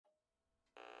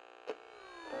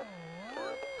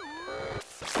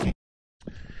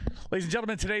Ladies and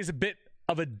gentlemen, today's a bit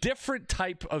of a different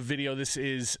type of video. This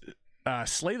is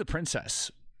Slay the Princess.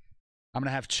 I'm going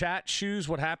to have chat choose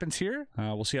what happens here.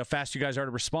 We'll see how fast you guys are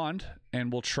to respond,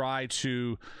 and we'll try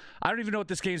to... I don't even know what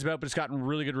this game's about, but it's gotten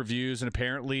really good reviews, and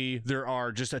apparently there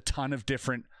are just a ton of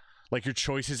different... Like, your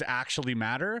choices actually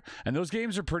matter, and those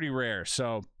games are pretty rare.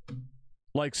 So,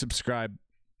 like, subscribe.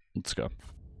 Let's go.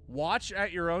 Watch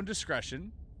at your own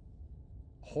discretion.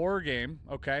 Horror game,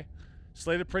 okay.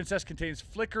 Slay the Princess contains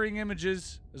flickering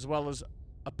images as well as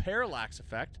a parallax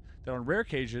effect that on rare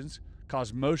occasions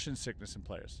cause motion sickness in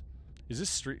players. Is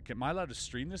this am I allowed to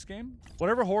stream this game?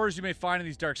 Whatever horrors you may find in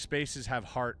these dark spaces have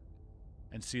heart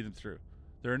and see them through.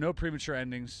 There are no premature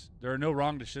endings. There are no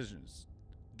wrong decisions.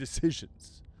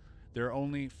 There are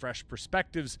only fresh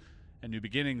perspectives and new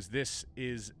beginnings. This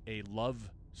is a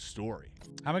love story.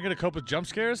 How am I going to cope with jump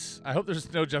scares? I hope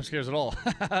there's no jump scares at all.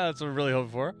 That's what I'm really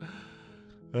hoping for.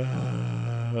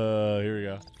 Here we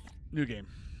go. New game.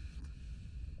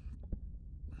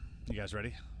 You guys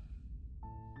ready?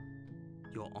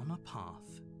 You're on a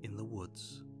path in the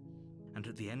woods, and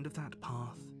at the end of that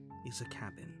path is a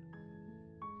cabin.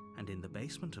 And in the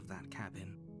basement of that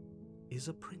cabin is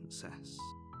a princess.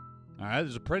 Alright,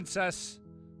 there's a princess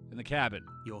in the cabin.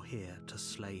 You're here to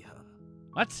slay her.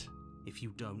 What? If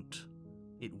you don't,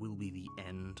 it will be the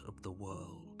end of the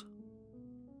world.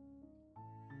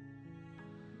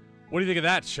 What do you think of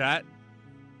that, chat?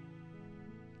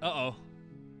 Uh-oh.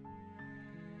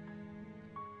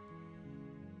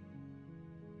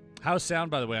 How's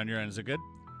sound, by the way, on your end? Is it good?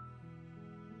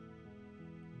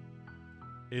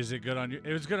 Is it good on your...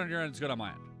 If it's good on your end, it's good on my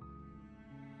end.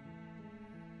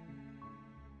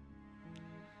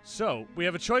 So, we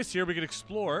have a choice here. We could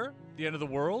explore the end of the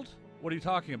world. What are you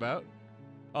talking about?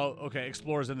 Oh, okay.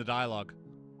 Explore is in the dialogue.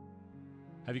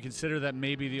 Have you considered that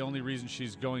maybe the only reason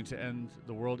she's going to end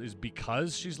the world is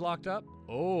because she's locked up?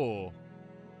 Oh.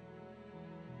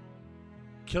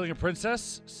 Killing a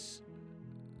princess?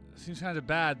 Seems kind of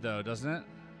bad, though, doesn't it?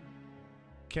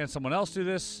 Can someone else do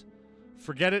this?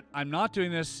 Forget it. I'm not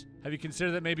doing this. Have you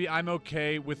considered that maybe I'm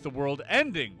okay with the world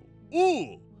ending?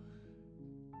 Ooh!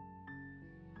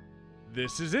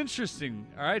 This is interesting.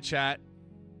 All right, chat.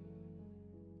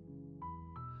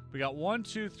 We got 1,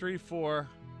 2, 3, 4,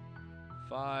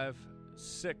 5,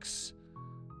 6.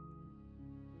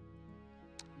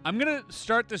 I'm going to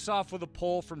start this off with a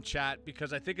poll from chat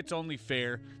because I think it's only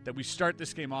fair that we start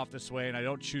this game off this way and I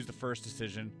don't choose the first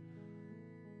decision.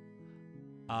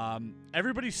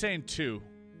 Everybody's saying 2.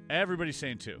 Everybody's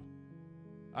saying 2.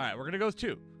 All right, we're going to go with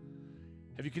 2.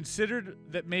 Have you considered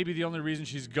that maybe the only reason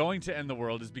she's going to end the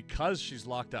world is because she's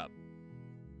locked up?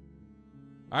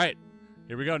 All right,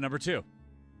 here we go, number 2.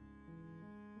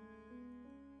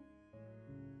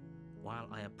 While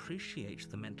I appreciate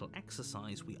the mental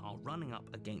exercise, we are running up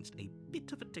against a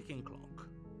bit of a ticking clock.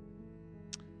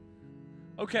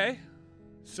 Okay,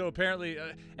 so apparently...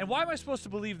 and why am I supposed to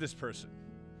believe this person?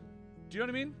 Do you know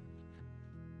what I mean?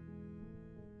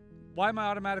 Why am I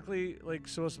automatically, like,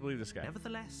 supposed to believe this guy?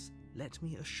 Nevertheless, let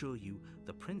me assure you,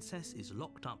 the princess is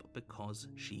locked up because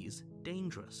she's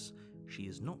dangerous. She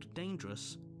is not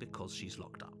dangerous because she's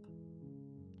locked up.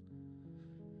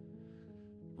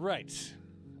 Right.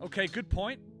 Okay, good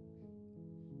point.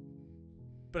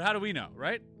 But how do we know,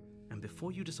 right? And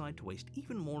before you decide to waste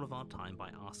even more of our time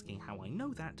by asking how I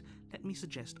know that, let me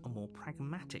suggest a more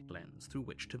pragmatic lens through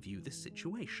which to view this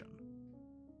situation.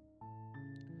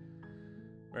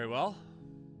 Very well.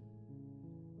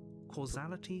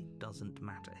 Causality doesn't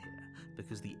matter here,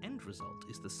 because the end result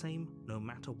is the same no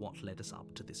matter what led us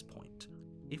up to this point.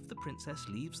 If the princess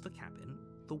leaves the cabin,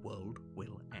 the world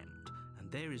will end,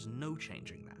 and there is no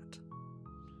changing that.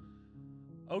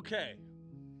 Okay.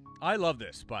 I love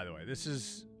this, by the way. This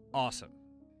is awesome.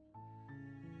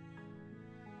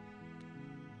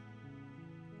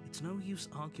 It's no use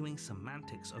arguing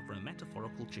semantics over a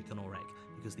metaphorical chicken or egg,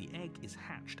 because the egg is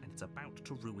hatched and it's about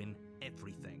to ruin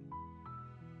everything.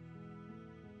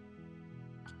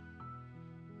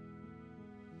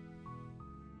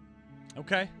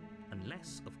 Okay.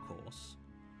 Unless, of course,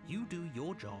 you do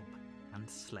your job and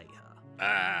slay her.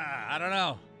 I don't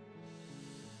know.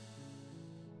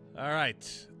 All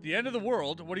right. The end of the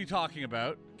world, what are you talking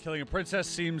about? Killing a princess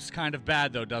seems kind of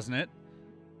bad, though, doesn't it?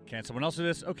 Can't someone else do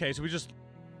this? Okay, so we just...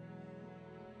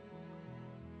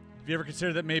 Have you ever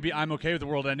considered that maybe I'm okay with the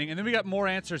world ending? And then we got more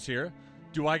answers here.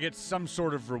 Do I get some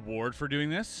sort of reward for doing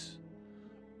this?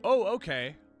 Oh,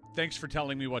 okay. Thanks for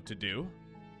telling me what to do.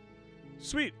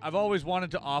 Sweet. I've always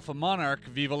wanted to off a monarch.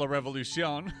 Viva la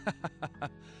revolution.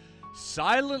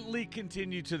 Silently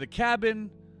continue to the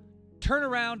cabin. Turn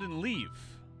around and leave.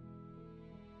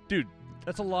 Dude,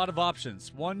 That's a lot of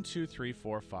options. 1, 2, 3,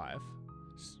 4, 5.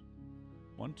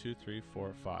 1, 2, 3,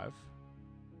 4, 5.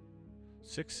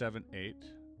 6, 7, 8.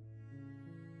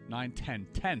 9, 10.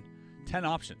 10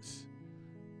 options.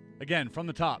 Again, from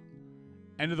the top.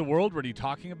 End of the world, what are you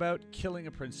talking about? Killing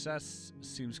a princess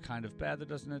seems kind of bad,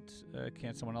 doesn't it?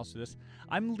 Can't someone else do this?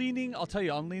 I'm leaning, I'll tell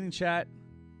you, I'm leaning, chat.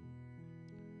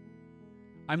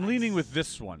 I'm leaning with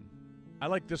this one. I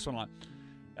like this one a lot.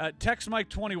 Text Mike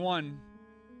 21,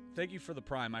 thank you for the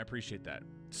prime. I appreciate that.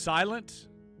 Silent,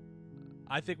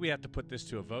 I think we have to put this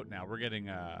to a vote now. We're getting,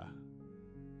 we'll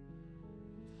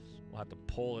have to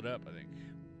pull it up, I think.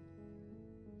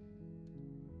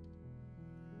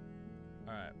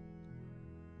 All right.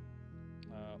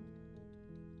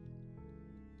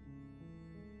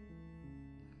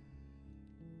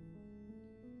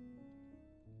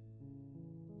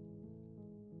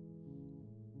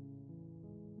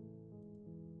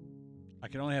 I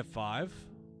can only have 5.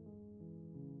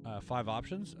 5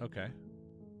 options? Okay.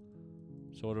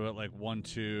 So what about like 1,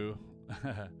 2,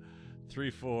 3,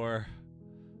 4,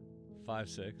 5,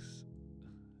 6?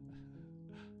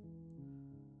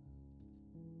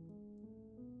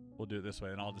 We'll do it this way,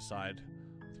 and I'll decide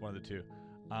with one of the two.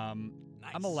 Nice.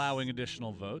 I'm allowing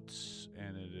additional votes,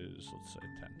 and it is, let's say,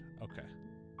 10. Okay.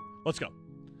 Let's go.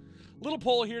 Little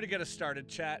poll here to get us started,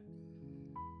 chat.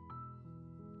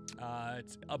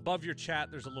 It's above your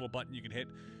chat. There's a little button you can hit.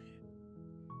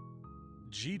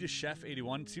 G to Chef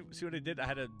 81. See what I did? I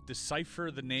had to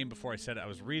decipher the name before I said it. I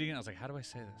was reading it. I was like, how do I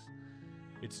say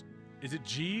this? Is it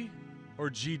G or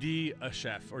GD a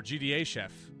chef or GDA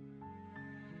chef?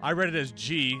 I read it as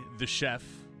G, the chef.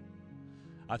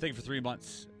 I think for 3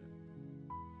 months.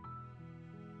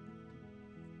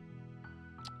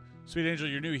 Sweet Angel,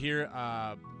 you're new here.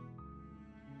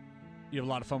 You have a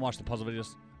lot of fun watching the puzzle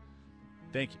videos.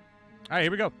 Thank you. All right,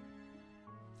 here we go.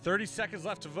 30 seconds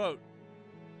left to vote.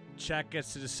 Chat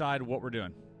gets to decide what we're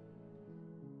doing.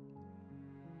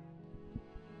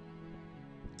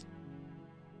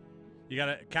 You got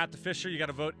to Cat the Fisher. You got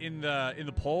to vote in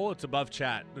the poll. It's above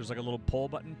chat. There's like a little poll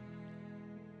button.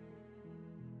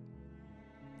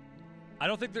 I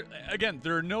don't think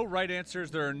there are no right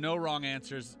answers. There are no wrong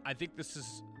answers. I think this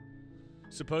is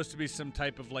supposed to be some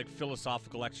type of like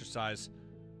philosophical exercise.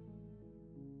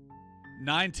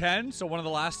 9, 10. So one of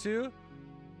the last two.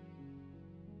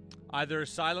 Either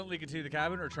silently continue the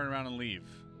cabin or turn around and leave.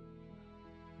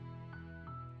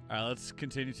 All right, let's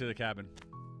continue to the cabin.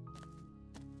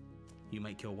 You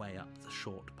make your way up the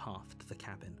short path to the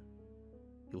cabin.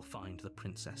 You'll find the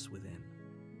princess within.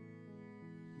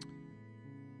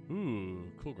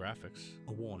 Ooh, cool graphics.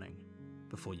 A warning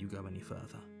before you go any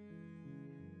further.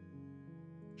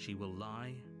 She will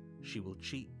lie, she will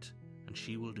cheat, and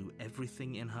she will do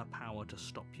everything in her power to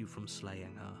stop you from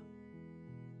slaying her.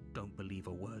 Don't believe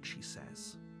a word she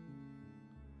says.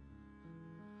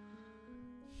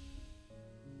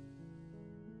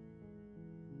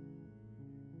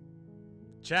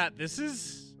 Chat, this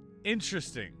is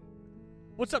interesting.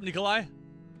 What's up, Nikolai?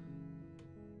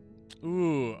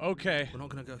 Ooh, okay. We're not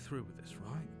going to go through with this,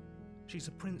 right? She's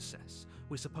a princess.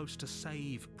 We're supposed to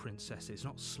save princesses,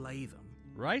 not slay them.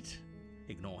 Right?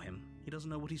 Ignore him. He doesn't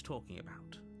know what he's talking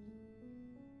about.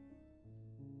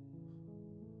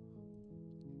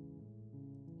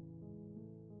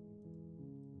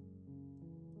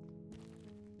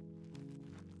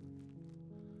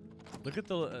 Look at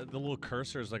the little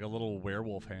cursor is like a little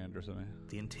werewolf hand or something.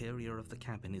 The interior of the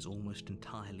cabin is almost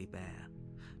entirely bare.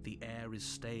 The air is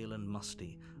stale and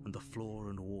musty, and the floor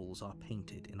and walls are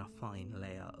painted in a fine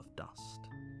layer of dust.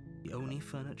 The only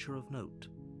furniture of note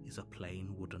is a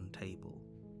plain wooden table.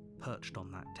 Perched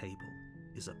on that table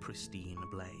is a pristine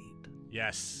blade.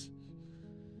 Yes.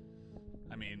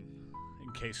 I mean,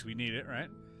 in case we need it, right?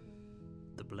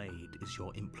 The blade is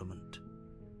your implement.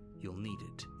 You'll need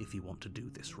it if you want to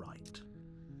do this right.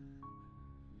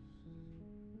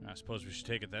 I suppose we should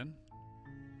take it then.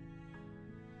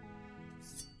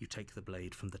 You take the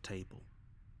blade from the table.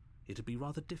 It'd be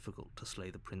rather difficult to slay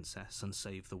the princess and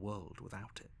save the world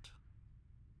without it.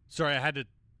 Sorry, I had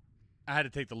to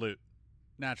take the loot.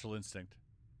 Natural instinct.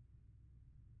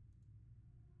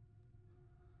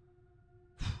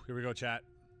 Here we go, chat.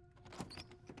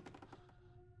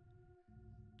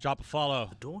 Drop a follow.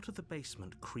 The door to the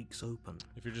basement creaks open,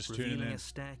 if you're just tuning revealing in. a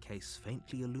staircase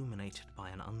faintly illuminated by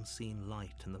an unseen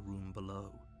light in the room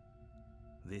below.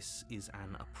 This is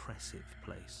an oppressive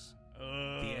place.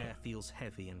 The air feels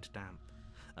heavy and damp,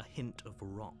 a hint of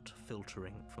rot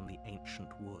filtering from the ancient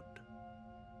wood.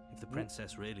 If the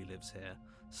princess really lives here,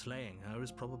 slaying her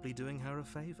is probably doing her a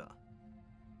favor.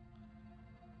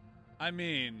 I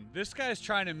mean, this guy's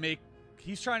trying to make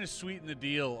he's trying to sweeten the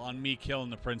deal on me killing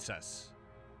the princess.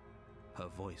 Her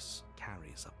voice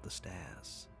carries up the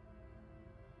stairs.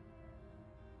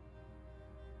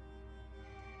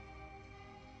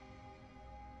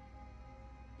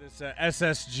 This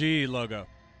SSG logo.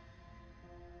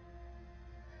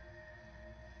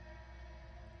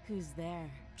 Who's there?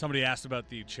 Somebody asked about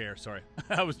the chair. Sorry.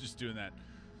 I was just doing that.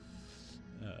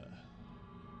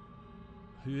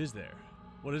 Who is there?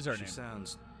 What is her name? She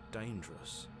sounds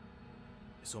dangerous.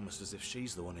 It's almost as if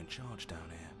she's the one in charge down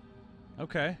here.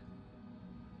 Okay.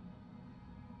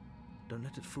 Don't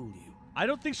let it fool you. I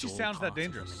don't think It's she all sounds that part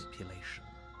of the dangerous. manipulation.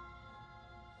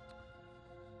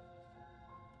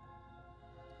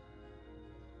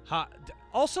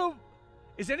 Also,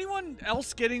 is anyone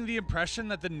else getting the impression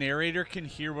that the narrator can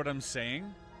hear what I'm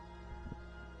saying?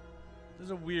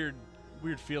 There's a weird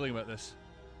feeling about this.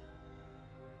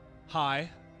 Hi,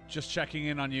 just checking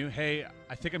in on you. Hey,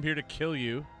 I think I'm here to kill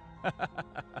you.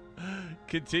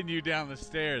 Continue down the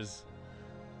stairs.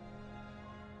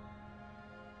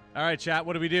 All right, chat,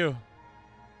 what do we do?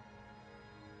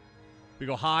 We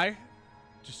go, hi,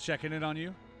 just checking in on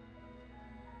you.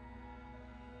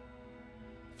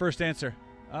 First answer.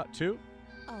 2.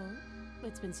 Oh,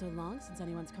 it's been so long since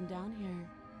anyone's come down here.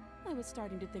 I was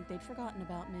starting to think they'd forgotten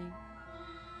about me.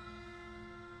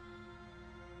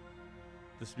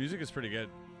 This music is pretty good.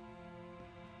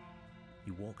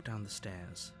 You walk down the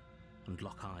stairs and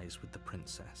lock eyes with the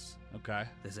princess. Okay.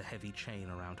 There's a heavy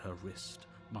chain around her wrist,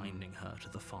 binding her to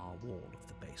the far wall of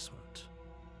the basement.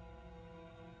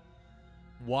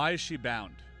 Why is she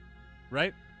bound?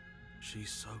 Right? She's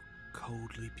so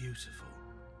coldly beautiful.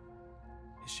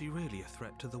 Is she really a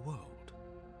threat to the world?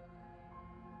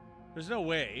 There's no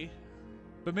way.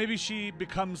 But maybe she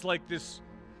becomes like this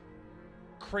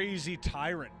crazy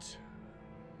tyrant.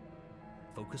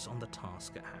 Focus on the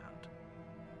task at hand.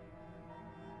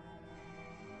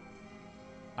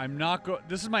 I'm not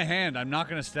this is my hand. I'm not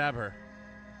going to stab her.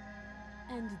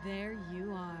 And there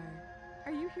you are.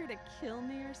 Are you here to kill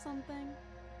me or something?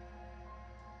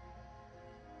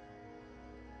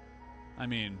 I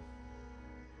mean,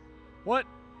 what?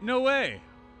 No way.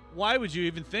 Why would you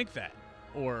even think that?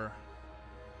 Or,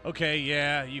 okay,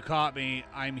 yeah, you caught me.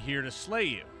 I'm here to slay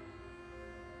you.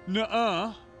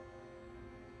 Nuh-uh.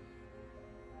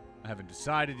 I haven't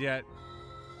decided yet.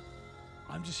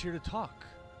 I'm just here to talk.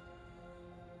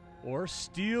 Or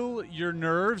steel your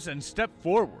nerves and step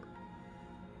forward.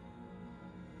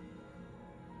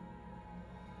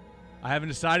 I haven't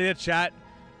decided yet, chat.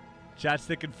 Chat's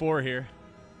thinking 4 here.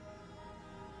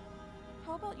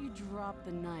 How about you drop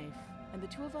the knife and the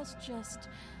two of us just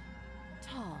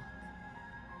talk?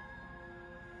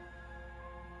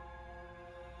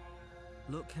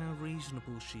 Look how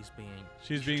reasonable she's being.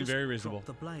 She's being very reasonable.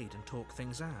 Drop the blade and talk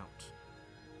things out.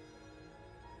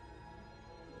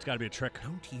 It's got to be a trick.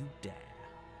 Don't you dare.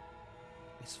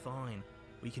 It's fine.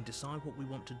 We can decide what we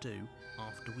want to do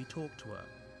after we talk to her.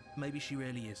 Maybe she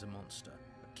really is a monster,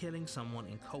 but killing someone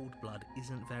in cold blood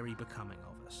isn't very becoming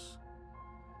of us.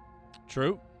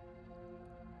 True.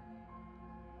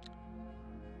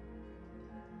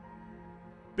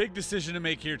 Big decision to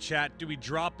make here, chat. Do we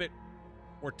drop it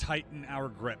or tighten our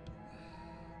grip?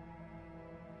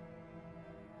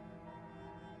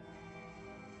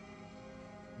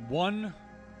 One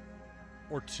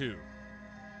or 2?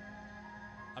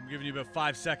 I'm giving you about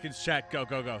 5 seconds. Chat, go,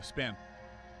 go, go. Spam.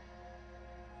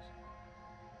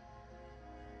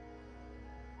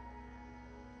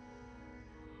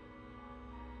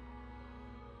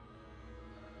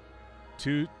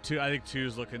 Two. I think 2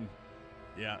 is looking.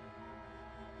 Yeah.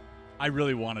 I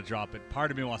really want to drop it.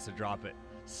 Part of me wants to drop it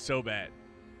so bad.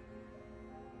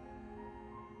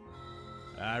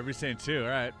 Everybody's saying 2. All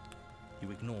right. You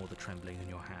ignore the trembling in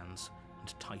your hands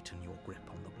and tighten your grip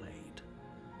on the blade.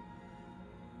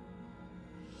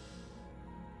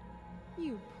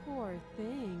 You poor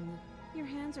thing. Your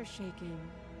hands are shaking.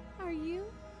 Are you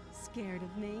scared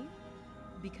of me?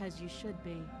 Because you should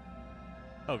be.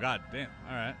 Oh, god damn.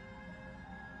 All right.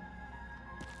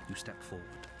 You step forward,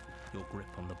 your grip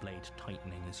on the blade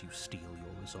tightening as you steel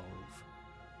your resolve.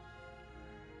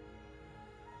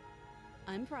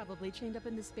 I'm probably chained up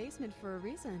in this basement for a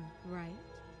reason, right?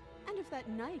 And if that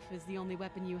knife is the only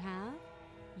weapon you have,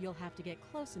 you'll have to get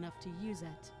close enough to use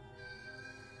it.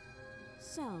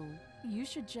 So, you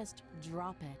should just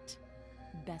drop it.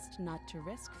 Best not to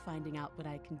risk finding out what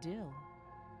I can do.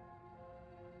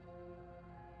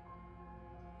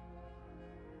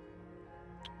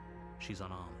 She's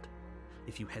unarmed.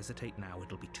 If you hesitate now,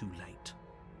 it'll be too late.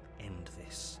 End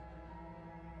this.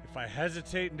 If I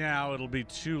hesitate now, it'll be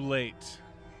too late.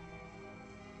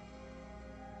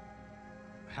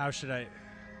 How should I...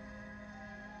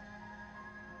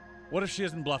 What if she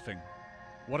isn't bluffing?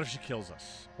 What if she kills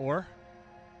us? Or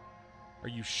are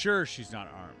you sure she's not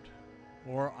armed?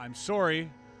 Or I'm sorry,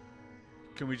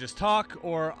 can we just talk?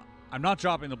 Or I'm not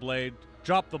dropping the blade.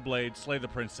 Drop the blade, slay the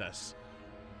princess.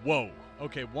 Whoa.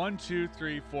 Okay, 1, 2,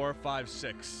 3, 4, 5,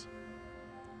 6.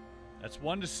 That's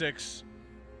 1 to 6.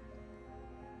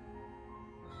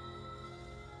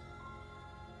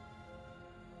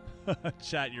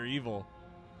 Chat, you're evil.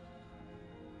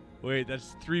 Wait,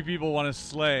 that's 3 people want to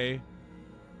slay.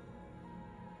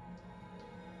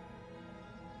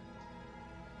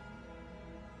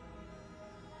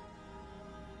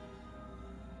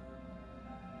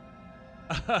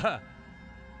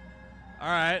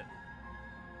 Alright.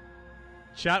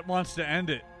 Chat wants to end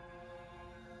it.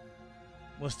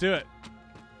 Let's do it.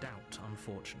 Doubt,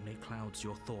 unfortunately, clouds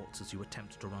your thoughts as you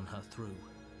attempt to run her through.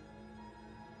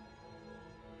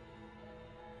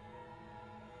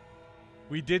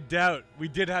 We did doubt. We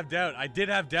did have doubt. I did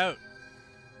have doubt.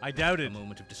 I doubted. A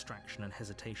moment of distraction and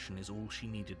hesitation is all she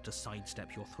needed to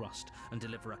sidestep your thrust and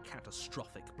deliver a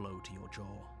catastrophic blow to your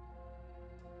jaw.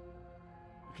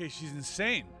 Okay, she's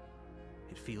insane.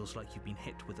 It feels like you've been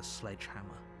hit with a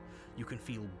sledgehammer. You can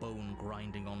feel bone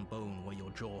grinding on bone where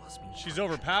your jaw has been She's touched.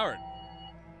 overpowered.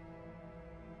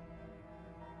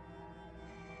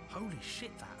 Holy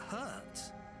shit, that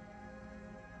hurts.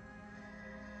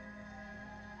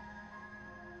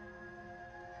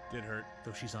 Did hurt.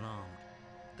 Though she's unarmed,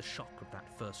 the shock of that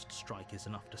first strike is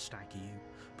enough to stagger you,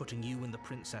 putting you and the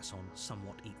princess on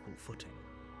somewhat equal footing.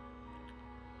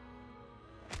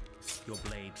 Your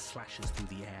blade slashes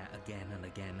through the air again and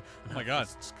again, and her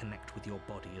fists connect with your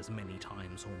body as many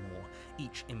times or more,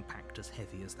 each impact as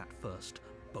heavy as that first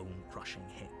bone-crushing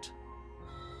hit.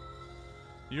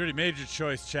 You already made your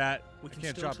choice, chat. We I can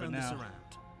can't still drop it turn this now. around.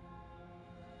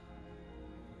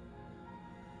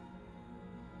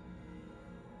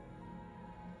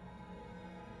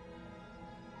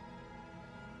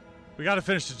 We gotta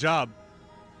finish the job.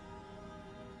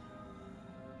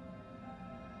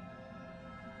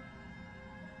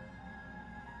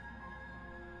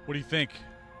 What do you think?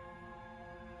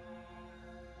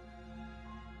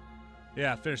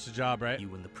 Yeah, finish the job, right?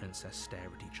 You and the princess stare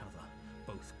at each other,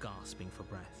 both gasping for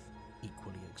breath,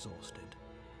 equally exhausted.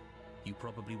 You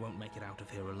probably won't make it out of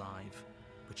here alive,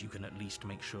 but you can at least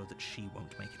make sure that she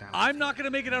won't make it out. I'm not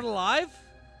gonna make it out alive?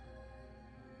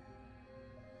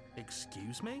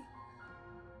 Excuse me?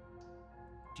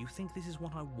 Do you think this is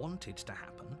what I wanted to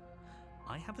happen?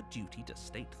 I have a duty to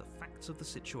state the facts of the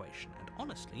situation, and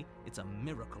honestly, it's a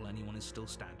miracle anyone is still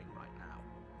standing right now.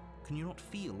 Can you not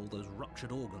feel all those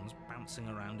ruptured organs bouncing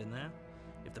around in there?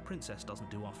 If the princess doesn't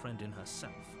do our friend in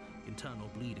herself, internal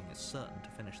bleeding is certain to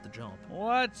finish the job.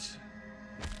 What?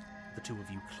 The two of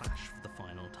you clash for the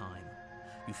final time.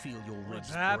 You feel your ribs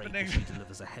happening? break as she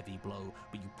delivers a heavy blow,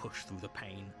 but you push through the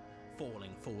pain,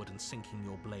 falling forward and sinking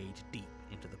your blade deep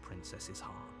into the princess's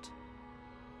heart.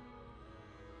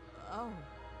 Oh.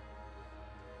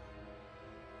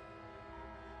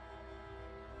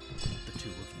 The two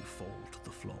of you fall to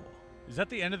the floor. Is that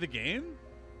the end of the game?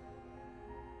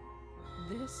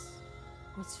 This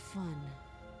was fun.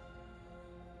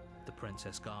 The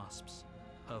princess gasps,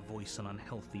 her voice an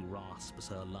unhealthy rasp as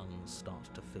her lungs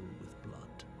start to fill with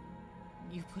blood.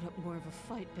 You put up more of a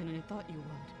fight than I thought you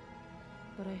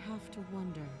would. But I have to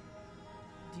wonder,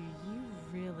 do you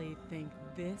really think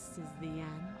this is the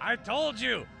end? I told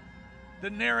you! The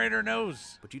narrator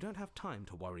knows. But you don't have time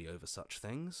to worry over such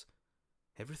things.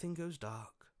 Everything goes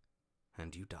dark,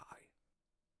 and you die.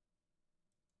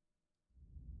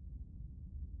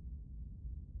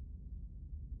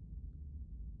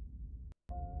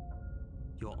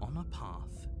 You're on a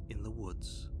path in the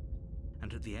woods,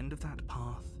 and at the end of that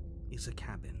path is a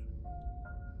cabin.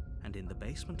 And in the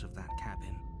basement of that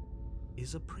cabin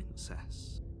is a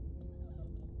princess.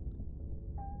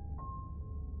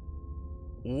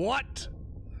 What?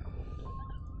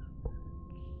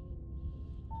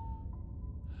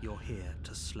 You're here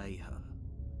to slay her.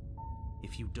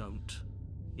 If you don't,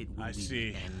 it will be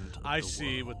the end of I the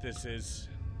see world. what this is.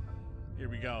 Here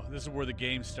we go. This is where the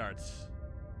game starts.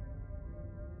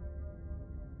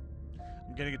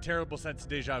 I'm getting a terrible sense of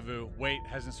deja vu. Wait,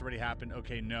 hasn't this already happened?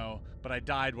 Okay, no. But I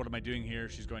died. What am I doing here?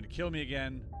 She's going to kill me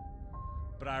again.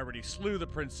 But I already slew the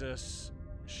princess.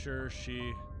 Sure,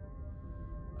 she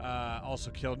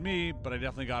also killed me, but I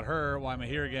definitely got her. Why am I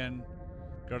here again?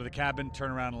 Go to the cabin,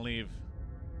 turn around, and leave.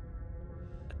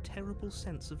 A terrible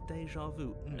sense of deja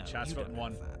vu. No, Chat's you voting don't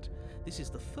one. have that. This is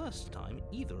the first time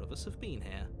either of us have been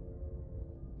here.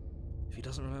 If he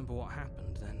doesn't remember what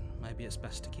happened, then maybe it's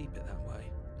best to keep it that way.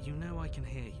 You know I can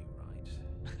hear you,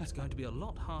 right? It's going to be a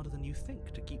lot harder than you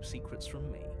think to keep secrets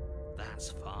from me.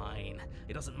 That's fine.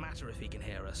 It doesn't matter if he can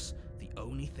hear us. The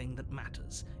only thing that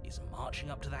matters is marching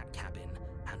up to that cabin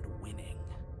and winning.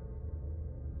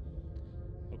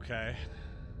 Okay.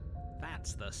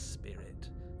 That's the spirit.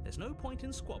 There's no point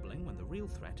in squabbling when the real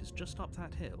threat is just up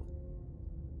that hill.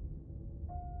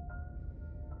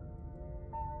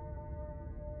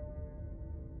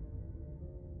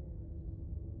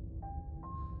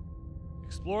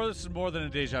 Explore. This is more than a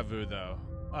deja vu, though.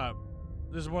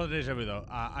 This is more than a deja vu, though.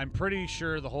 I'm pretty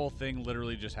sure the whole thing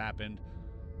literally just happened.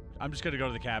 I'm just gonna go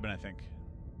to the cabin, I think.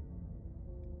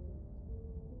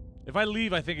 If I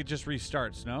leave, I think it just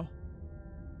restarts, no?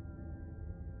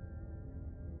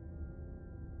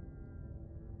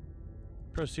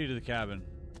 Proceed to the cabin.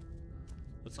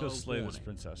 Let's go slay this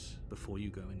princess. Before you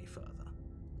go any further,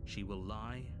 she will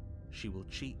lie, she will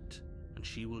cheat, and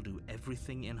she will do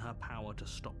everything in her power to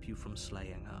stop you from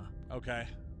slaying her. Okay.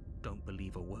 Don't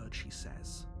believe a word she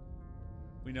says.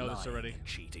 We know this already. And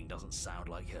cheating doesn't sound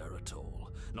like her at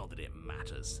all. Not that it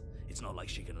matters. It's not like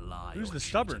she can lie Who's or the cheat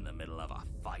stubborn? in the middle of a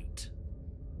fight.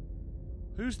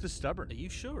 Who's the stubborn? Are you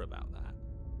sure about that?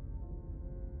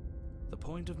 The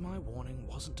point of my warning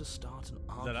wasn't to start an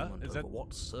argument over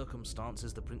what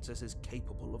circumstances the princess is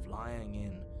capable of lying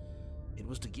in. It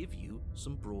was to give you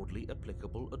some broadly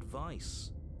applicable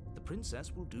advice. The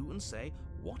princess will do and say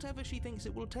whatever she thinks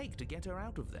it will take to get her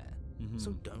out of there.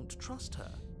 So don't trust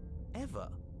her. Ever.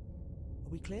 Are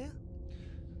we clear?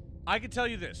 I can tell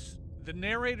you this. The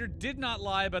narrator did not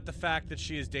lie about the fact that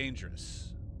she is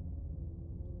dangerous.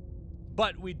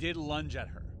 But we did lunge at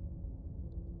her.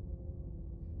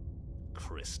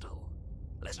 Crystal.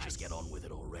 Let's just get on with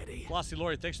it already. Glossy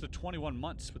Lawyer, thanks for the 21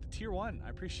 months with the tier 1. I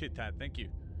appreciate that. Thank you.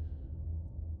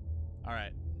 All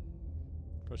right.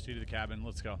 Proceed to the cabin.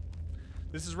 Let's go.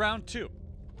 This is round 2.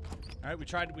 All right, we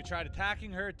tried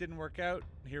attacking her. It didn't work out.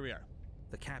 Here we are.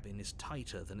 The cabin is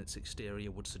tighter than its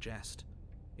exterior would suggest.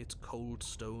 Its cold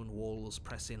stone walls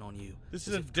press in on you. This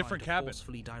is a different cabin.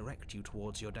 Forcefully direct you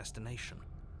towards your destination.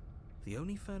 The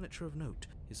only furniture of note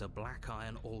is a black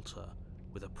iron altar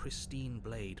with a pristine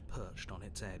blade perched on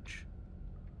its edge.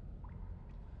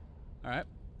 All right.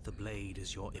 The blade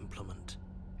is your implement.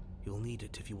 You'll need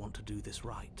it if you want to do this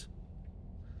right.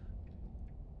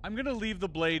 I'm gonna leave the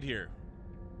blade here.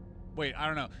 Wait, I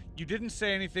don't know. You didn't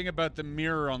say anything about the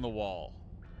mirror on the wall.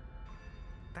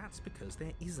 That's because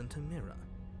there isn't a mirror.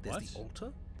 There's the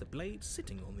altar, the blade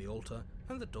sitting on the altar,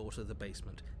 and the door to the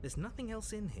basement. There's nothing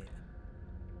else in here.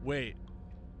 Wait.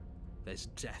 There's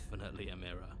definitely a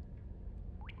mirror.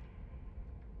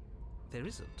 There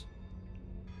isn't.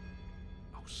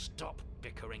 Oh, stop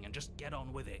bickering and just get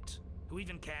on with it. Who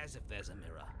even cares if there's a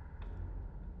mirror?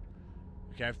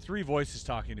 Okay, I have 3 voices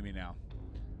talking to me now.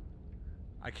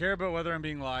 I care about whether I'm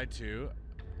being lied to.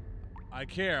 I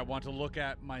care. I want to look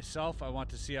at myself. I want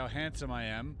to see how handsome I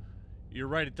am. You're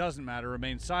right, it doesn't matter.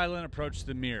 Remain silent. Approach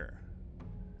the mirror.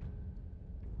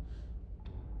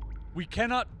 We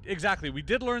cannot... Exactly. We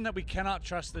did learn that we cannot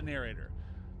trust the narrator.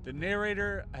 The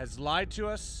narrator has lied to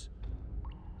us.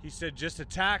 He said just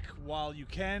attack while you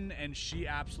can, and she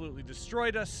absolutely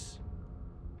destroyed us.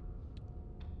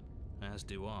 As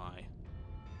do I.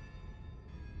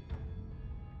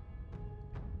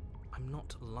 I'm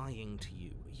not lying to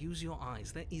you. Use your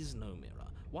eyes. There is no mirror.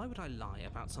 Why would I lie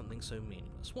about something so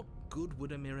meaningless? What good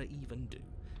would a mirror even do?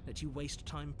 Let you waste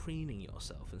time preening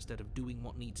yourself instead of doing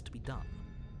what needs to be done.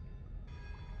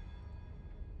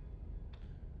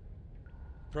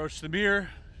 Approach the mirror.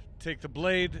 Take the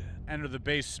blade. Enter the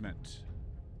basement.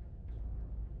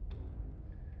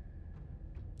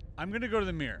 I'm going to go to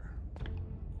the mirror.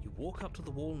 You walk up to the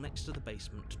wall next to the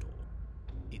basement door.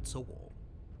 It's a wall.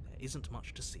 There isn't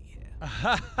much to see here.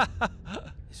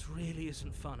 This really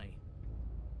isn't funny.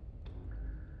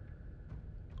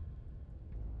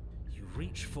 You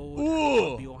reach forward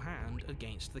and rub your hand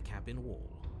against the cabin wall.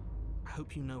 I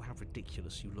hope you know how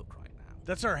ridiculous you look right now.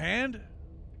 That's our hand?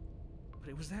 But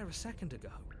it was there a second ago.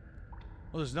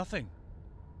 Well, there's nothing.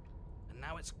 And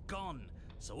now it's gone,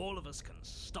 so all of us can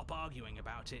stop arguing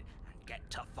about it and get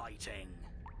to fighting.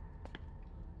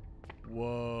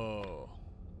 Whoa.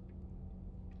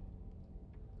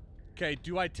 Okay,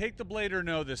 do I take the blade or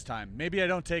no this time? Maybe I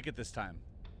don't take it this time.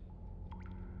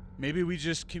 Maybe we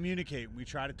just communicate and we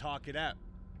try to talk it out.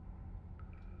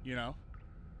 You know?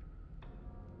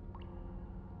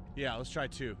 Yeah, let's try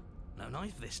 2. No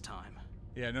knife this time.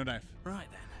 Yeah, no knife. Right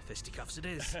then, fisticuffs it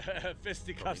is.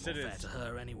 Fisticuffs it Probably more is. fair to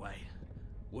her anyway.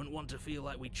 Wouldn't want to feel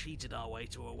like we cheated our way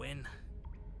to a win.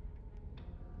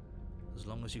 As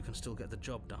long as you can still get the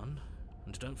job done.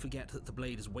 And don't forget that the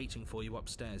blade is waiting for you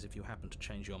upstairs if you happen to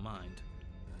change your mind.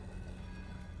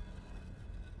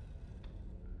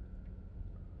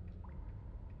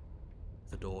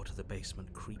 The door to the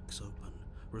basement creaks open,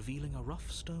 revealing a rough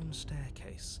stone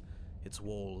staircase, its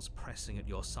walls pressing at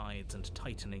your sides and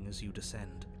tightening as you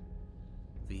descend.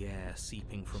 The air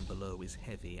seeping from below is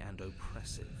heavy and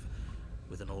oppressive,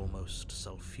 with an almost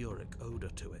sulfuric odor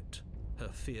to it. Her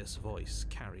fierce voice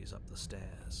carries up the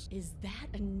stairs. Is that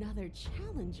another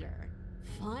challenger?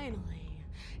 Finally.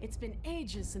 It's been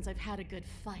ages since I've had a good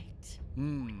fight.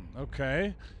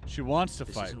 Okay. She wants to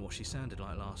This fight. isn't what she sounded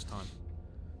like last time.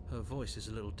 Her voice is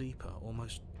a little deeper,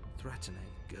 almost threatening.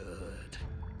 Good.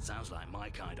 Sounds like my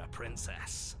kind of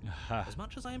princess. As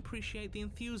much as I appreciate the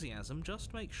enthusiasm,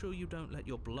 just make sure you don't let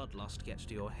your bloodlust get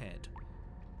to your head.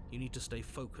 You need to stay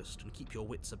focused and keep your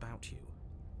wits about you.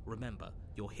 Remember,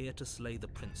 you're here to slay the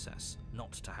princess,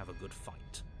 not to have a good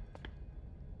fight.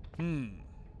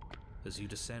 As you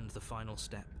descend the final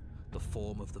step, the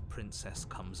form of the princess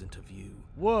comes into view.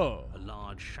 Whoa. A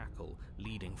large shackle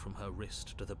leading from her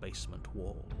wrist to the basement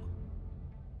wall.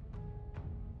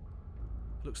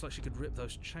 Looks like she could rip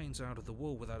those chains out of the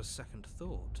wall without a second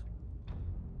thought.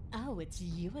 Oh, it's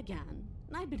you again.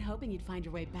 I'd been hoping you'd find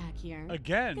your way back here.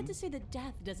 Again? Good to see that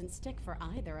death doesn't stick for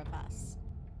either of us.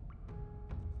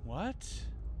 What?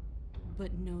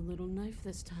 But no little knife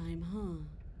this time, huh?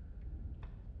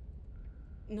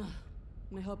 No.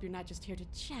 I hope you're not just here to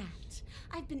chat.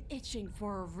 I've been itching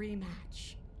for a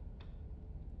rematch.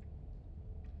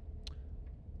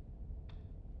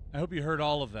 I hope you heard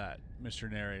all of that,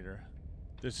 Mr. Narrator.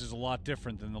 This is a lot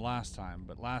different than the last time,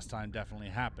 but last time definitely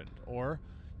happened. Or,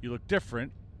 you look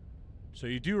different, so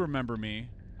you do remember me.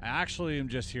 I actually am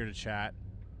just here to chat.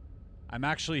 I'm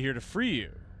actually here to free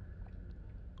you.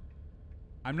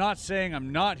 I'm not saying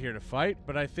I'm not here to fight,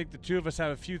 but I think the two of us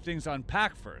have a few things to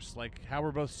unpack first, like how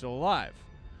we're both still alive.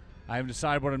 I haven't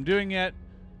decided what I'm doing yet.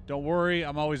 Don't worry,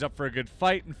 I'm always up for a good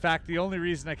fight. In fact, the only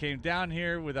reason I came down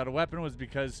here without a weapon was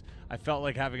because I felt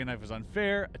like having a knife was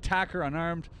unfair. Attack her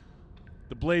unarmed.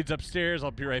 The blade's upstairs.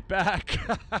 I'll be right back.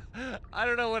 I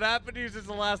don't know what happened to you since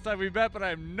the last time we met, but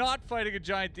I'm not fighting a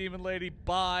giant demon lady.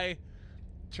 Bye.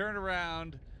 Turn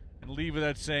around and leave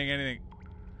without saying anything.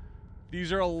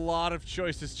 These are a lot of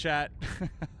choices, chat.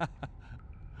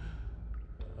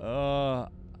 I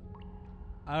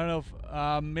don't know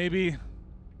if, maybe...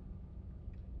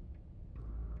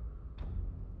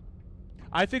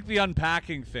 I think the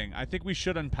unpacking thing. I think we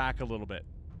should unpack a little bit.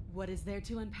 What is there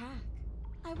to unpack?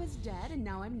 I was dead and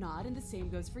now I'm not, and the same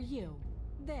goes for you.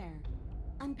 There.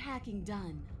 Unpacking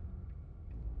done.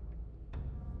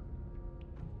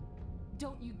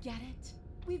 Don't you get it?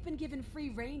 We've been given free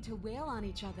rein to wail on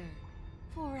each other.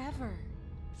 Forever.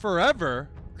 Forever?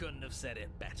 Couldn't have said it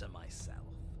better myself.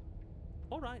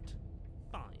 Alright,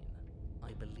 fine.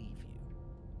 I believe you.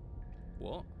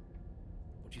 What?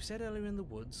 What you said earlier in the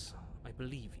woods, I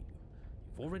believe you.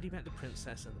 You've already met the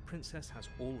princess, and the princess has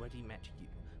already met you.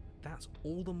 That's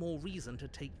all the more reason to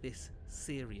take this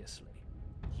seriously.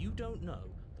 You don't know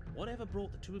that whatever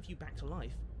brought the two of you back to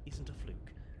life isn't a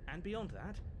fluke. And beyond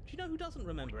that, do you know who doesn't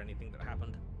remember anything that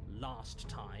happened last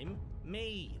time?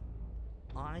 Me.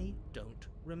 I don't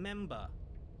remember.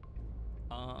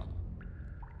 Are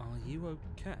you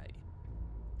okay?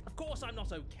 Of course I'm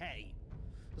not okay.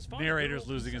 As far Narrator's as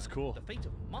we're all losing his concerned, cool. The fate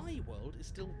of my world is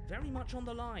still very much on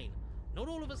the line. Not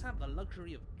all of us have the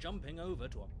luxury of jumping over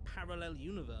to a parallel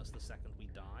universe the second we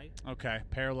die. Okay,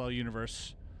 parallel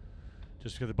universe.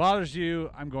 Just because it bothers you,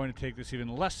 I'm going to take this even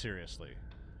less seriously.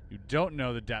 You don't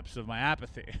know the depths of my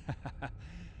apathy.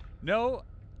 No,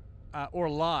 or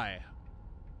lie.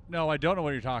 No, I don't know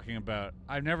what you're talking about.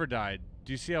 I've never died.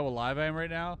 Do you see how alive I am right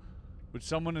now? Would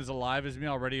someone as alive as me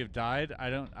already have died? I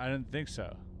don't think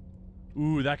so.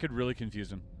 Ooh, that could really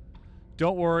confuse him.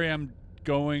 Don't worry, I'm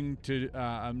going to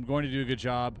do a good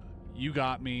job. You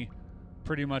got me.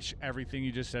 Pretty much everything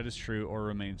you just said is true, or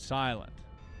remain silent.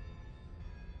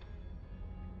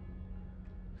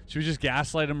 Should we just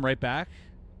gaslight him right back?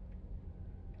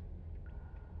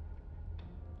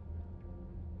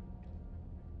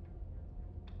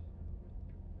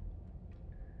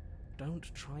 Don't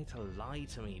try to lie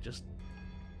to me. Just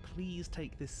please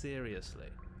take this seriously.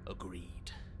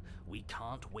 Agreed. We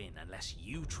can't win unless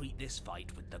you treat this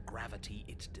fight with the gravity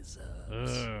it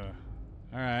deserves.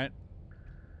 All right.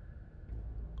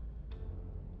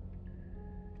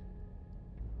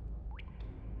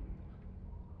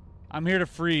 I'm here to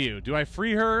free you. Do I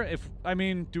free her?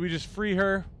 Do we just free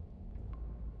her?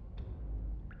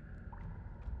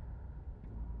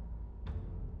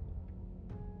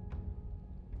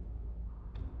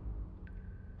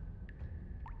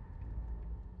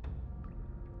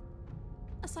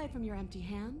 Aside from your empty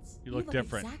hands, You look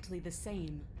different. Exactly the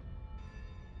same.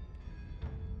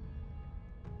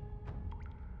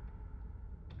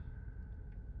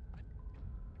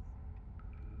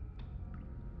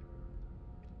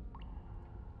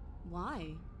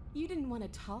 Why? You didn't want to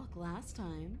talk last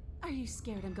time. Are you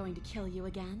scared I'm going to kill you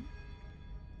again?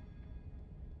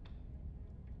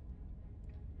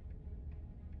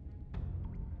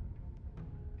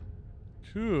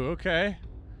 Phew, okay.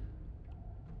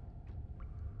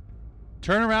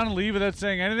 Turn around and leave without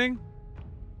saying anything?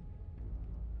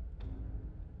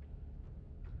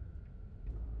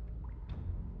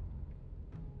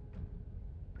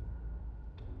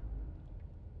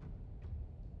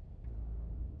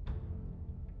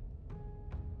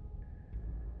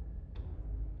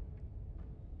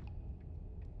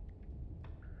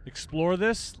 Explore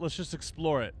this? Let's just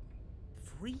explore it.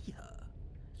 Free her?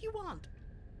 You aren't.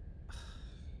 I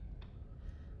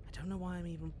don't know why I'm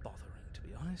even bothering, to be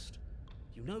honest.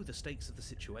 You know the stakes of the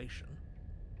situation.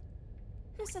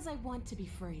 Who says I want to be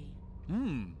free?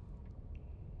 Then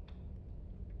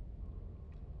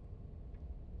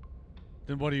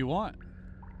what do you want?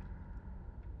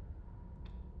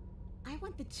 I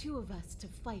want the two of us to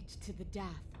fight to the death.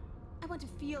 I want to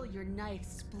feel your knife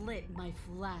split my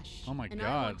flesh. Oh my and God.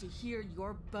 I want to hear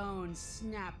your bones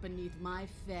snap beneath my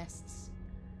fists.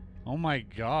 Oh my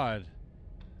God.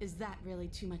 Is that really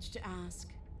too much to ask?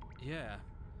 Yeah,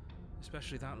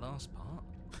 especially that last part.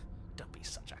 Don't be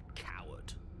such a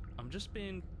coward. I'm just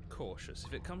being cautious.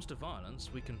 If it comes to violence,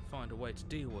 we can find a way to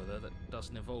deal with her that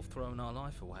doesn't involve throwing our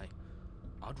life away.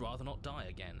 I'd rather not die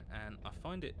again, and I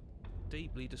find it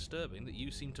deeply disturbing that you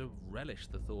seem to relish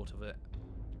the thought of it.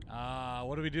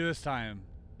 What do we do this time?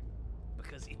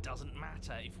 Because it doesn't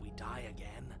matter if we die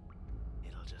again.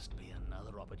 It'll just be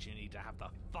another opportunity to have the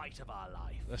fight of our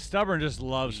life. The stubborn just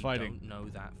loves We fighting. don't know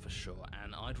that for sure,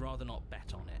 and I'd rather not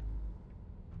bet on it.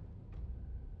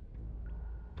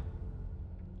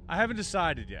 I haven't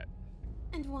decided yet.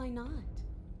 And why not?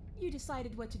 You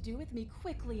decided what to do with me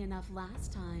quickly enough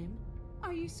last time.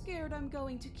 Are you scared I'm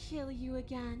going to kill you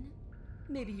again?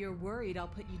 Maybe you're worried I'll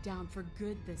put you down for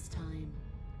good this time.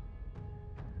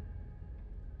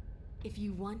 If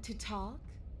you want to talk,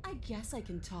 I guess I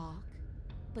can talk.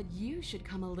 But you should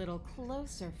come a little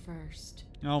closer first.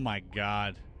 Oh my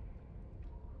God.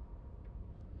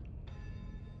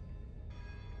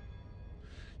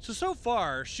 So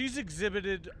far, she's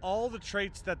exhibited all the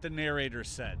traits that the narrator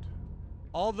said.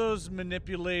 All those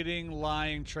manipulating,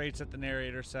 lying traits that the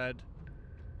narrator said.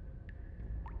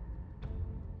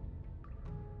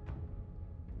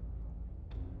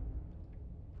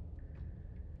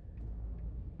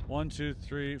 One, two,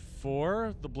 three,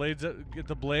 four. The blades. Get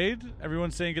the blade.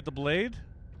 Everyone's saying get the blade.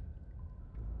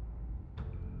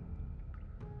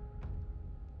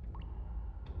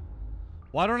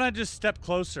 Why don't I just step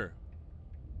closer?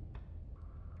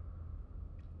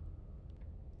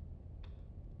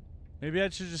 Maybe I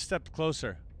should just step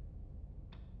closer.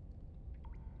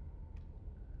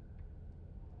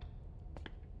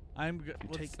 You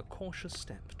take a cautious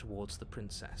step towards the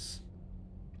princess.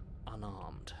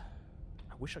 Unarmed.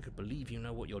 I wish I could believe you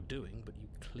know what you're doing, but you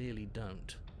clearly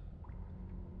don't.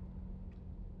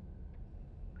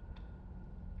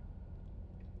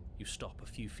 You stop a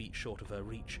few feet short of her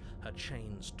reach, her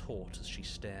chains taut as she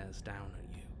stares down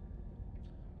at you.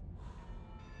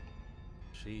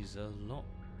 She's a lot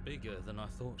bigger than I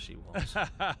thought she was.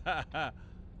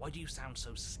 Why do you sound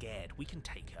so scared? We can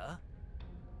take her.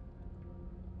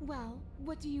 Well,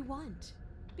 what do you want?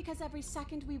 Because every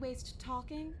second we waste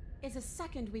talking is a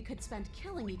second we could spend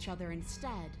killing each other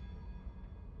instead.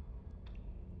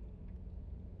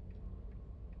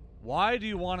 Why do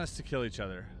you want us to kill each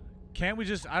other? Can't we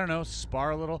just, I don't know, spar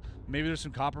a little? Maybe there's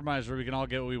some compromise where we can all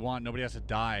get what we want. Nobody has to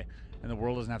die, and the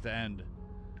world doesn't have to end.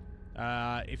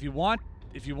 If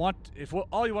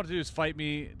all you want to do is fight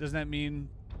me, doesn't that mean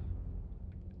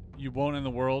you won't end the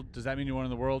world? Does that mean you won't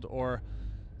end the world? Or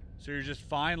so you're just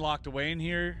fine, locked away in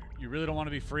here? You really don't want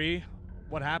to be free?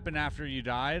 What happened after you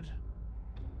died?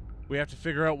 We have to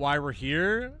figure out why we're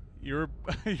here. You're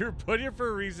put here for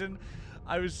a reason.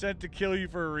 I was sent to kill you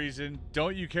for a reason.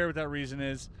 Don't you care what that reason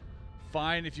is?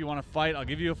 Fine, if you want to fight, I'll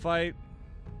give you a fight.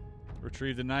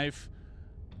 Retrieve the knife.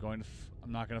 I'm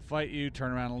not going to fight you.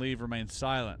 Turn around and leave. Remain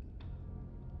silent.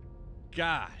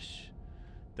 Gosh,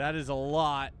 that is a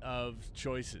lot of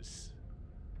choices.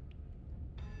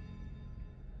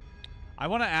 I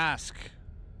want to ask.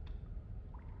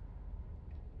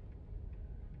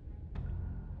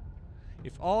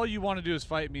 If all you want to do is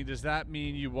fight me, does that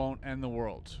mean you won't end the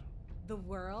world? The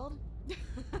world?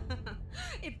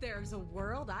 If there's a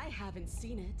world, I haven't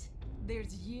seen it.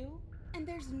 There's you, and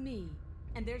there's me,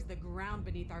 and there's the ground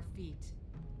beneath our feet.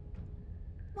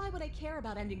 Why would I care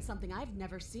about ending something I've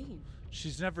never seen?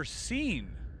 She's never seen.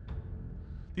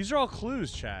 These are all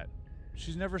clues, chat.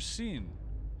 She's never seen.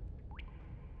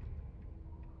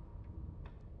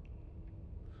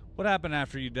 What happened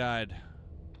after you died?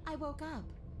 I woke up.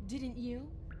 Didn't you?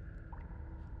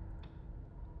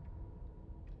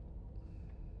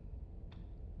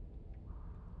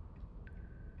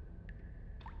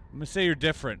 I'm gonna say you're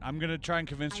different. I'm gonna try and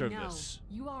convince her I know. of this.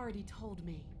 You already told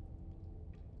me.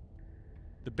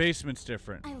 The basement's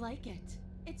different. I like it.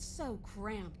 It's so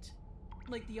cramped.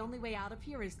 Like the only way out of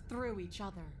here is through each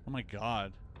other. Oh my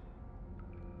god.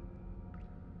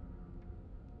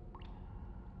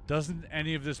 Doesn't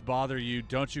any of this bother you?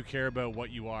 Don't you care about what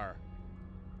you are?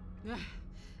 Ugh,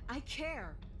 I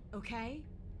care, okay?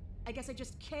 I guess I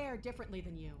just care differently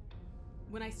than you.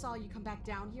 When I saw you come back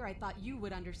down here, I thought you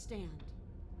would understand.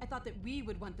 I thought that we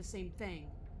would want the same thing.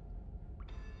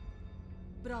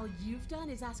 But all you've done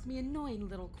is ask me annoying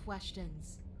little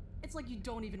questions. It's like you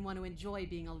don't even want to enjoy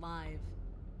being alive.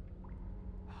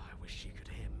 Oh, I wish you could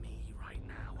hear me right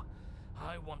now.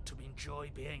 I want to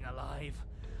enjoy being alive.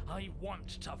 I want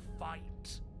to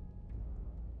fight.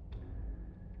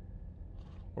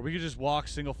 Or we could just walk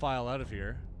single file out of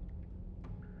here.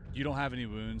 You don't have any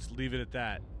wounds. Leave it at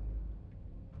that.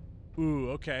 Ooh,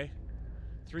 okay.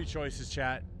 3 choices,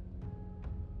 chat.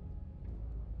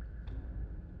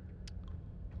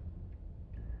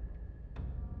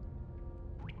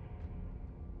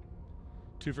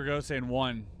 Two for Ghost and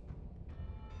 1.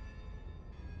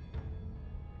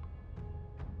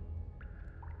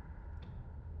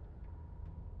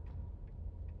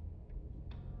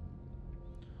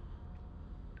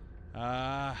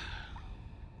 A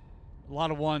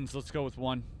lot of 1s. Let's go with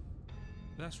 1.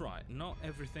 That's right. Not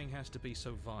everything has to be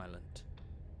so violent.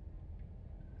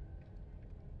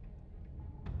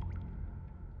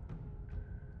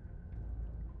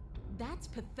 That's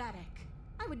pathetic.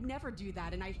 I would never do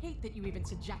that, and I hate that you even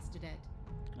suggested it.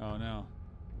 Oh no.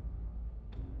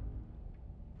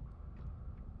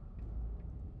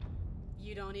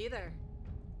 You don't either.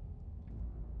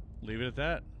 Leave it at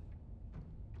that.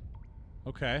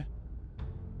 Okay.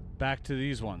 Back to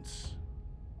these ones.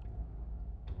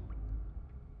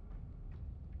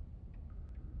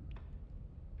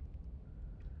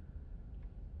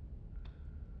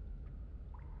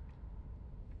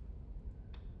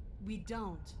 We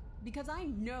don't. Because I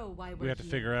know why we're here. We have to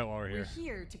figure out why we're here. We're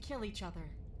here to kill each other.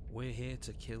 We're here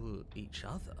to kill each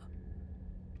other?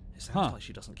 It sounds like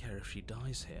she doesn't care if she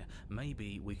dies here.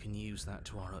 Maybe we can use that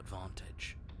to our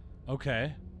advantage.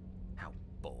 Okay. How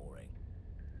boring.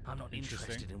 I'm not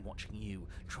interested in watching you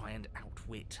try and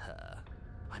outwit her.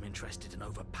 I'm interested in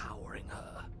overpowering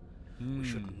her. We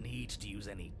shouldn't need to use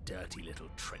any dirty little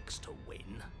tricks to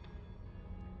win.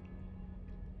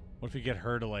 What if we get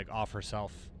her to, like, off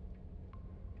herself?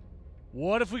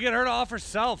 What if we get her to off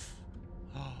herself?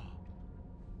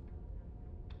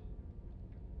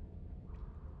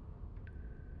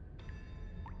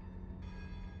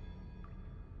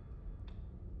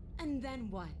 And then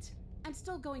what? I'm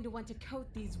still going to want to coat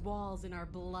these walls in our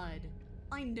blood.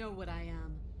 I know what I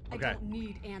am. Okay. I don't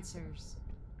need answers.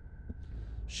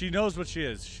 She knows what she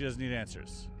is. She doesn't need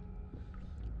answers.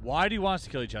 Why do you want us to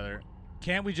kill each other?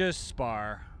 Can't we just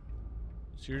spar?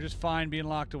 So you're just fine being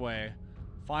locked away.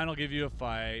 Fine, I'll give you a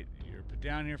fight. You're put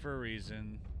down here for a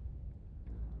reason.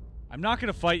 I'm not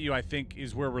going to fight you, I think,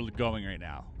 is where we're going right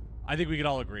now. I think we could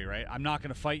all agree, right? I'm not going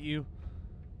to fight you.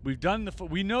 We've done the...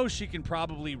 We know she can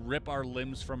probably rip our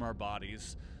limbs from our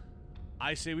bodies.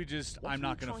 I say we just... I'm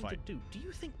not going to fight. Do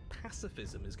you think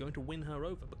pacifism is going to win her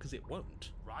over? Because it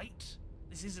won't. Right?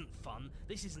 This isn't fun.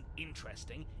 This isn't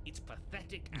interesting. It's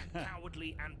pathetic and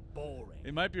cowardly and boring.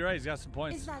 He might be right. He's got some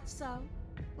points. Is that so?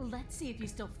 Let's see if you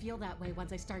still feel that way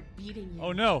once I start beating you.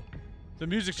 Oh no! The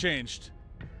music changed.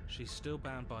 She's still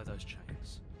bound by those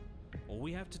chains. All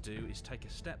we have to do is take a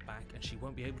step back and she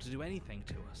won't be able to do anything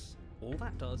to us. All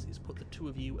that does is put the two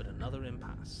of you at another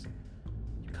impasse.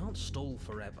 You can't stall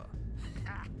forever.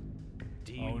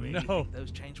 Do you really think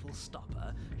those chains will stop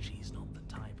her? She's not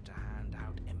the type to hand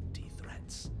out empty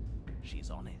threats.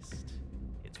 She's honest.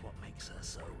 It's what makes her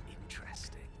so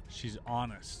interesting. She's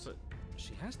honest. But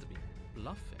she has to be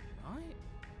bluffing, right?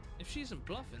 If she isn't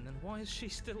bluffing, then why is she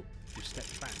still... She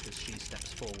steps back as she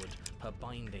steps forward, her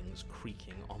bindings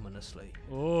creaking ominously.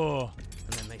 Oh.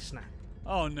 And then they snap.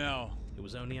 Oh no. It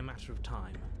was only a matter of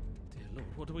time. Dear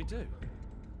Lord, what do we do?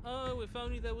 Oh, if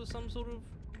only there was some sort of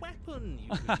weapon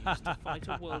you could use to fight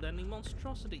a world-ending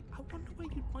monstrosity. I wonder where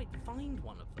you might find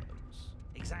one of those.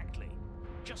 Exactly.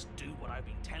 Just do what I've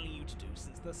been telling you to do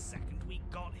since the second we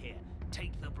got here.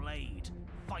 Take the blade,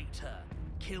 fight her,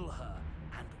 kill her,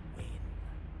 and win.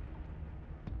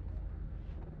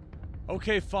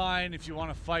 Okay, fine. If you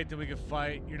want to fight, then we can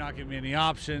fight. You're not giving me any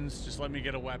options. Just let me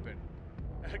get a weapon.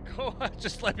 Go.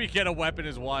 Just let me get a weapon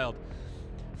is wild.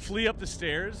 Flee up the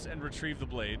stairs and retrieve the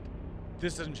blade.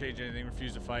 This doesn't change anything.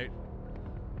 Refuse to fight.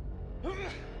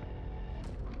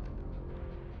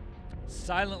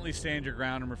 Silently stand your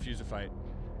ground and refuse to fight.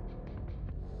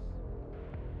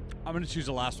 I'm going to choose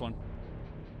the last one.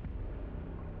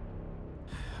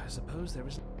 I suppose there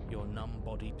isn't. Your numb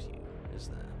body pew, is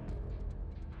there?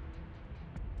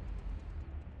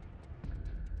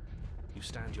 You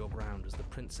stand your ground as the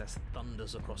princess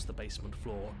thunders across the basement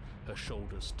floor, her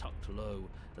shoulders tucked low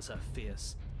as her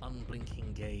fierce,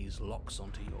 unblinking gaze locks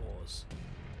onto yours.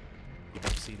 You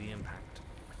don't see the impact,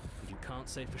 and you can't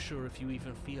say for sure if you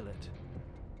even feel it,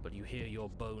 but you hear your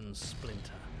bones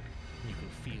splinter. You can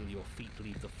feel your feet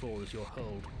leave the floor as you're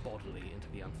hurled bodily into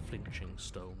the unflinching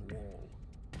stone wall.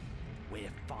 We're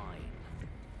fine.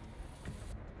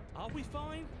 Are we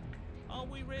fine? Are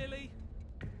we really?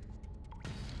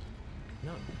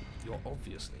 No, you're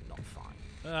obviously not fine.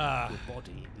 Your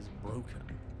body is broken.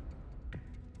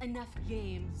 Enough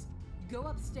games. Go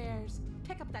upstairs,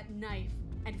 pick up that knife,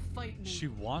 and fight me. She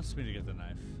wants me to get the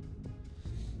knife.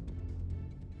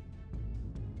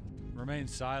 Remain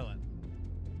silent.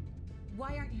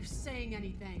 Why aren't you saying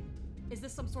anything? Is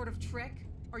this some sort of trick?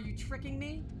 Are you tricking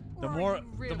me? The Or more are you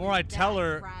really the more I tell that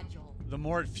her, fragile? the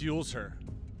more it fuels her.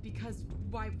 Because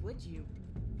why would you?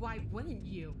 Why wouldn't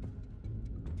you?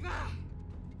 Ah!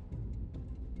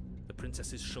 The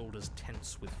princess's shoulders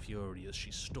tense with fury as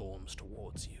she storms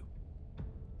towards you.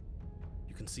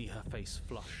 You can see her face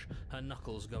flush, her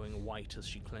knuckles going white as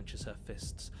she clenches her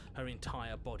fists, her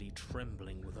entire body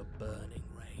trembling with a burning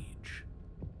rage.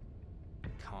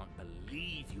 Can't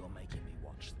believe you're making me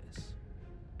watch this.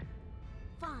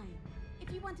 Fine.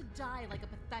 If you want to die like a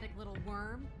pathetic little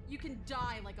worm, you can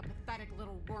die like a pathetic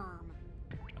little worm.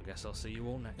 I guess I'll see you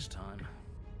all next time.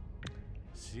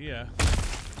 See ya.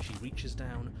 She reaches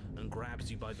down and grabs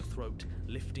you by the throat,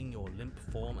 lifting your limp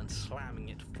form and slamming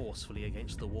it forcefully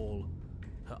against the wall.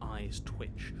 Her eyes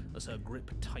twitch as her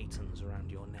grip tightens around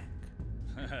your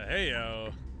neck.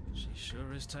 Hey-yo. She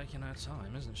sure is taking her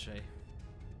time, isn't she?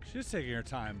 She's taking her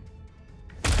time.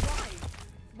 Why?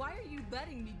 Why are you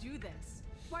letting me do this?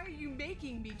 Why are you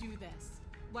making me do this?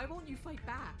 Why won't you fight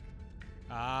back?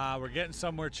 We're getting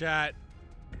somewhere, chat.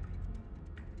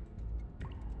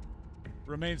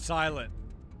 Remain silent.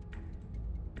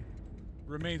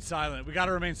 Remain silent. We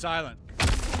gotta remain silent. You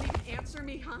won't even answer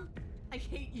me, huh? I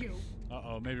hate you.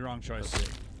 Uh-oh, maybe wrong choice. Her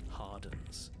grip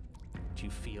hardens. Do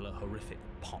you feel a horrific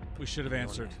pop? We should have in your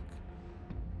answered. neck?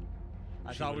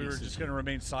 I She thought we were releases just gonna you,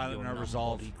 remain silent your in our numb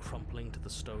resolve. body crumpling to the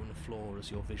stone floor as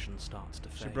your vision starts to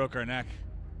fade. She broke our neck.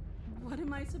 What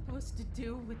am I supposed to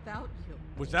do without you?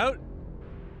 Without?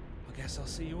 I guess I'll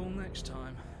see you all next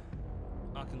time.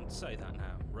 I can say that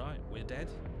now, right? We're dead?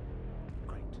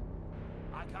 Great.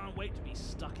 I can't wait to be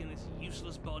stuck in this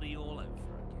useless body all over again.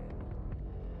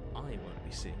 I won't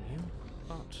be seeing you,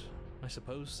 but I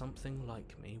suppose something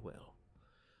like me will.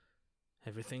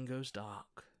 Everything goes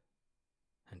dark,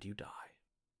 and you die.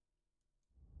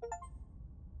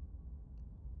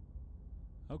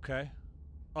 Okay.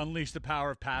 Unleash the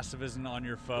power of passivism on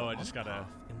your foe. I You're just on a gotta...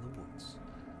 path in the woods,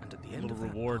 and at the end Little of that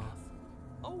reward. path,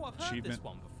 Oh, I've heard Achievement. this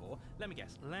one before. Let me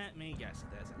guess.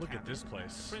 There's a Look at cabin this with a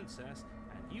place. princess,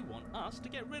 and you want us to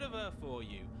get rid of her for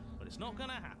you. But it's not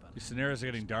gonna happen. These scenarios are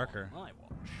getting darker. On my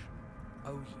watch.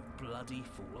 Oh, you bloody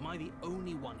fool. Am I the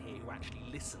only one here who actually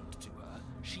listened to her?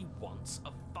 She wants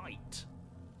a fight.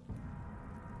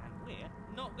 And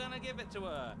we're not gonna give it to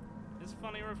her. It's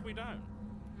funnier if we don't.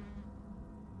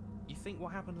 You think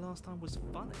what happened last time was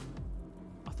funny?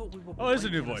 I thought we were Oh, there's a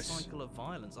new breaking voice. cycle of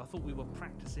violence. I thought we were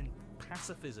practicing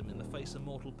pacifism in the face of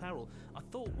mortal peril. I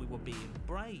thought we were being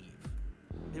brave,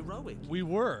 heroic. We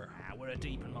were. We're a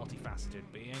deep and multifaceted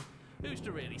being. Who's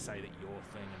to really say that your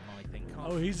thing and my thing can't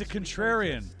Oh, he's a peacefully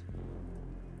contrarian. coexist?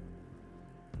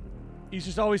 He's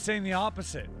just always saying the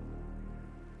opposite.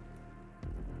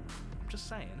 I'm just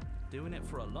saying, doing it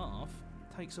for a laugh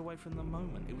takes away from the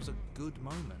moment. It was a good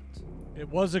moment. It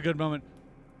was a good moment.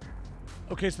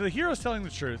 Okay, so the hero's telling the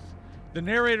truth. The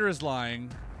narrator is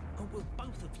lying. Oh, will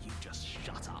both of you just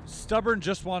shut up? Stubborn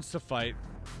just wants to fight.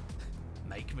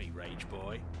 Make me rage,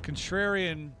 boy.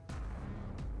 Contrarian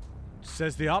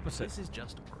says the opposite. This is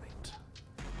just great.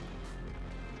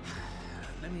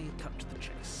 Let me cut to the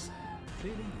chase.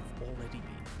 Clearly, you've already been.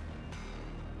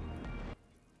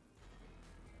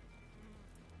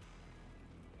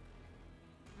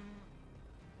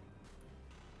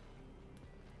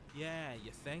 Yeah,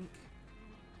 you think?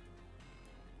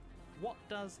 What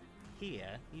does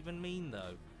here even mean,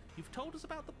 though? You've told us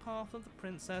about the path of the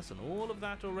princess and all of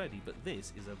that already, but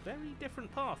this is a very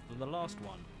different path than the last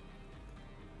one.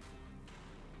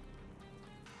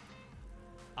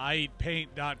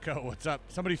 IEatPaint.co. What's up?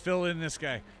 Somebody fill in this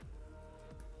guy.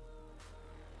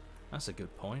 That's a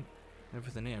good point.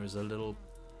 Everything here is a little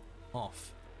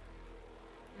off.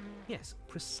 Yes,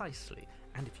 precisely.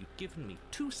 And if you'd given me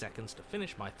 2 seconds to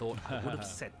finish my thought, I would have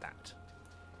said that.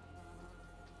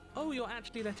 Oh, you're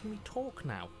actually letting me talk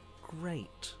now.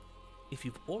 Great. If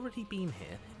you've already been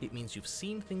here, it means you've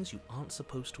seen things you aren't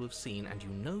supposed to have seen, and you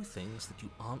know things that you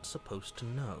aren't supposed to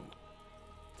know.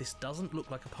 This doesn't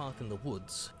look like a path in the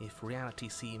woods. If reality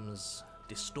seems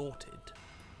distorted,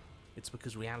 it's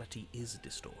because reality is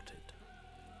distorted.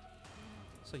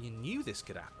 So you knew this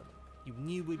could happen. You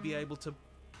knew we'd be able to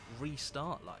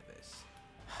restart like this.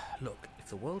 Look, if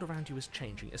the world around you is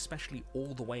changing, especially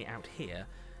all the way out here,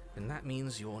 then that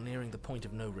means you're nearing the point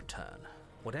of no return.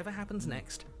 Whatever happens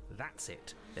next, that's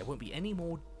it. There won't be any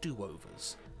more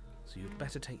do-overs. So you'd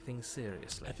better take things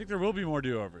seriously. I think there will be more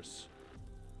do-overs.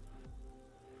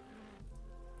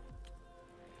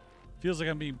 Feels like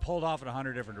I'm being pulled off in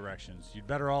 100 different directions. You'd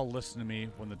better all listen to me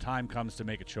when the time comes to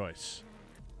make a choice.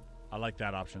 I like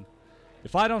that option.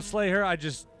 If I don't slay her, I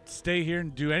just stay here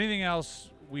and do anything else.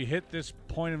 We hit this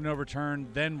point of no return,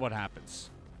 then what happens?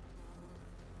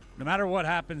 No matter what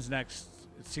happens next,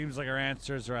 it seems like our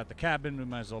answers are at the cabin. We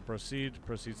might as well proceed.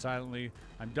 Proceed silently.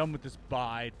 I'm done with this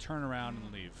bye. Turn around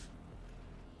and leave.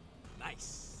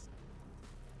 Nice.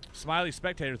 Smiley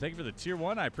Spectator, thank you for the tier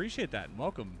 1. I appreciate that and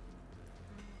welcome.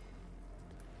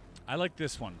 I like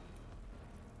this one.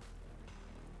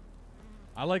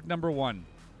 I like number 1.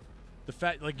 The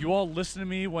fact, like, you all listen to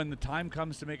me when the time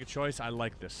comes to make a choice. I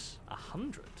like this.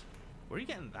 100? Where are you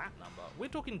getting that number? We're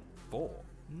talking 4,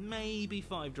 maybe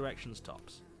 5 directions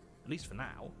tops. At least for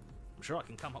now. I'm sure I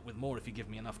can come up with more if you give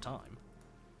me enough time.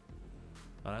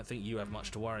 I don't think you have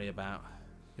much to worry about.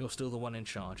 You're still the one in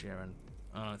charge here, and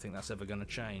I don't think that's ever going to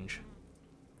change.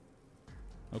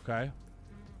 Okay.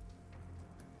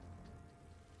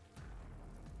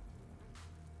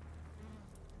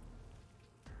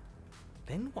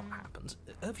 Then what happens?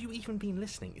 Have you even been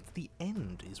listening? It's the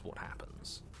end is what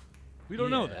happens. We don't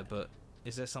know that. But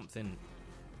is there something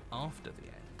after the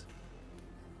end?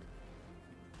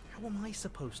 How am I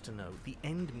supposed to know? The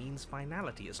end means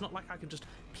finality. It's not like I can just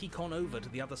peek on over to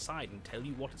the other side and tell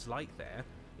you what it's like there,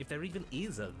 if there even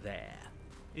is a there.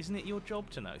 Isn't it your job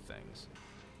to know things?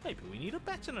 Maybe we need a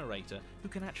better narrator who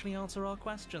can actually answer our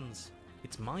questions.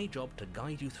 It's my job to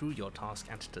guide you through your task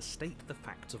and to state the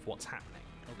facts of what's happening.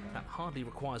 Okay. That hardly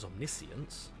requires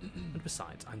omniscience, and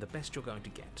besides, I'm the best you're going to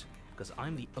get, because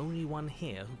I'm the only one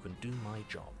here who can do my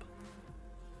job.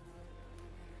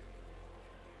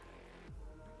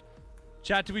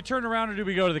 Chat, do we turn around or do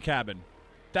we go to the cabin?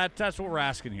 That's what we're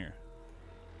asking here.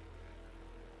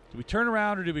 Do we turn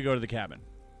around or do we go to the cabin?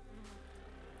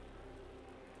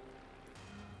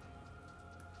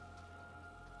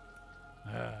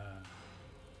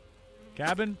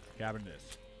 Cabin? Cabin it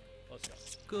is. Let's go.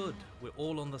 Good, we're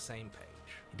all on the same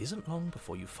page. It isn't long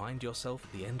before you find yourself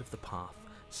at the end of the path,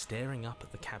 staring up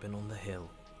at the cabin on the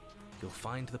hill. You'll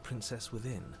find the princess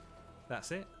within.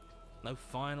 That's it? No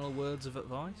final words of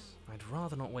advice? I'd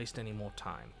rather not waste any more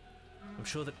time. I'm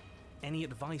sure that any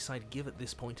advice I'd give at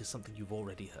this point is something you've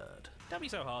already heard. Don't be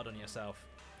so hard on yourself.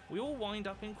 We all wind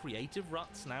up in creative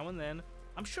ruts now and then.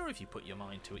 I'm sure if you put your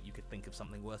mind to it, you could think of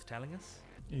something worth telling us.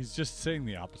 He's just saying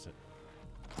the opposite.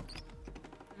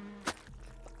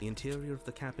 The interior of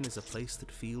the cabin is a place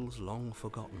that feels long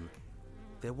forgotten.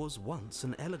 There was once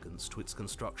an elegance to its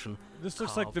construction. This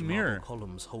looks like the carved mirror. marble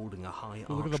columns holding a high Look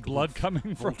at arched the blood roof, coming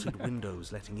from vaulted that.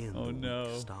 windows letting in Oh, the no.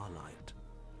 weak starlight.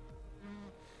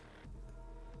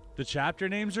 The chapter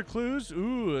names are clues?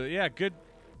 Ooh, yeah, good.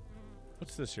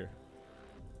 What's this here?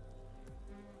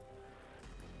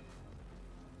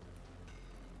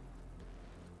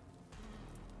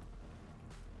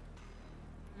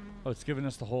 Oh, it's giving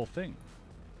us the whole thing.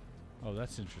 Oh,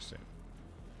 that's interesting.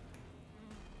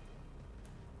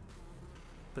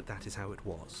 But that is how it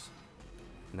was.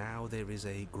 Now there is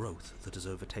a growth that has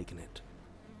overtaken it.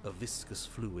 A viscous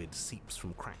fluid seeps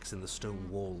from cracks in the stone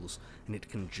walls, and it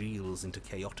congeals into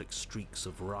chaotic streaks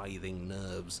of writhing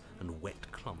nerves and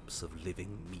wet clumps of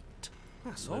living meat.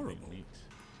 That's horrible. Meat.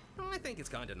 I think it's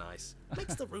kind of nice.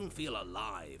 Makes the room feel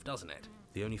alive, doesn't it?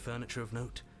 The only furniture of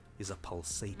note is a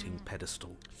pulsating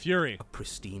pedestal. Fury. A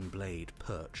pristine blade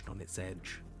perched on its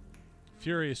edge.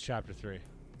 Fury is chapter 3.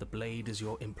 The blade is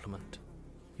your implement.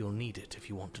 You'll need it if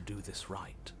you want to do this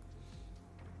right.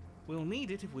 We'll need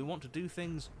it if we want to do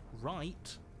things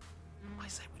right. I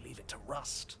say we leave it to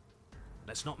rust.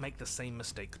 Let's not make the same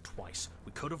mistake twice.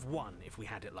 We could have won if we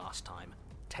had it last time.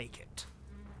 Take it.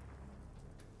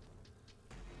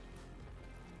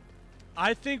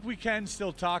 I think we can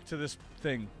still talk to this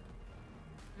thing.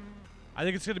 I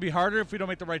think it's going to be harder if we don't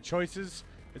make the right choices.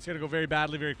 It's going to go very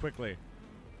badly very quickly.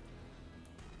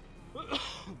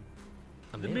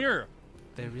 The mirror.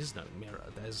 There is no mirror.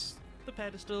 There's the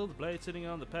pedestal, the blade sitting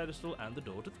on the pedestal, and the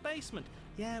door to the basement.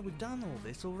 Yeah, we've done all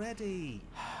this already.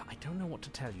 I don't know what to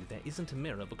tell you. There isn't a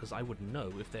mirror because I would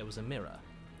know if there was a mirror.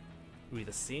 You're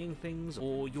either seeing things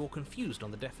or you're confused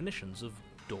on the definitions of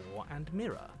door and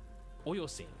mirror. Or you're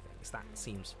seeing things. That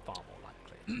seems far more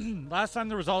likely. Last time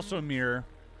there was also a mirror.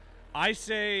 I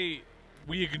say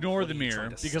we ignore the mirror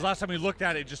because last time we looked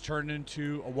at it, it just turned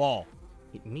into a wall.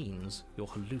 It means you're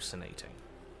hallucinating.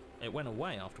 It went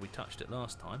away after we touched it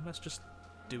last time. Let's just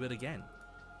do it again.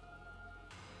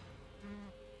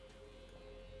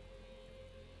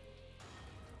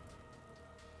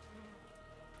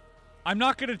 I'm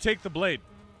not going to take the blade.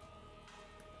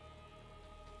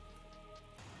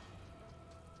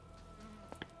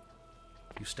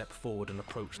 You step forward and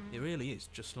approach. It really is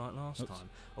just like last time.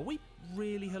 Are we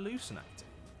really hallucinating?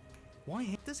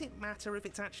 Why does it matter if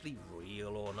it's actually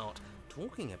real or not?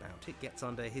 Talking about it gets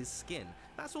under his skin.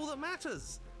 That's all that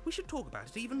matters. We should talk about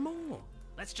it even more.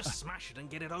 Let's just smash it and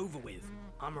get it over with.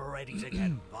 I'm ready to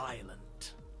get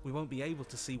violent. We won't be able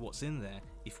to see what's in there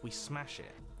if we smash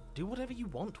it. Do whatever you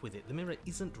want with it. The mirror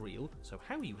isn't real, so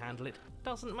how you handle it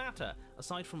doesn't matter,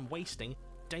 aside from wasting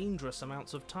dangerous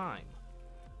amounts of time.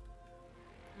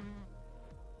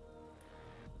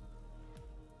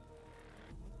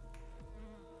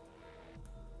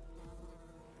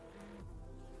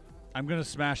 I'm gonna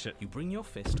smash it. You bring your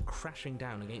fist crashing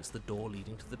down against the door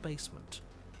leading to the basement.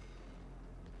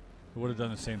 It would have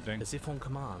done the same thing. As if on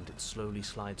command, it slowly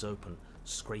slides open,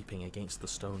 scraping against the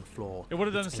stone floor. It would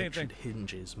have done the same thing.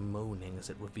 Hinges moaning as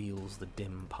it reveals the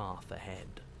dim path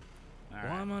ahead. Right.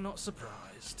 Why am I not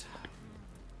surprised?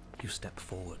 You step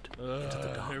forward into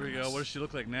the darkness. Here we go. What does she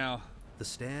look like now? The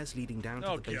stairs leading down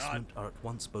to the basement are at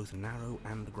once both narrow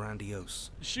and grandiose.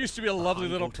 She used to be a lovely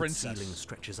little princess. The ceiling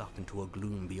stretches up into a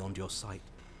gloom beyond your sight,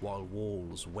 while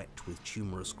walls wet with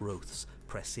tumorous growths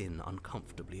press in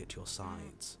uncomfortably at your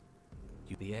sides.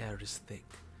 The air is thick,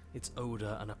 its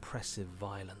odor an oppressive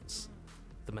violence.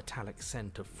 The metallic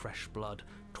scent of fresh blood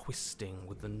twisting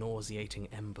with the nauseating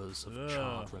embers of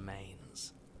charred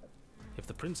remains. If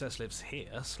the princess lives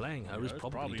here, slaying her is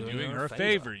probably doing her a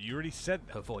favor. You already said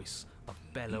that. Her voice of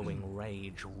bellowing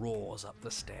rage roars up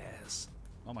the stairs.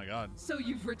 Oh my god. So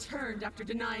you've returned after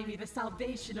denying me the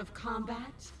salvation of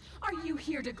combat? Are you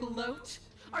here to gloat?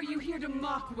 Are you here to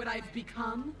mock what I've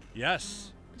become?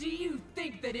 Yes. Do you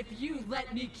think that if you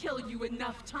let me kill you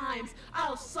enough times,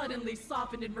 I'll suddenly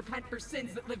soften and repent for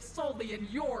sins that live solely in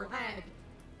your head?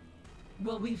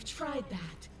 Well, we've tried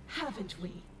that, haven't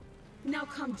we? Now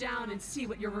come down and see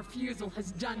what your refusal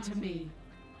has done to me.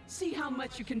 See how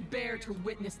much you can bear to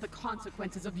witness the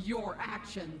consequences of your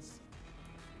actions.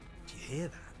 Do you hear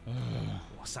that?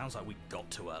 Well, sounds like we got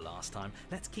to her last time.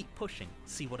 Let's keep pushing,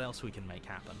 see what else we can make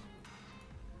happen.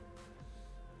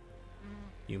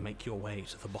 You make your way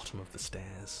to the bottom of the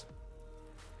stairs.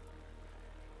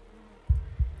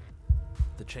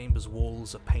 The chamber's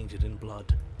walls are painted in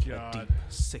blood, a deep,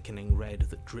 sickening red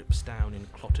that drips down in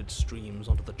clotted streams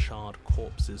onto the charred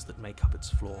corpses that make up its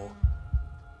floor.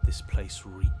 This place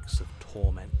reeks of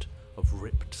torment, of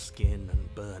ripped skin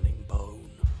and burning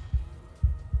bone.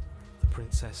 The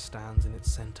princess stands in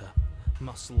its center,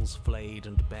 muscles flayed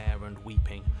and bare and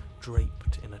weeping,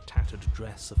 draped in a tattered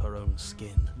dress of her own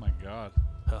skin. Oh my god.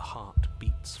 Her heart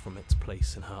beats from its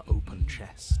place in her open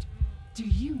chest. Do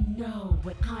you know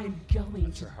what I'm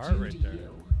going to do to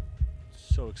you?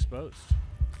 So exposed.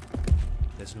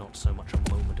 There's not so much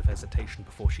a moment of hesitation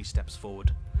before she steps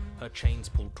forward. Her chains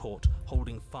pull taut,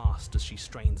 holding fast as she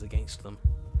strains against them.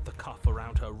 The cuff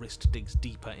around her wrist digs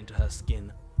deeper into her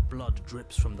skin. Blood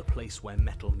drips from the place where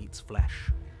metal meets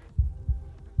flesh.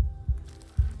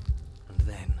 And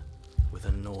then, with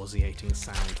a nauseating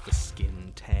sound, the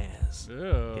skin tears. Ew.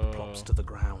 It plops to the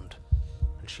ground,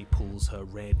 and she pulls her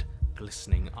red,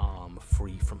 glistening arm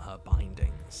free from her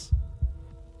bindings.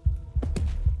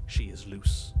 She is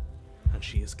loose, and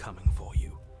she is coming for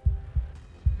you.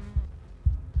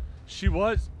 She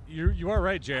was. You are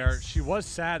right, JR. She was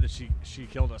sad that she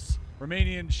killed us.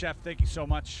 Romanian chef, thank you so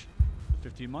much.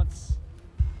 15 months.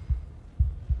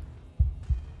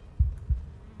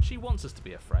 She wants us to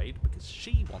be afraid because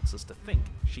she wants us to think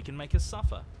she can make us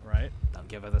suffer. Right. Don't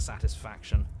give her the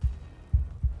satisfaction.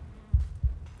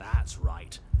 That's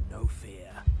right. No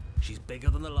fear. She's bigger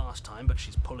than the last time, but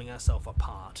she's pulling herself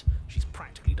apart. She's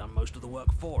practically done most of the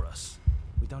work for us.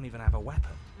 We don't even have a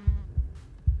weapon.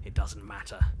 It doesn't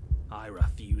matter. I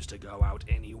refuse to go out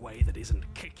any way that isn't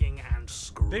kicking and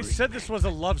screaming. They said this was a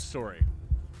love story.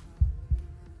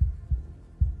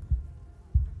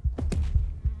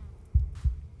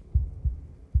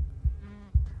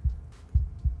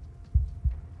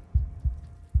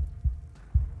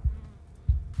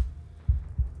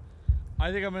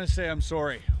 I think I'm going to say I'm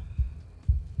sorry.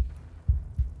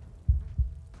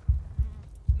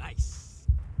 Nice.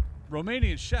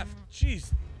 Romanian chef.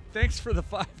 Jeez, thanks for the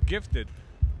 5 gifted.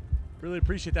 Really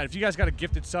appreciate that. If you guys got a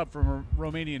gifted sub from a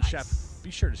Romanian chef, be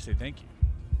sure to say thank you.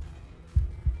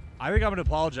 I think I'm going to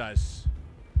apologize.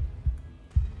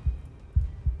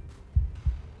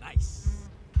 Nice.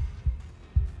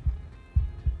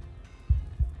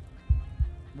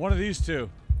 One of these two.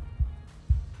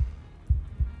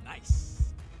 Nice.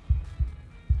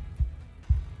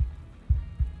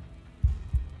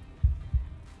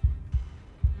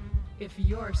 If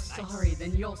you're sorry,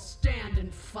 then you'll stand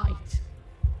and fight.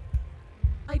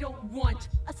 I don't want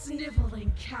a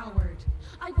sniveling coward.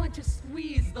 I want to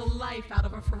squeeze the life out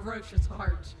of a ferocious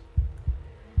heart.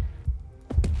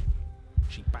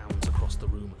 She bounds across the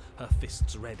room, her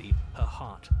fists ready, her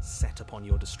heart set upon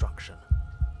your destruction.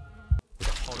 With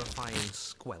a horrifying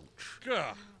squelch,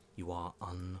 Ugh. you are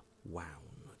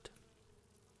unwound.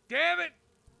 Damn it!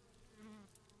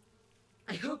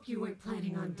 I hope you weren't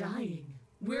planning on dying.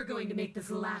 We're going to make this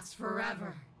last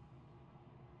forever.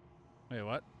 Wait,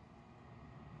 what?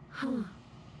 Huh.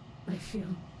 I feel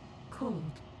cold.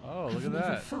 Oh, look I've at never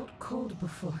that. felt cold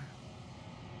before.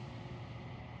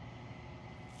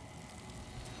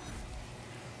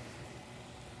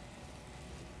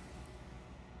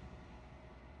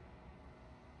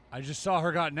 I just saw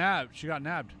her got nabbed. She got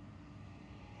nabbed.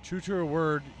 True to her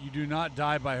word, you do not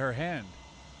die by her hand.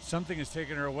 Something has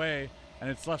taken her away, and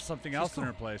it's left something else in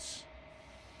her place.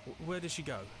 Where did she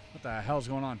go? What the hell's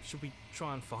going on? Should we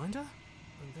try and find her?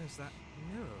 And there's that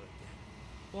mirror again.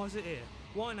 Why is it here?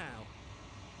 Why now?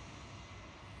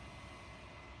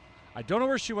 I don't know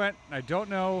where she went. And I don't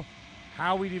know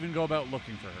how we'd even go about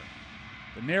looking for her.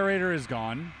 The narrator is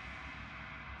gone.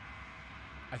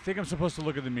 I think I'm supposed to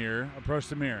look at the mirror, approach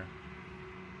the mirror.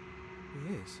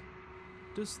 He is.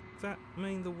 Does that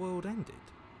mean the world ended?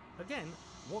 Again,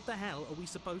 what the hell are we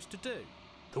supposed to do?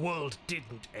 The world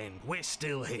didn't end. We're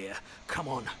still here. Come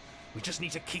on. We just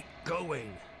need to keep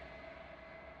going.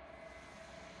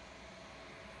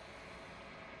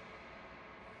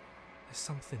 There's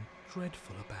something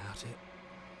dreadful about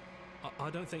it. I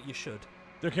don't think you should.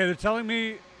 Okay, they're telling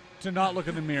me to not look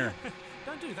in the mirror.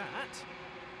 Don't do that.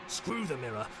 Screw the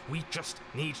mirror. We just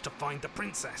need to find the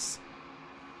princess.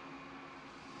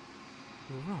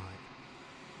 You're right.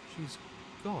 She's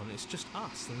gone. It's just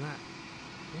us and that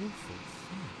awful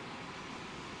thing.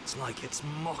 It's like it's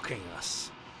mocking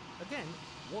us. Again,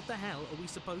 what the hell are we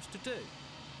supposed to do?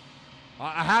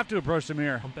 I have to approach the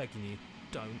mirror. I'm begging you,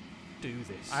 don't do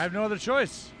this. I have no other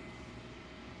choice.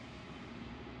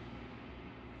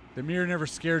 The mirror never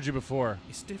scared you before.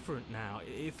 It's different now.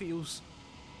 It feels,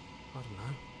 I don't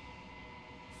know,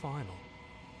 final.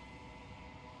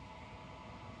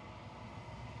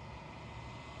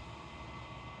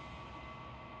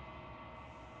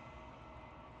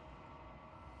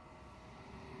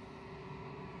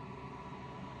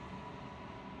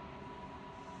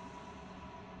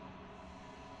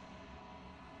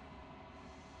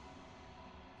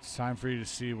 It's time for you to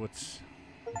see what's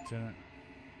in it.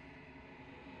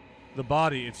 The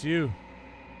body, it's you.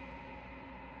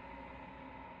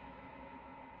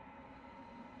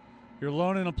 You're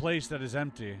alone in a place that is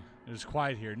empty. It is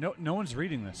quiet here. No one's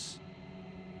reading this.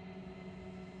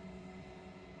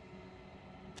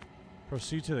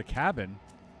 Proceed to the cabin.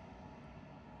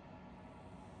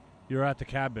 You're at the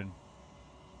cabin.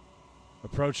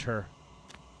 Approach her.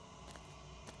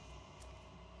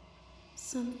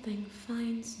 Something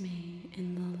finds me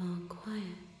in the long quiet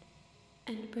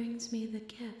and brings me the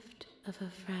gift of a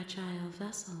fragile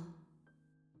vessel.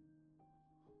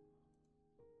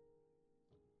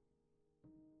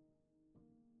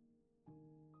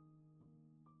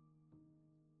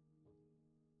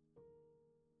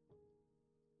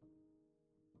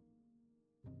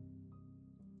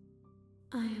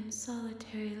 I am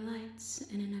solitary lights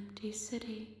in an empty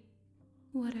city.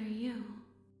 What are you?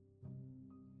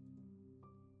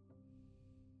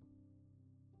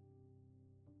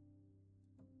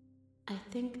 I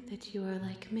think that you are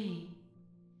like me.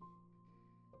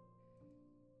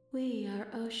 We are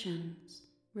oceans,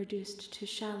 reduced to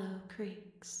shallow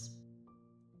creeks.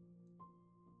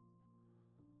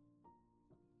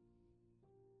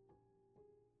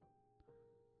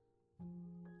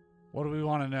 What do we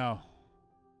want to know?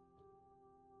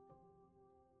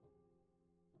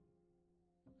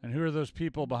 And who are those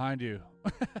people behind you?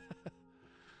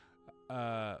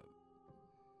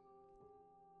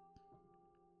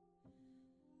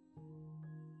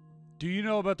 Do you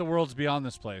know about the worlds beyond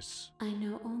this place? I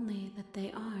know only that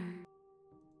they are.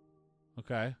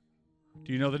 Okay.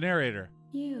 Do you know the narrator?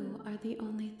 You are the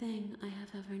only thing I have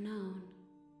ever known.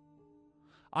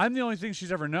 I'm the only thing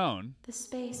she's ever known. The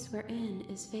space we're in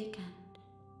is vacant.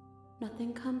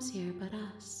 Nothing comes here but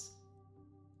us.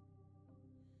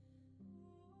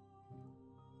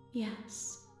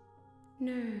 Yes,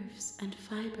 nerves and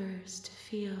fibers to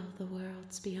feel the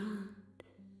worlds beyond.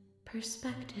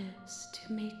 Perspectives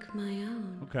to make my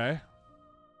own. Okay.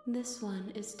 This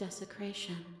one is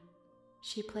desecration.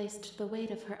 She placed the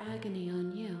weight of her agony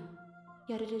on you,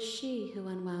 yet it is she who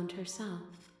unwound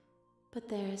herself. But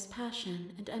there is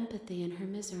passion and empathy in her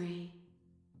misery.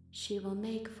 She will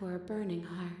make for a burning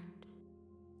heart.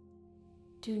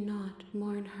 Do not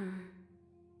mourn her.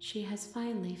 She has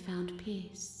finally found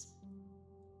peace.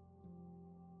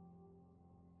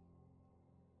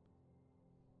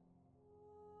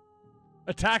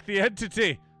 Attack the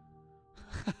entity.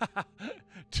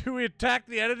 Do we attack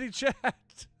the entity,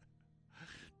 chat?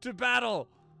 To battle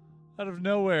out of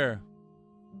nowhere.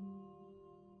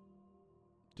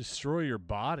 Destroy your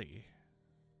body.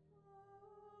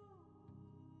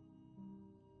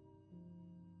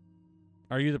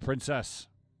 Are you the princess?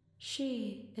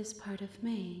 She is part of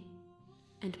me,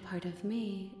 and part of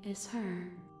me is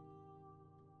her.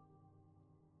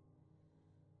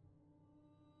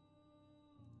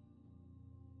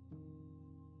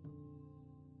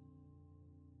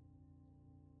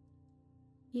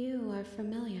 You are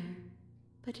familiar,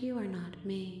 but you are not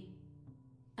me.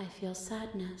 I feel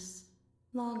sadness,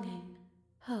 longing,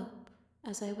 hope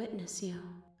as I witness you.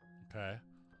 Okay.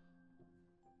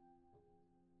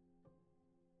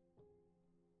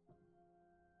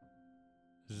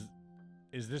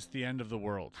 Is this the end of the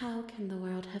world? How can the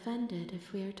world have ended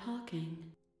if we are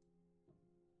talking?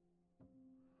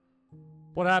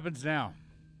 What happens now?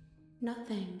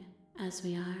 Nothing, as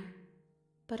we are.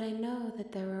 But I know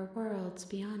that there are worlds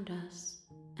beyond us,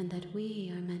 and that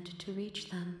we are meant to reach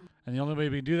them. And the only way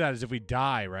we can do that is if we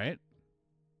die, right?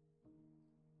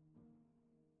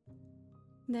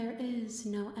 There is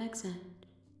no exit,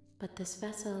 but this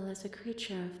vessel is a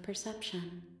creature of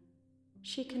perception.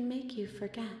 She can make you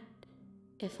forget,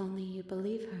 if only you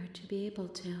believe her to be able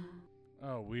to.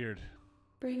 Oh, weird.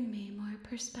 Bring me more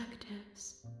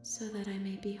perspectives, so that I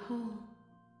may be whole.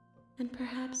 And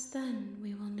perhaps then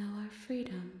we will know our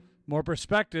freedom. More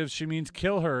perspectives, she means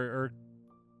kill her, or...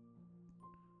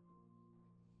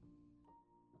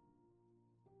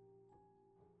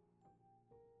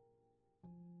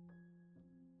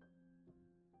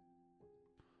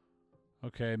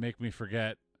 Okay, make me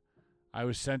forget. I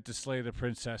was sent to slay the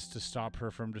princess to stop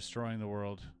her from destroying the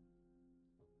world.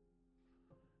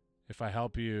 If I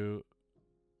help you,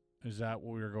 is that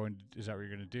what you're going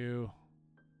to do?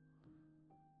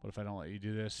 What if I don't let you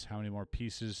do this? How many more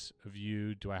pieces of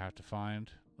you do I have to find?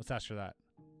 Let's ask her that.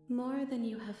 More than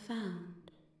you have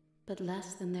found, but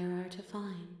less than there are to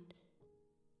find.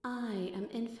 I am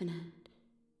infinite.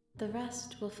 The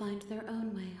rest will find their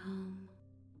own way home.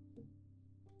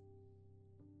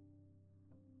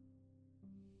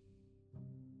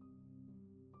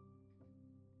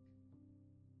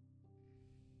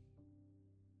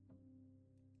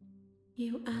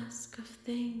 You ask of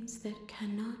things that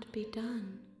cannot be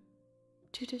done.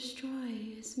 To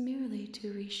destroy is merely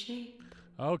to reshape.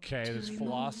 Okay, to this remove.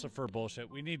 philosopher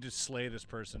bullshit. We need to slay this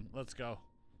person. Let's go.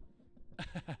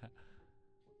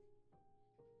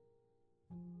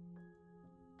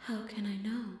 How can I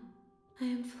know? I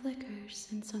am flickers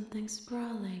in something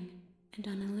sprawling and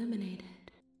unilluminated.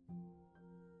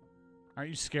 Aren't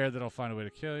you scared that I'll find a way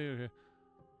to kill you? Okay.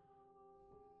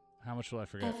 How much will I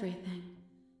forget? Everything.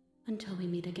 Until we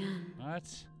meet again. What?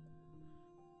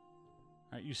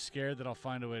 Aren't you scared that I'll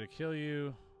find a way to kill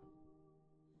you?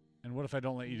 And what if I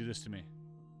don't let you do this to me?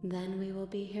 Then we will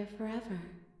be here forever,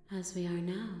 as we are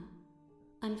now.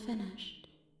 Unfinished.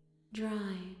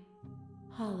 Dry.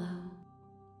 Hollow.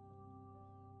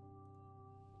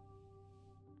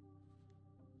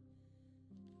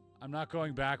 I'm not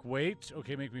going back. Wait.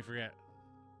 Okay, make me forget.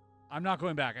 I'm not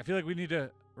going back. I feel like we need to...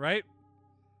 Right?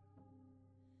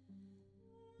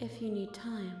 If you need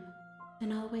time,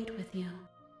 then I'll wait with you.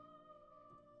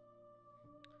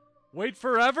 Wait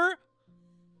forever?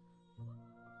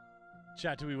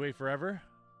 Chat, do we wait forever?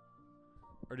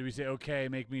 Or do we say, okay,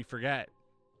 make me forget?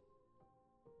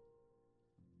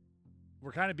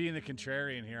 We're kind of being the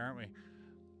contrarian here, aren't we?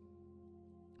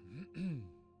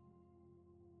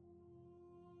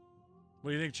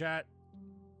 What do you think, chat?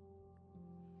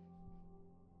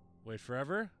 Wait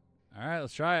forever? All right,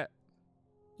 let's try it.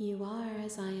 You are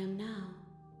as I am now,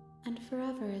 and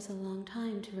forever is a long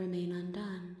time to remain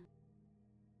undone.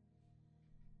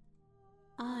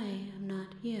 I am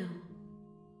not you,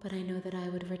 but I know that I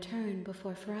would return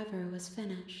before forever was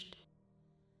finished.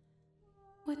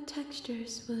 What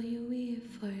textures will you weave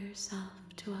for yourself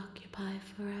to occupy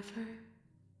forever?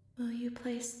 Will you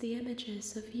place the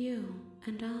images of you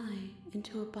and I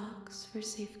into a box for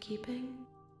safekeeping?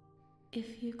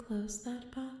 If you close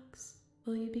that box,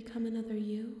 will you become another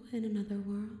you in another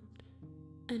world?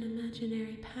 An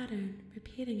imaginary pattern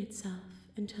repeating itself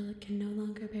until it can no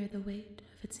longer bear the weight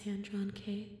of its hand-drawn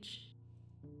cage.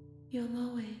 You'll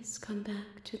always come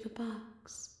back to the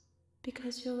box,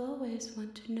 because you'll always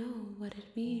want to know what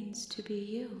it means to be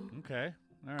you. Okay,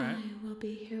 all right. I will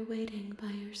be here waiting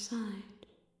by your side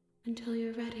until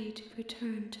you're ready to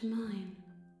return to mine.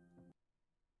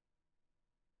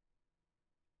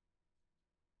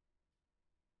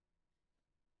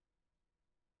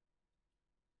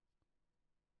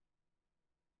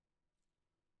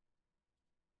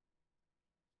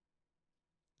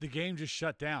 The game just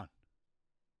shut down.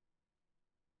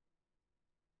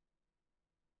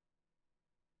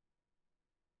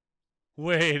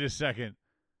 Wait a second.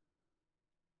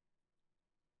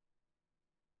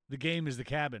 The game is the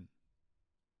cabin.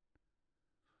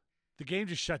 The game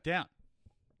just shut down.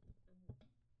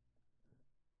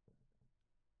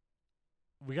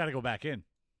 We got to go back in.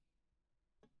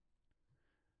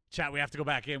 Chat, we have to go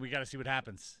back in. We got to see what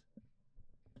happens.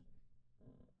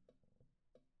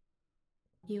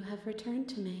 You have returned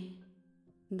to me.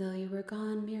 Though you were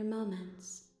gone mere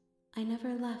moments, I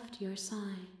never left your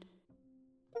side.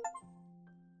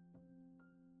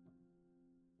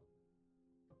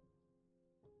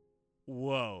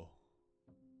 Whoa.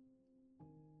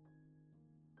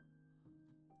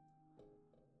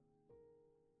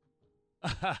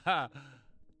 All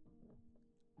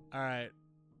right.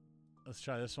 Let's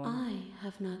try this one. I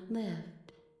have not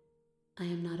lived. I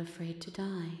am not afraid to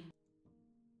die.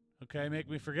 Okay, make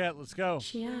me forget. Let's go.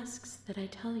 She asks that I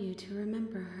tell you to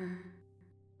remember her.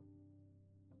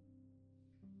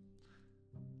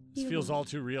 This feels all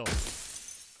too real.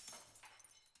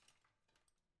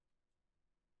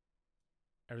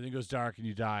 Everything goes dark and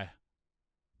you die.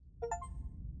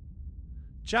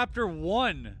 Chapter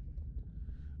 1.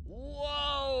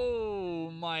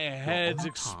 Whoa! My head's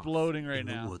exploding right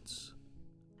now. In the woods.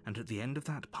 And at the end of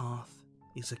that path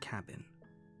is a cabin.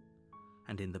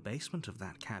 And in the basement of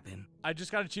that cabin, I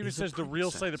just got an achievement that says the real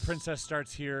Slay the Princess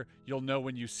starts here. You'll know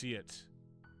when you see it.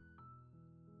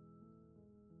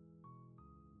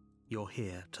 You're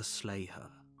here to slay her.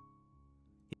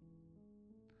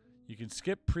 You can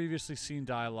skip previously seen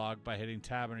dialogue by hitting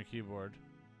tab on your keyboard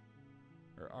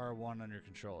or R1 on your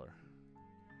controller.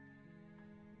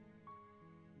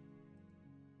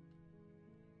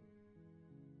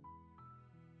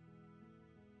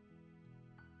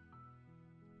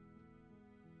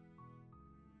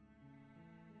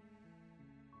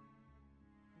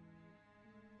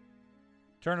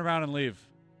 Turn around and leave.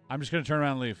 I'm just going to turn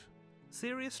around and leave.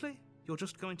 Seriously? You're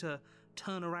just going to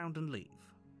turn around and leave?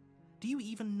 Do you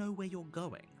even know where you're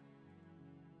going?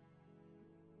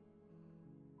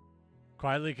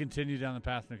 Quietly continue down the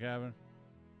path in the cabin.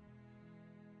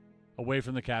 Away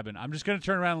from the cabin. I'm just going to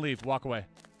turn around and leave. Walk away.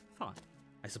 Fine.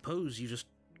 I suppose you just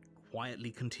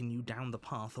quietly continue down the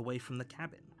path away from the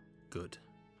cabin. Good.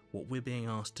 What we're being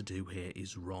asked to do here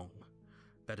is wrong.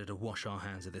 Better to wash our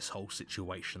hands of this whole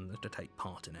situation than to take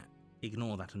part in it.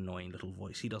 Ignore that annoying little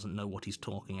voice. He doesn't know what he's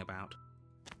talking about.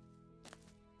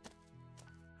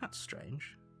 That's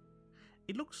strange.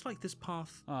 It looks like this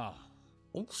path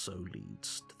also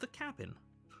leads to the cabin.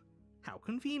 How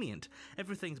convenient.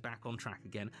 Everything's back on track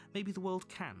again. Maybe the world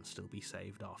can still be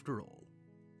saved after all.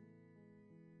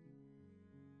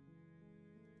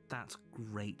 That's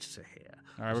great to hear.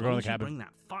 All right, we're going to the cabin. Bring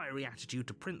that fiery attitude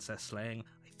to princess slaying,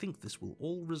 I think this will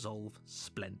all resolve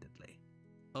splendidly.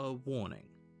 A warning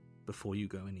before you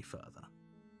go any further.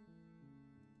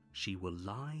 She will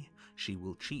lie, she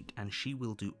will cheat, and she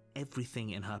will do everything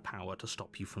in her power to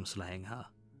stop you from slaying her.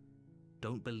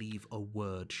 Don't believe a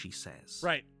word she says.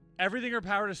 Right. Everything in her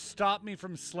power to stop me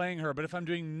from slaying her, but if I'm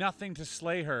doing nothing to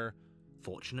slay her...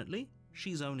 Fortunately,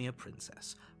 she's only a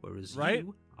princess, whereas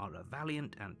you are a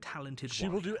valiant and talented She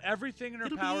will do everything in her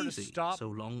power to stop... so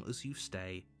long as you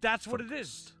stay That's focused. what it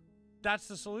is. That's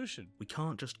the solution. We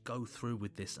can't just go through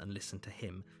with this and listen to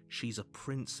him. She's a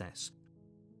princess.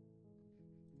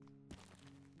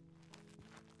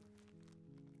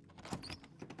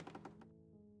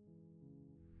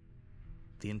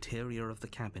 The interior of the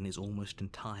cabin is almost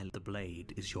entirely... The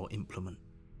blade is your implement.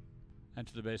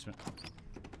 Enter the basement.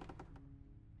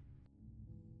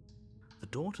 The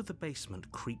door to the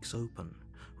basement creaks open,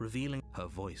 revealing her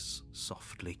voice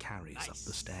softly carries up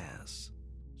the stairs.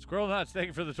 Squirrel Nuts, thank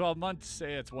you for the 12 months.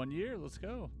 Say it's 1 year. Let's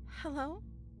go. Hello?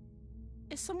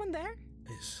 Is someone there?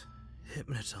 It's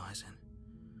hypnotizing.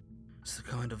 It's the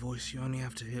kind of voice you only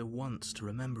have to hear once to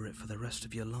remember it for the rest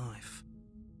of your life.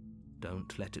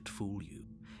 Don't let it fool you.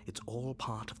 It's all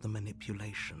part of the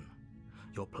manipulation.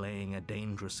 You're playing a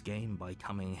dangerous game by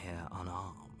coming here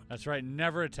unarmed. That's right,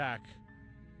 never attack.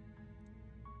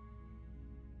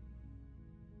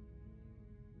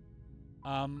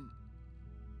 I'm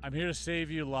here to save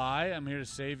you, lie. I'm here to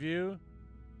save you.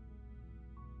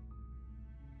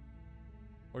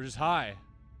 Or just hi.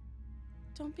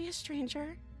 Don't be a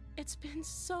stranger. It's been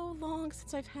so long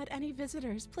since I've had any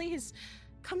visitors. Please,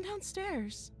 come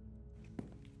downstairs.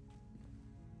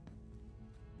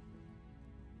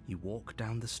 You walk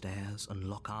down the stairs and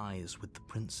lock eyes with the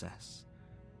princess.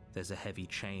 There's a heavy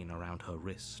chain around her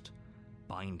wrist,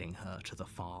 binding her to the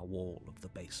far wall of the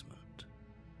basement.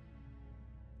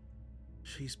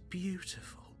 She's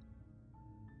beautiful.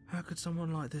 How could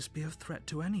someone like this be a threat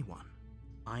to anyone?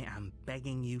 I am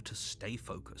begging you to stay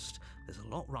focused. There's a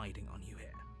lot riding on you here.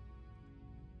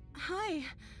 Hi.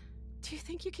 Do you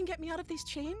think you can get me out of these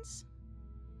chains?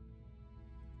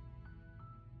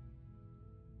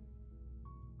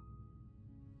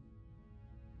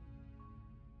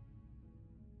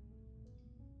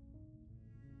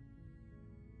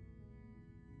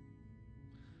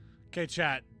 Okay,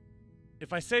 chat.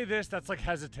 If I say this, that's like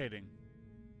hesitating.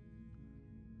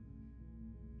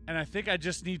 And I think I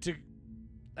just need to...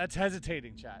 That's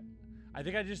hesitating, chat. I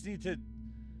think I just need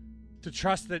to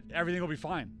trust that everything will be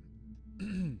fine.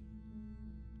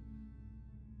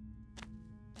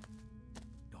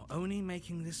 You're only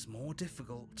making this more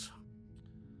difficult.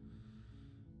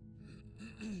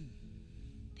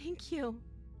 Thank you.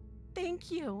 Thank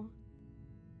you.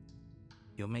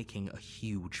 You're making a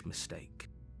huge mistake.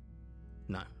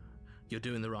 No, you're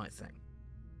doing the right thing.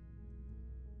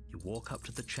 You walk up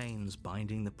to the chains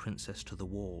binding the princess to the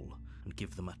wall and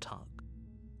give them a tug.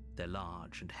 They're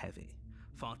large and heavy,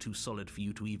 far too solid for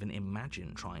you to even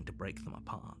imagine trying to break them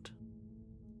apart.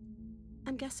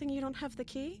 I'm guessing you don't have the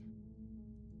key?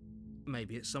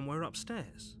 Maybe it's somewhere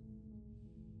upstairs.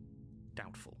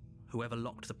 Doubtful. Whoever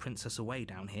locked the princess away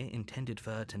down here intended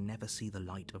for her to never see the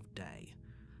light of day.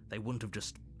 They wouldn't have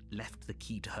just left the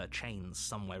key to her chains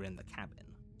somewhere in the cabin.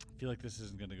 I feel like this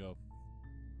isn't going to go.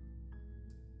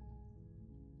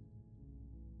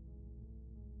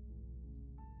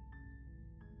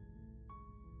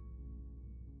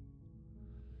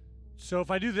 So if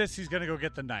I do this, he's going to go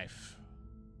get the knife.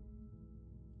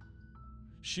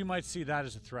 She might see that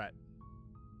as a threat.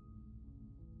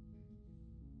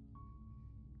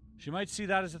 She might see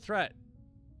that as a threat.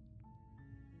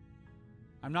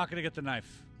 I'm not going to get the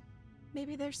knife.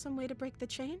 Maybe there's some way to break the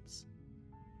chains?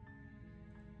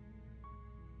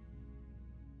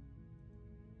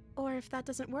 Or if that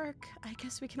doesn't work, I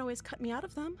guess we can always cut me out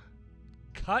of them.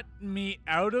 Cut me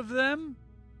out of them?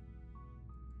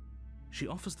 She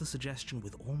offers the suggestion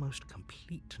with almost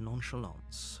complete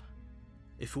nonchalance.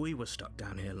 If we were stuck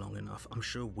down here long enough, I'm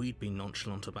sure we'd be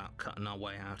nonchalant about cutting our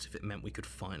way out if it meant we could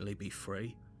finally be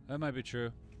free. That might be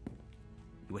true.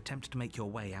 You attempt to make your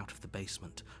way out of the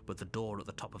basement, but the door at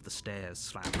the top of the stairs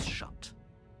slams shut.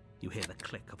 You hear the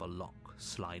click of a lock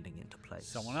sliding into place.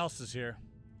 Someone else is here.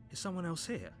 Is someone else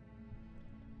here?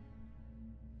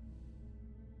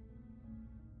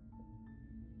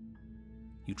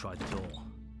 You try the door,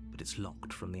 but it's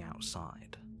locked from the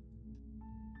outside.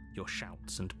 Your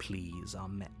shouts and pleas are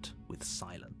met with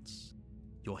silence.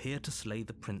 You're here to slay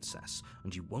the princess,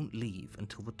 and you won't leave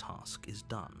until the task is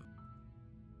done.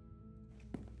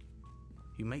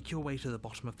 You make your way to the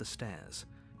bottom of the stairs.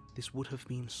 This would have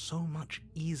been so much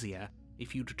easier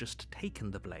if you'd just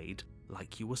taken the blade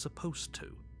like you were supposed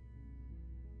to.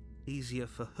 Easier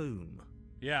for whom?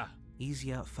 Yeah.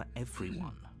 Easier for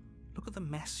everyone. Look at the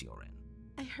mess you're in.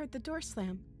 I heard the door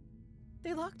slam.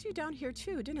 They locked you down here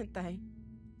too, didn't they?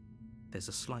 There's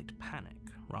a slight panic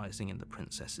rising in the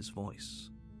princess's voice.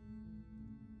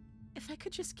 If I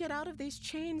could just get out of these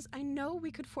chains, I know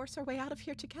we could force our way out of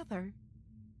here together.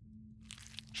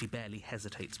 She barely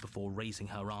hesitates before raising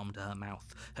her arm to her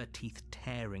mouth, her teeth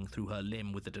tearing through her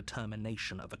limb with the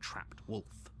determination of a trapped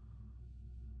wolf.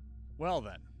 Well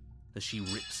then. As she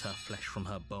rips her flesh from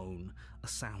her bone, a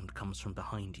sound comes from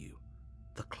behind you,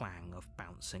 the clang of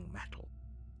bouncing metal.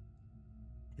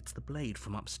 It's the blade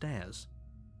from upstairs.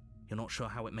 You're not sure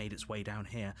how it made its way down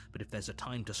here, but if there's a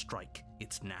time to strike,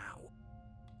 it's now.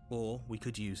 Or we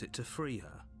could use it to free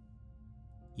her.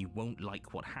 You won't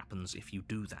like what happens if you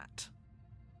do that.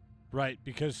 Right,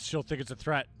 because she'll think it's a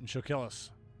threat and she'll kill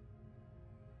us.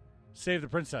 Save the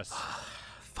princess.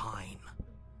 Fine.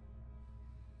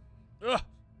 Ugh.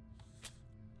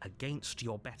 Against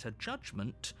your better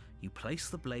judgment, You place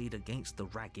the blade against the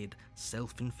ragged,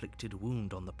 self-inflicted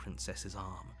wound on the princess's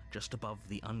arm, just above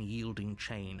the unyielding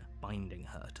chain binding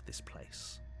her to this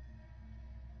place.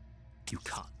 You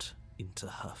cut into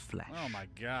her flesh. Oh my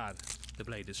god. The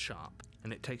blade is sharp,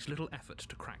 and it takes little effort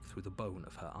to crack through the bone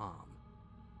of her arm.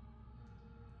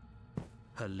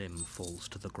 Her limb falls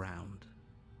to the ground,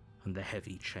 and the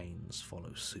heavy chains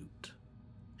follow suit.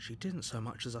 She didn't so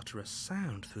much as utter a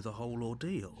sound through the whole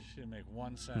ordeal. She didn't make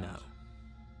one sound. No,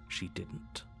 she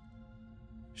didn't.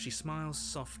 She smiles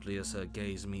softly as her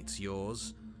gaze meets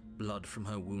yours, blood from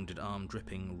her wounded arm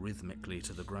dripping rhythmically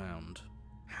to the ground.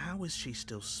 How is she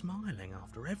still smiling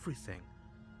after everything?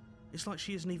 It's like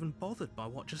she isn't even bothered by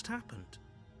what just happened.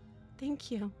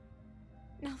 Thank you.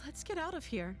 Now let's get out of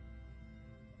here.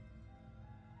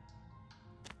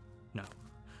 No,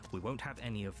 we won't have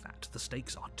any of that. The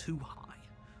stakes are too high.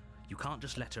 You can't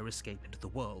just let her escape into the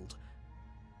world.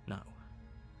 No,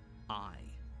 I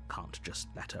can't just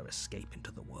let her escape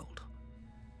into the world.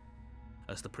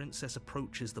 As the princess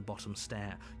approaches the bottom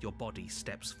stair, your body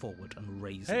steps forward and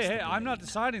raises the Hey, I'm not blade.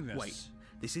 deciding this. Wait,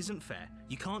 this isn't fair.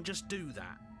 You can't just do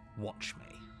that. Watch me.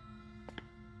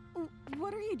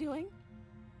 What are you doing?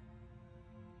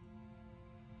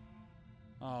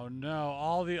 Oh no,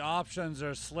 all the options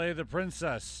are slay the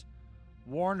princess.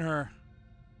 Warn her.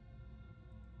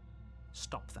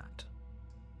 Stop that.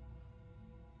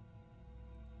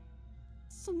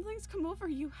 Something's come over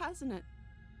you, hasn't it?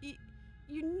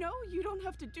 You know you don't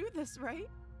have to do this, right?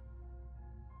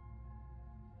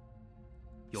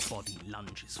 Your body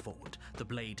lunges forward, the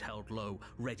blade held low,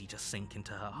 ready to sink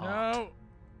into her heart. No.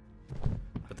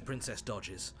 But the princess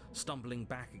dodges, stumbling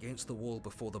back against the wall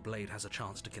before the blade has a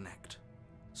chance to connect.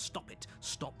 Stop it.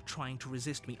 Stop trying to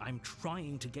resist me. I'm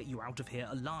trying to get you out of here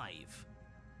alive.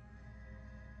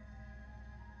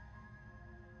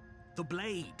 The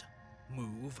blade.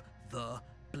 Move the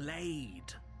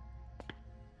blade.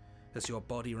 As your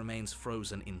body remains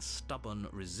frozen in stubborn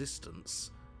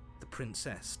resistance, the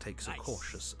princess takes a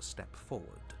cautious step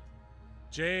forward.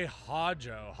 J.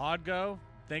 Hodgo,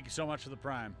 thank you so much for the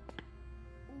prime.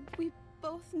 We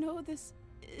both know this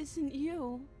isn't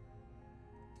you.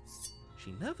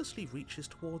 She nervously reaches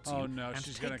towards Oh you no, and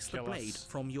she's gonna takes the kill blade us.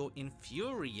 from your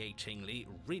infuriatingly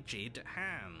rigid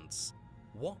hands.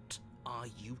 What are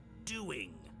you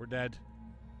doing? We're dead.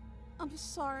 I'm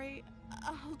sorry.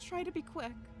 I'll try to be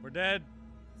quick. We're dead.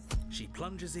 She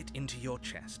plunges it into your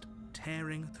chest,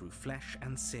 tearing through flesh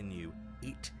and sinew.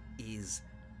 It is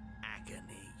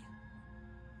agony.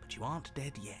 But you aren't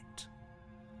dead yet.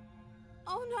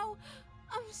 Oh no,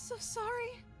 I'm so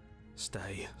sorry.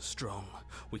 Stay strong.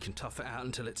 We can tough it out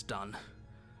until it's done.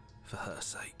 For her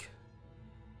sake.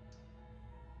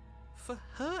 For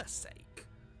her sake?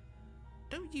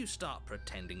 Don't you start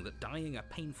pretending that dying a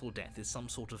painful death is some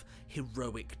sort of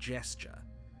heroic gesture.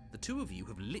 The two of you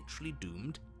have literally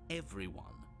doomed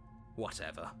everyone.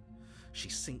 Whatever. She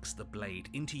sinks the blade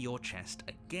into your chest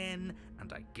again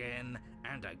and again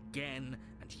and again,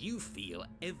 and you feel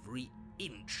every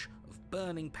inch of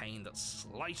burning pain that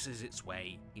slices its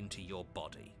way into your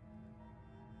body.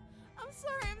 I'm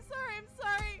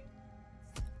sorry.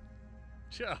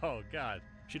 Oh god.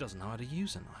 She doesn't know how to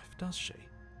use a knife, does she?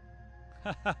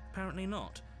 Apparently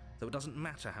not, though it doesn't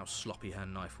matter how sloppy her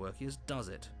knife work is, does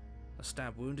it? A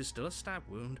stab wound is still a stab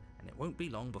wound, and it won't be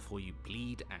long before you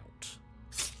bleed out.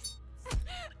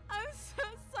 I'm so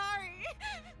sorry.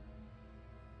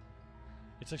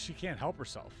 It's like she can't help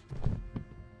herself.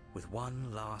 With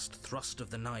one last thrust of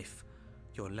the knife,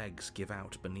 your legs give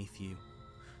out beneath you.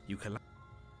 You collapse.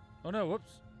 Oh no,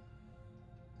 whoops.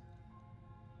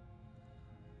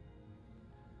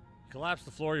 You collapse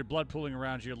the floor, your blood pooling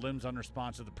around you, your limbs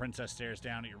unresponsive. The princess stares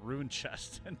down at your ruined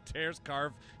chest and tears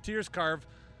carve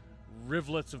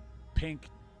rivulets of pink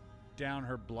down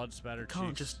her blood-spattered cheeks.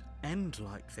 Can't just end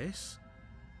like this,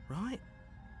 right?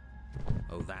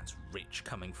 Oh, that's rich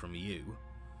coming from you.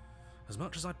 As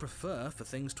much as I'd prefer for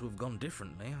things to have gone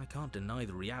differently, I can't deny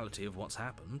the reality of what's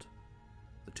happened.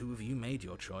 The two of you made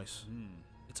your choice.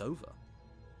 It's over.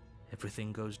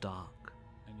 Everything goes dark.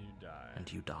 And you die.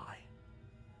 And you die.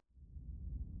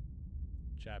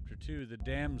 Chapter 2, The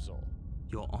Damsel.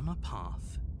 You're on a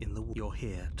path in the... You're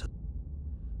here to...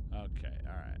 Okay,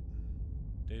 alright.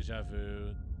 Deja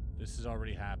vu. This has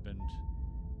already happened.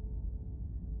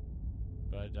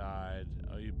 But I died.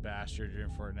 Oh, you bastard, you're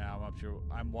in for it now.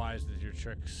 I'm wise with your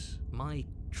tricks. My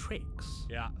tricks?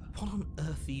 Yeah. What on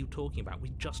earth are you talking about?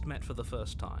 We just met for the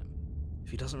first time.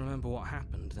 If he doesn't remember what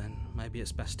happened, then maybe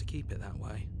it's best to keep it that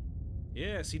way.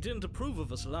 Yes, he didn't approve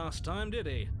of us last time, did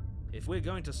he? If we're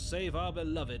going to save our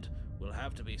beloved, we'll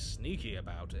have to be sneaky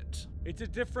about it. It's a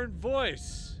different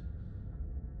voice.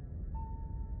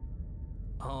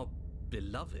 Our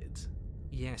beloved?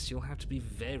 Yes, you'll have to be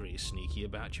very sneaky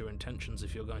about your intentions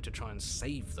if you're going to try and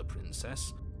save the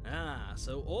princess. Ah,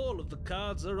 so all of the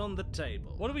cards are on the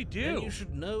table. What do we do? Then you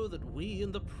should know that we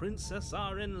and the princess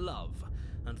are in love,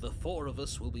 and the four of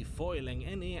us will be foiling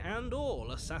any and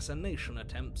all assassination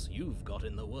attempts you've got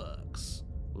in the works.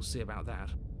 We'll see about that.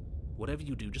 Whatever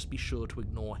you do, just be sure to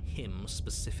ignore him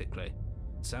specifically.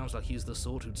 It sounds like he's the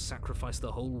sort who'd sacrifice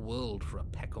the whole world for a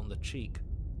peck on the cheek.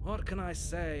 What can I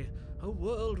say? A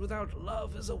world without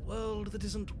love is a world that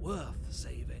isn't worth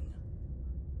saving.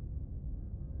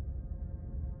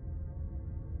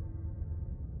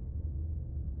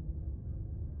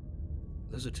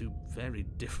 Those are two very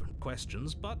different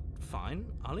questions, but fine,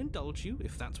 I'll indulge you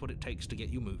if that's what it takes to get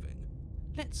you moving.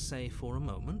 Let's say for a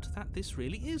moment that this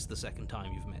really is the second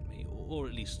time you've met me, or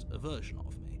at least a version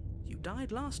of me. You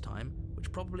died last time,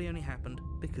 which probably only happened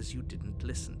because you didn't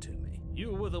listen to me.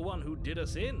 You were the one who did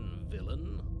us in,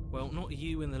 villain. Well, not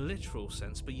you in the literal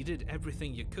sense, but you did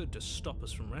everything you could to stop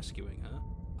us from rescuing her.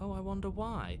 Oh, I wonder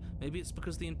why. Maybe it's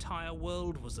because the entire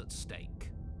world was at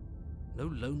stake. No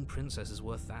lone princess is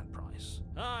worth that price.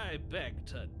 I beg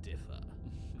to differ.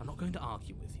 I'm not going to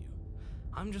argue with you.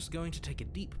 I'm just going to take a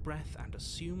deep breath and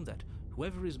assume that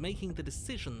whoever is making the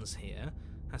decisions here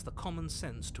has the common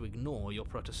sense to ignore your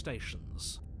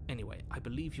protestations. Anyway, I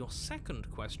believe your second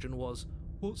question was,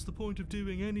 what's the point of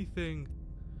doing anything?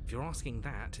 If you're asking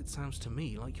that, it sounds to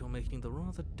me like you're making the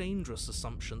rather dangerous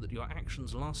assumption that your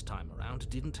actions last time around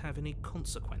didn't have any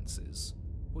consequences.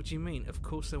 What do you mean? Of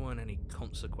course there weren't any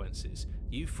consequences.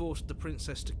 You forced the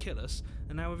princess to kill us,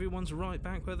 and now everyone's right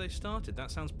back where they started.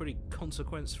 That sounds pretty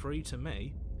consequence-free to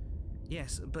me.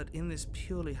 Yes, but in this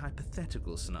purely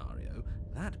hypothetical scenario,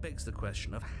 that begs the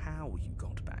question of how you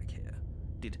got back here.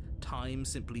 Did time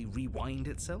simply rewind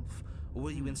itself, or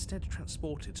were you instead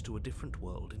transported to a different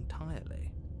world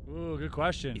entirely? Ooh, good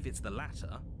question. If it's the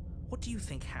latter, what do you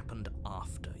think happened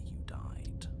after you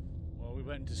died? Well, we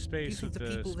went into space Do you with think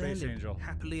the people there space lived angel.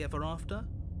 happily ever after?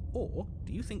 Or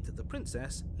do you think that the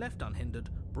princess, left unhindered,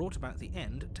 brought about the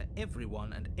end to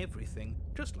everyone and everything,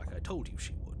 just like I told you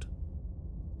she would?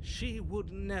 She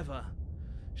would never.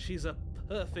 She's a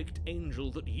perfect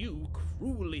angel that you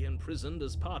cruelly imprisoned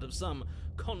as part of some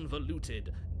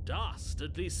convoluted,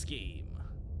 dastardly scheme.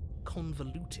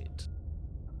 Convoluted?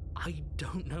 I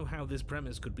don't know how this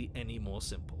premise could be any more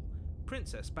simple.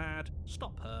 Princess bad,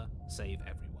 stop her, save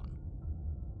everyone.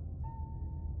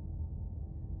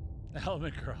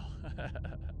 Element girl.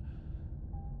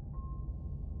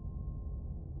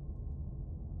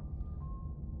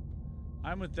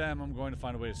 I'm with them. I'm going to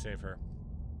find a way to save her.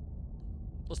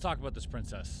 Let's talk about this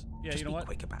princess. Yeah, Just you know be what?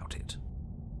 quick about it.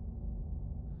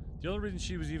 The only reason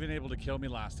she was even able to kill me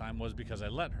last time was because I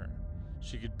let her.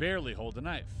 She could barely hold a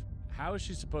knife. How is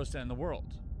she supposed to end the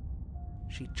world?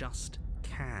 She just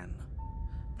can.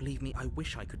 Believe me, I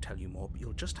wish I could tell you more, but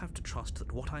you'll just have to trust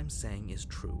that what I'm saying is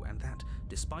true, and that,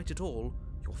 despite it all,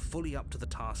 you're fully up to the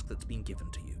task that's been given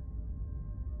to you.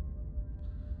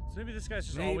 So maybe this guy's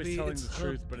just always telling the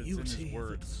truth, but it's in his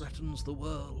words. That threatens the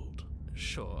world.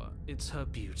 Sure, it's her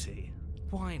beauty.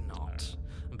 Why not?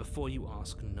 And before you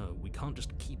ask, no, we can't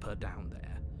just keep her down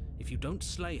there. If you don't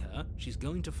slay her, she's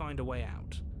going to find a way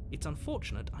out. It's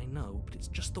unfortunate, I know, but it's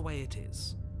just the way it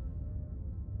is.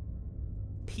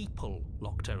 People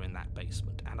locked her in that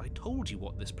basement, and I told you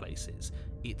what this place is.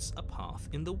 It's a path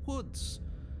in the woods.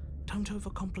 Don't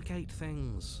overcomplicate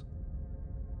things.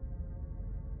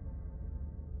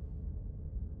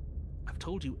 I've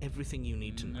told you everything you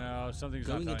need to know. No, something's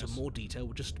not Going nice. into more detail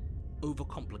would just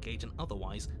overcomplicate an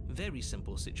otherwise very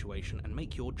simple situation and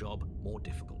make your job more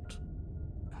difficult.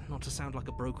 Not to sound like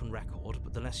a broken record,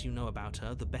 but the less you know about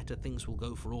her, the better things will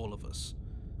go for all of us.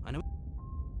 I know.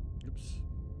 Oops.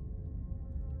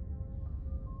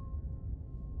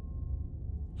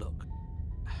 Look,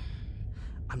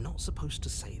 I'm not supposed to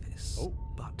say this,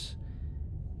 but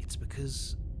it's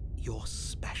because you're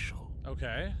special.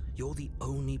 Okay. You're the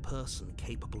only person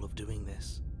capable of doing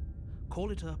this.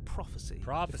 Call it a prophecy, if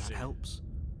Prophecy. that helps,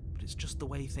 but it's just the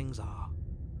way things are.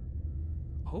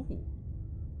 Oh,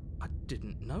 I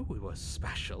didn't know we were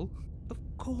special. Of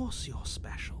course you're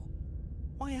special.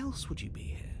 Why else would you be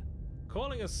here?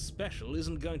 Calling us special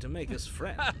isn't going to make us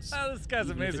friends. This guy's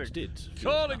Even if amazing. it did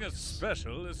feel Calling nice. us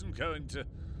special isn't going to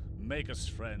make us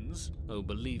friends. Oh,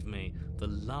 believe me, the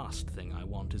last thing I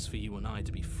want is for you and I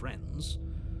to be friends.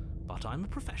 But I'm a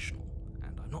professional,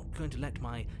 and I'm not going to let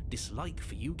my dislike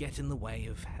for you get in the way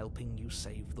of helping you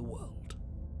save the world.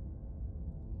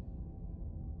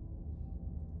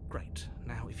 Great.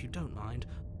 Now, if you don't mind...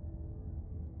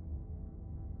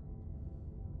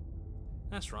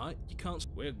 That's right, you can't.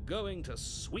 We're going to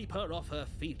sweep her off her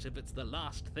feet if it's the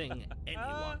last thing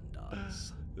anyone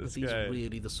does. Are these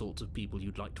really the sorts of people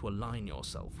you'd like to align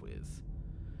yourself with?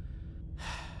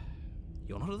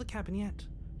 You're not at the cabin yet.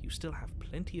 You still have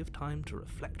plenty of time to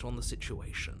reflect on the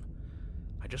situation.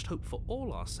 I just hope for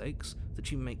all our sakes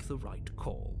that you make the right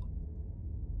call.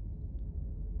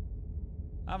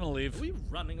 I'm gonna leave. Are we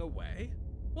running away?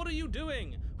 What are you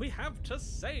doing? We have to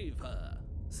save her.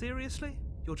 Seriously?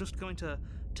 You're just going to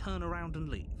turn around and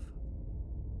leave?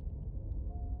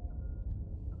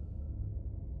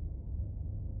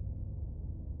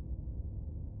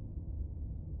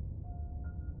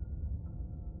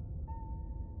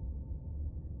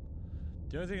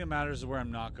 The only thing that matters is where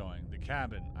I'm not going. The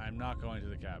cabin. I'm not going to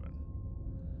the cabin.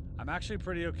 I'm actually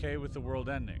pretty okay with the world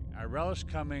ending. I relish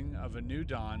coming of a new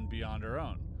dawn beyond our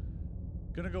own.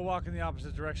 Gonna go walk in the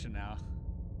opposite direction now.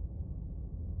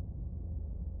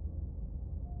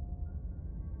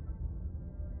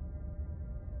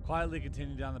 Quietly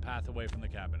continue down the path away from the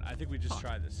cabin. I think we just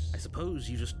try this. I suppose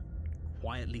you just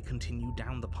quietly continue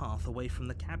down the path away from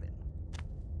the cabin.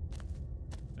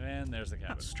 And there's the cabin.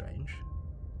 That's strange.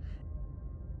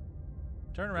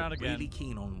 Turn around again. Really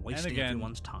keen on wasting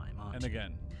everyone's time, aren't you? And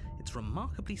again. It's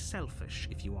remarkably selfish,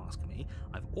 if you ask me.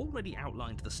 I've already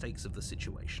outlined the stakes of the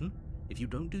situation. If you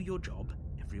don't do your job,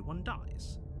 everyone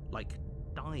dies. Like,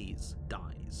 dies.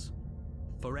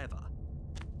 Forever.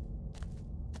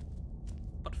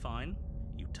 But fine,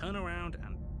 you turn around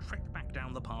and trek back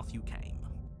down the path you came.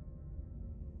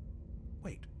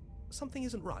 Wait, something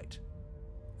isn't right.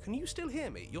 Can you still hear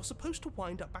me? You're supposed to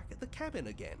wind up back at the cabin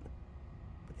again.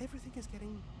 But everything is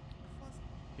getting fuzzy.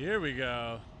 Here we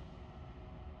go.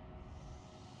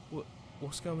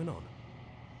 What's going on?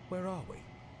 Where are we?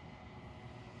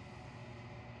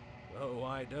 Oh,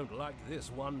 I don't like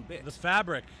this one bit. The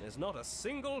fabric. There's not a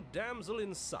single damsel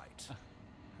in sight.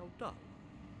 How dull.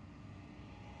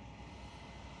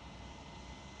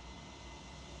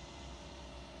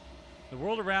 The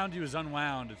world around you is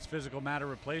unwound, its physical matter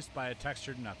replaced by a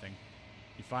textured nothing.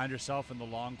 You find yourself in the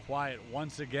long quiet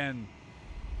once again.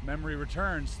 Memory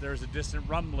returns. There is a distant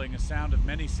rumbling, a sound of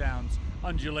many sounds,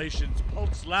 undulations,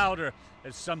 pulse louder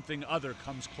as something other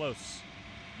comes close.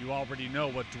 You already know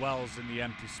what dwells in the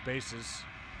empty spaces.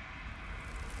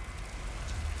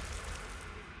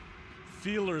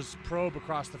 Feelers probe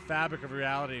across the fabric of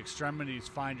reality. Extremities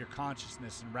find your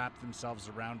consciousness and wrap themselves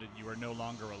around it. You are no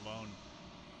longer alone.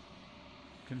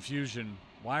 Confusion.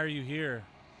 Why are you here?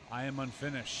 I am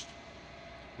unfinished.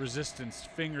 Resistance.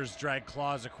 Fingers drag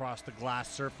claws across the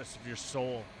glass surface of your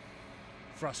soul.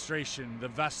 Frustration. The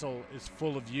vessel is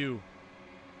full of you.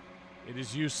 It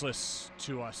is useless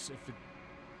to us if it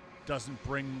doesn't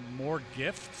bring more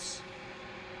gifts.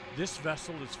 This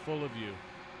vessel is full of you.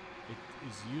 It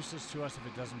is useless to us if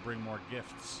it doesn't bring more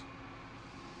gifts.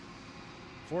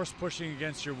 Force pushing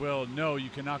against your will. No, you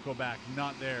cannot go back.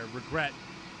 Not there. Regret.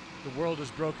 The world is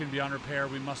broken beyond repair.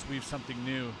 We must weave something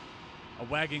new. A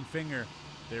wagging finger.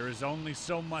 There is only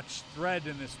so much thread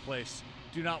in this place.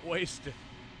 Do not waste it.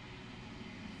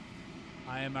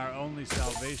 I am our only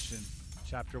salvation.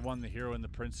 Chapter 1, The Hero and the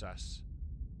Princess.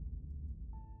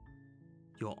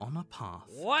 You're on a path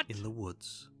in the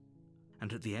woods.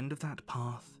 And at the end of that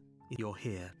path, you're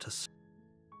here to...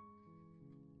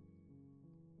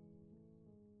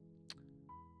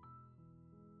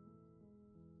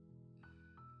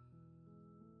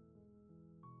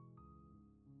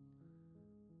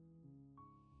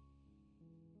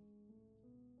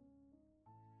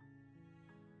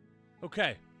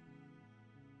 Okay.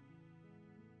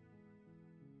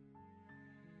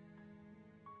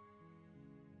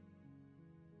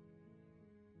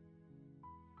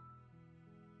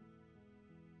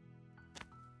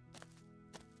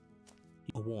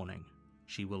 A warning.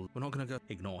 She will... We're not going to go...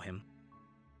 Ignore him.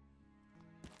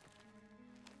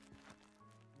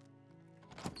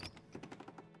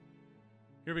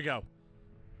 Here we go.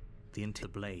 The inter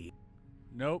blade.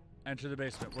 Nope. Enter the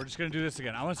basement. We're just going to do this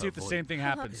again. I want to see if the same thing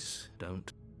happens.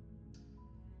 Don't.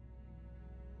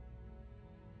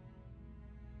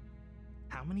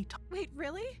 How many times? Wait,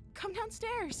 really? Come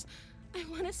downstairs. I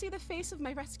want to see the face of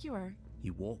my rescuer.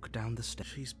 You walk down the stairs.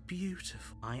 She's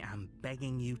beautiful. I am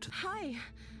begging you to... Hi.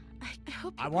 I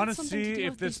hope you I want to something see do if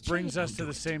with this these brings chains. us to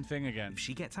the same thing again. If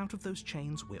she gets out of those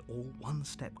chains, we're all one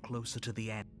step closer to the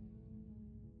end.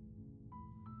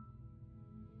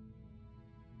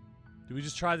 Do we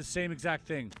just try the same exact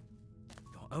thing?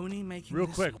 You're only making real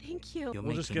this quick. Thank you. You're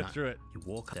We'll just making get through it. You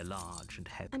walk. They're large and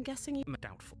heavy. I'm guessing you...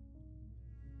 Doubtful.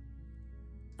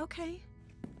 Okay.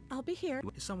 I'll be here.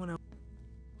 Is someone else?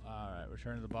 All right,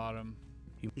 return to the bottom.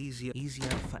 Easier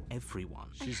for everyone.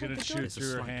 She's heard gonna the shoot doors.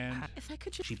 through her hand. If I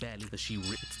could just... She barely, as she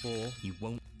rips for, you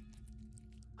won't.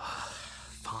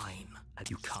 Fine. Had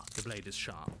you cut? The blade is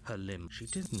sharp. Her limb. She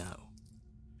didn't know.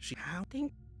 She how?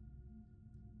 Think...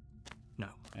 No.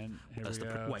 And here As we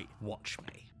the go. wait, watch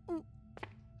me.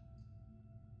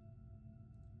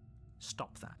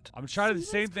 Stop that. I'm trying to do the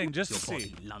same thing just Your to body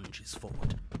see. lunges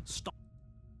forward. Stop.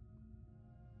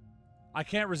 I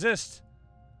can't resist.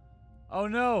 Oh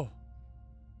no.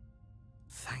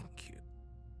 Thank you.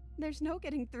 There's no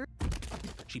getting through.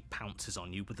 She pounces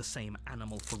on you with the same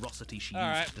animal ferocity she All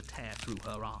used right. to tear through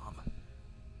her arm.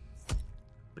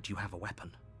 But you have a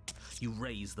weapon. You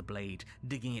raise the blade,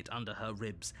 digging it under her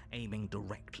ribs, aiming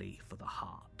directly for the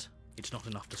heart. It's not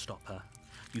enough to stop her.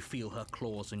 You feel her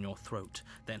claws in your throat,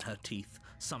 then her teeth,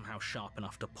 somehow sharp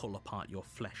enough to pull apart your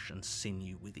flesh and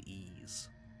sinew with ease.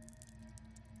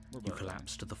 You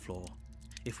collapse to the floor.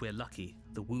 If we're lucky,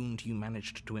 the wound you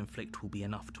managed to inflict will be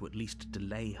enough to at least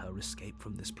delay her escape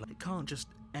from this place. It can't just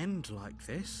end like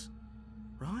this,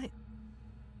 right?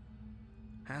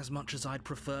 As much as I'd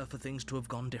prefer for things to have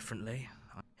gone differently,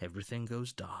 everything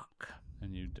goes dark.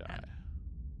 And you die.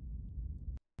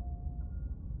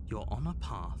 You're on a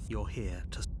path. You're here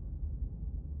to...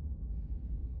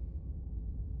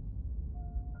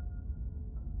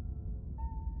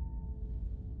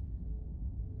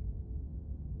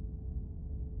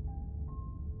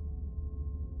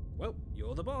 Well,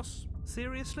 you're the boss.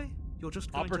 Seriously? You're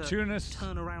just going Opportunist. to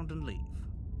turn around and leave?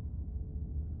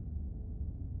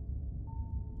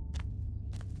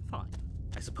 Fine.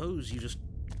 I suppose you just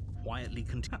quietly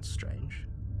continue. That's strange.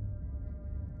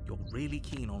 You're really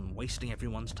keen on wasting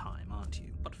everyone's time, aren't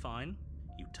you? But fine.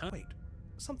 You turn... Wait,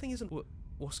 something isn't...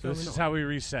 What's going This on? is how we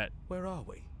reset. Where are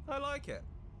we? I like it.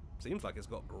 Seems like it's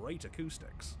got great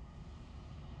acoustics.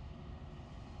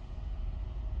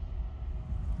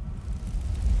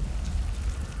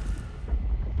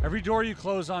 Every door you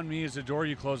close on me is a door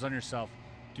you close on yourself.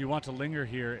 Do you want to linger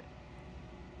here,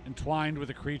 entwined with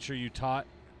a creature you taught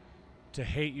to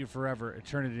hate you forever?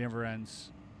 Eternity never ends.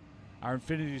 Our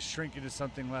infinities shrink into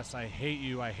something less. I hate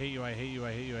you, I hate you, I hate you,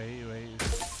 I hate you, I hate you, I hate you.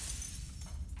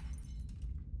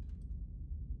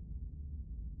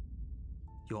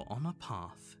 You're on a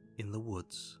path in the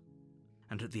woods,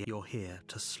 and at the end you're here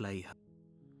to slay her.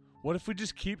 What if we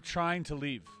just keep trying to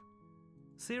leave?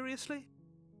 Seriously?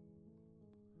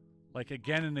 Like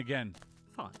again and again.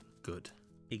 Fine. Good.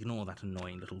 Ignore that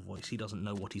annoying little voice. He doesn't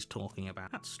know what he's talking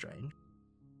about. That's strange.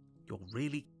 You're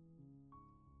really...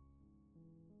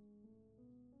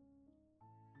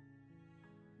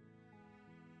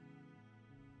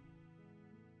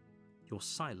 Your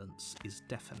silence is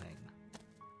deafening.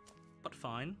 But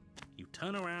fine. You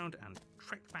turn around and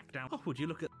trek back down. Oh, would you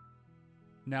look at...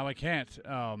 Now I can't.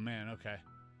 Oh man, okay.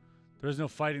 There's no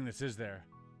fighting this, is there?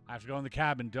 I have to go in the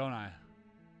cabin, don't I?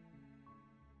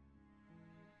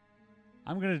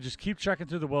 I'm gonna just keep trekking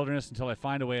through the wilderness until I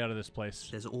find a way out of this place.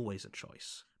 There's always a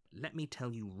choice. Let me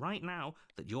tell you right now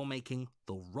that you're making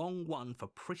the wrong one for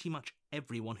pretty much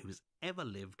everyone who's ever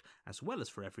lived, as well as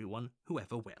for everyone who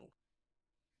ever will.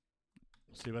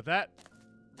 See about that?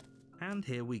 And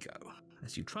here we go.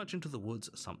 As you trudge into the woods,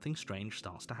 something strange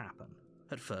starts to happen.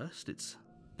 At first, it's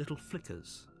little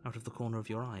flickers out of the corner of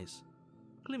your eyes.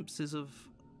 Glimpses of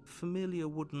familiar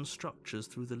wooden structures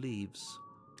through the leaves.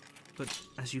 But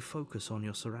as you focus on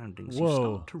your surroundings, you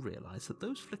start to realize that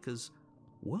those flickers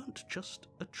weren't just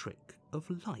a trick of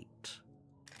light.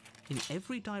 In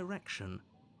every direction,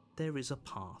 there is a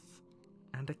path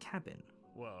and a cabin.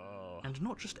 Whoa. And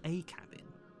not just a cabin,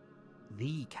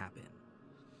 the cabin.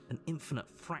 An infinite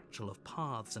fractal of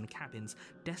paths and cabins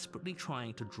desperately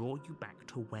trying to draw you back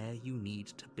to where you need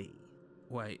to be.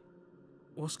 Wait,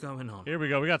 what's going on? Here we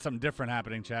go. We got something different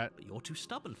happening, chat. But you're too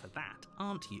stubborn for that,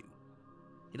 aren't you?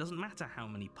 It doesn't matter how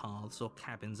many paths or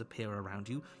cabins appear around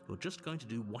you, you're just going to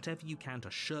do whatever you can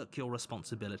to shirk your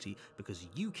responsibility because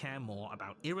you care more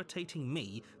about irritating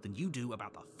me than you do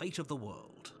about the fate of the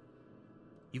world.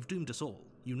 You've doomed us all,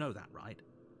 you know that, right?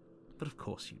 But of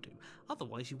course you do.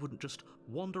 Otherwise you wouldn't just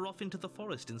wander off into the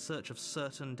forest in search of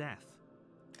certain death.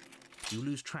 You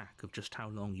lose track of just how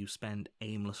long you spend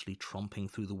aimlessly tromping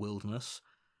through the wilderness.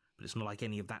 But it's not like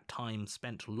any of that time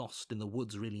spent lost in the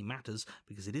woods really matters,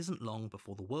 because it isn't long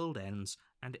before the world ends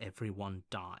and everyone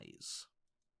dies.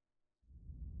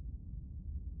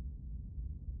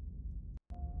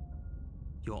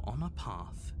 You're on a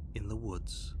path in the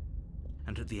woods,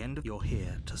 and at the end of you're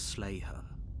here to slay her.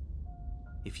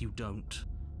 If you don't...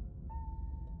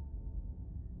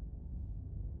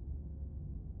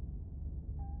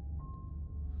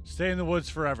 Stay in the woods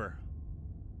forever.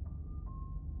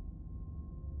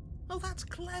 Oh, that's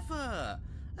clever!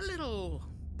 A little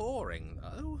boring,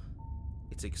 though.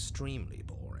 It's extremely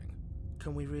boring.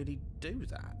 Can we really do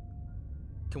that?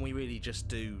 Can we really just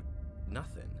do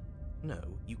nothing? No,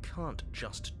 you can't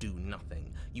just do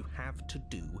nothing. You have to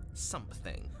do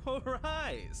something.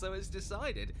 Alright, so it's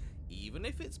decided. Even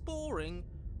if it's boring,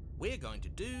 we're going to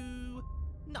do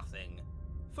nothing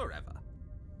forever.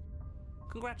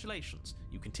 Congratulations,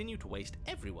 you continue to waste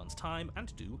everyone's time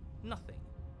and do nothing.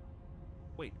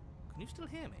 Wait, can you still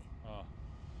hear me? Oh.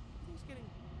 Everything's getting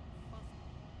fuzzy.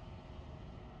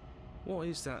 What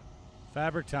is that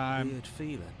Fabric time. weird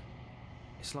feeling?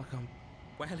 It's like I'm...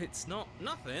 Well, it's not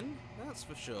nothing, that's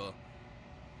for sure.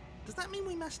 Does that mean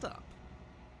we messed up?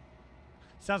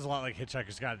 Sounds a lot like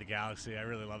Hitchhiker's Guide to the Galaxy. I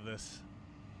really love this.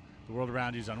 The world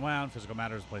around you is unwound. Physical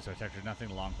matter is a place architecture, nothing.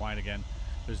 The long quiet again.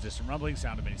 There's distant rumbling,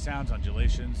 sound of many sounds,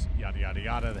 undulations, yada yada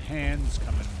yada. The hands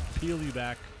come and peel you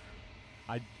back.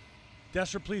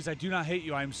 Desert, please, I do not hate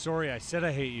you. I am sorry. I said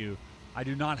I hate you. I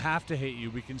do not have to hate you.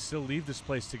 We can still leave this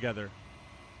place together.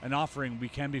 An offering. We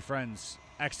can be friends.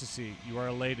 Ecstasy. You are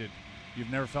elated. You've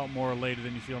never felt more elated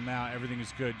than you feel now. Everything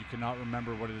is good. You cannot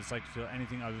remember what it is like to feel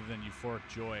anything other than euphoric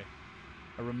joy.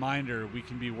 A reminder, we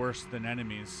can be worse than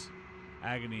enemies.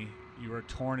 Agony. You are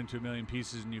torn into a million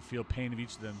pieces and you feel pain of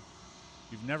each of them.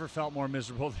 You've never felt more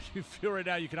miserable than you feel right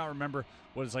now. You cannot remember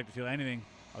what it's like to feel anything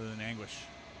other than anguish.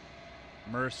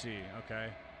 Mercy, okay.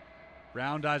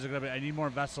 Round eyes are gonna be. I need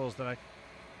more vessels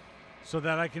so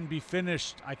that I can be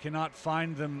finished. I cannot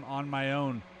find them on my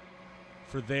own,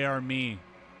 for they are me.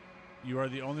 You are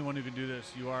the only one who can do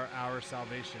this. You are our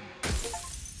salvation.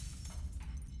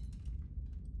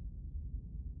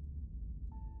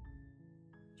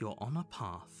 You're on a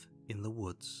path in the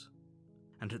woods,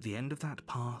 and at the end of that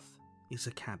path is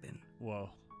a cabin.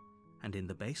 Whoa. And in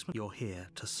the basement, you're here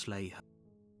to slay her.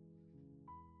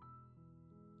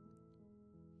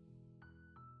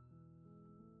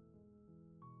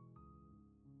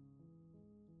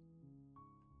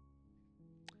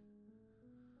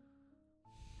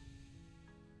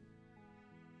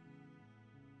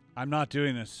 I'm not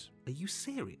doing this. Are you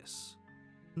serious?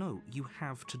 No, you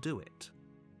have to do it.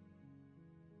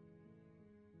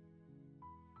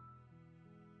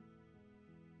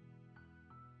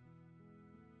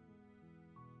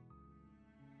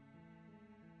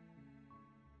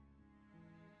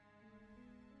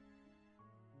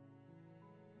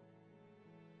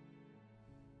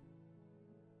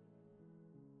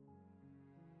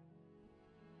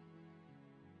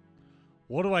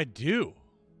 What do I do?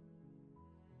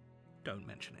 Don't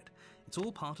mention it. It's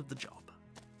all part of the job.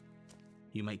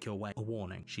 You make your way. A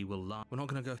warning. She will lie. We're not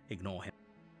going to go. Ignore him.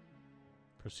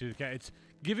 Proceed to the cabin. It's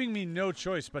giving me no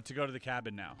choice but to go to the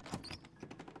cabin now.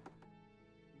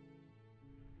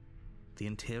 The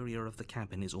interior of the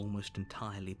cabin is almost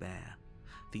entirely bare.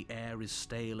 The air is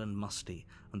stale and musty,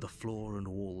 and the floor and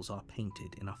walls are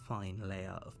painted in a fine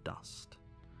layer of dust.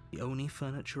 The only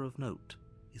furniture of note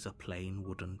is a plain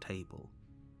wooden table.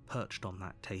 Perched on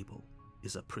that table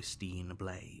is a pristine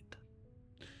blade.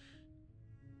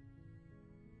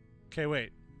 Okay,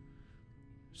 wait.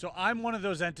 So I'm one of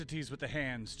those entities with the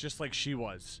hands, just like she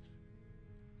was.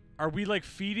 Are we like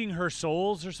feeding her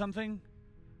souls or something?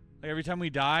 Like every time we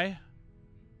die?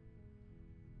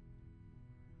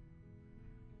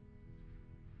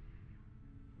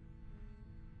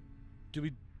 Do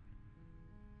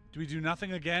we do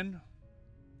nothing again?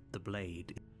 The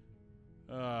blade.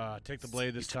 Take the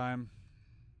blade this time.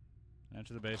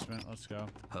 Enter the basement. Let's go.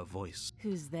 Her voice.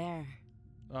 Who's there?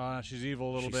 She's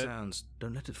evil a little bit. She sounds.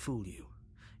 Don't let it fool you.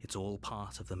 It's all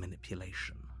part of the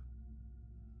manipulation.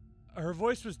 Her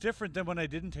voice was different than when I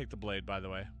didn't take the blade, by the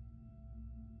way.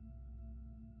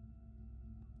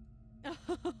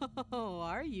 Oh,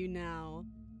 are you now?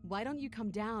 Why don't you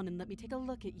come down and let me take a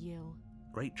look at you?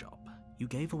 Great job. You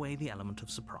gave away the element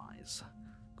of surprise.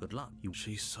 Good luck.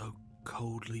 She's so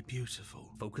coldly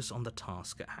beautiful. Focus on the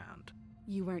task at hand.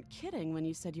 You weren't kidding when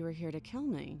you said you were here to kill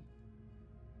me.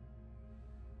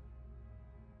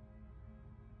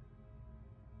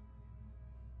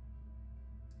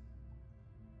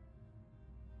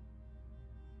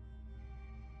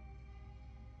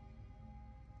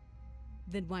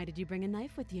 Then why did you bring a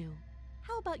knife with you?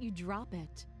 How about you drop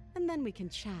it, and then we can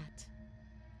chat.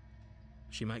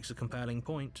 She makes a compelling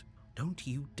point. Don't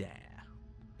you dare.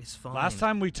 It's fine. Last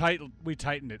time we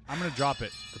tightened it. I'm gonna drop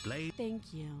it. The blade.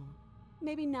 Thank you.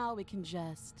 Maybe now we can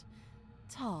just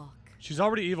talk. She's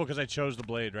already evil because I chose the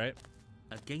blade, right?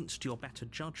 Against your better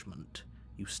judgment,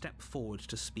 you step forward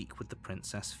to speak with the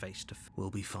princess face to face. We'll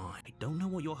be fine. I don't know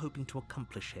what you're hoping to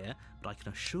accomplish here, but I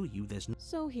can assure you there's no...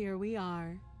 So here we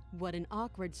are. What an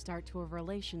awkward start to a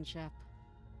relationship.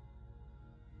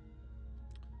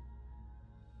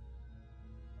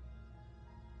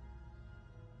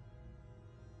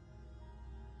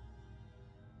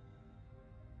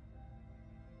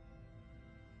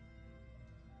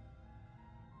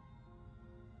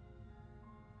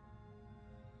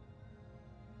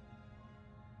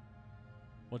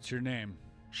 What's your name?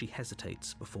 She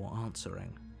hesitates before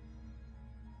answering.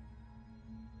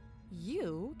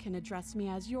 You can address me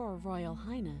as Your Royal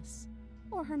Highness,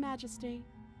 or Her Majesty.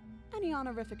 Any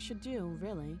honorific should do,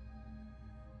 really.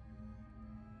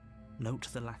 Note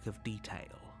the lack of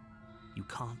detail. You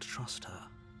can't trust her.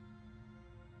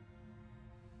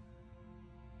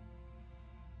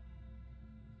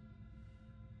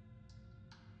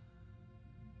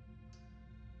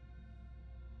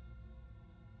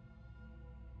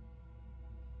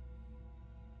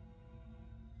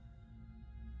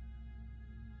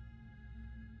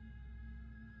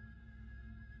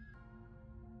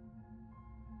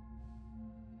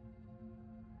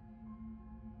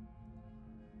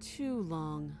 Too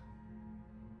long.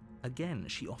 Again,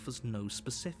 she offers no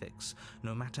specifics.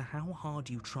 No matter how hard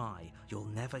you try, you'll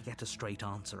never get a straight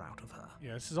answer out of her.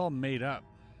 Yeah, this is all made up.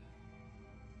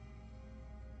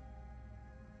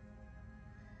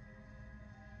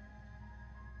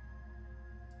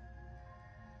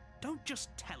 Don't just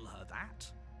tell her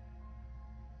that.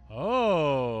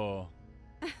 Oh.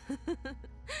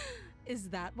 Is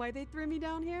that why they threw me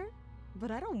down here? But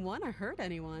I don't want to hurt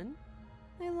anyone.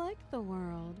 I like the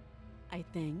world, I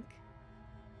think.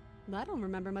 I don't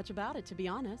remember much about it, to be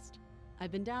honest.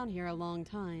 I've been down here a long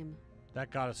time.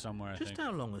 That got us somewhere, I Just think.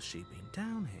 how long has she been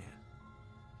down here?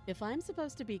 If I'm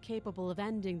supposed to be capable of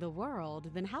ending the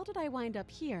world, then how did I wind up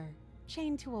here,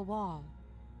 chained to a wall?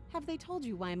 Have they told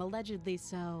you why I'm allegedly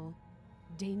so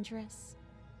dangerous?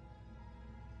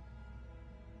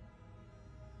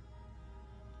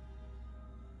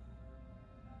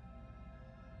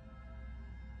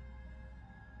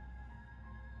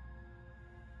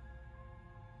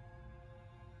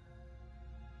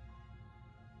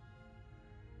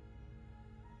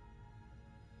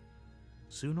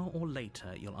 Sooner or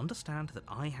later, you'll understand that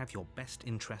I have your best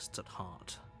interests at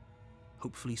heart.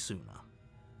 Hopefully sooner.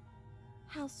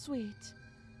 How sweet.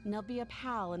 Now be a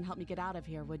pal and help me get out of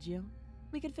here, would you?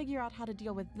 We could figure out how to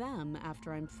deal with them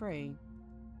after I'm free.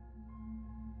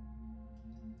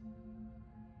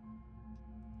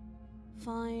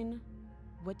 Fine.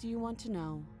 What do you want to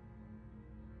know?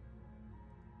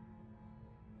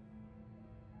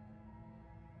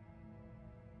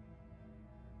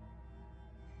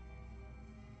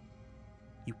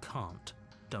 You can't.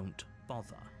 Don't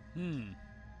bother.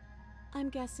 I'm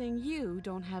guessing you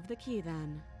don't have the key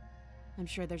then. I'm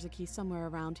sure there's a key somewhere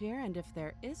around here, and if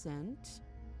there isn't...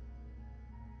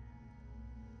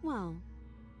 well,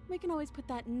 we can always put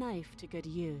that knife to good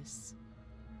use.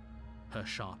 Her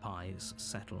sharp eyes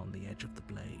settle on the edge of the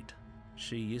blade.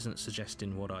 She isn't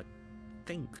suggesting what I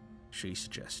think she's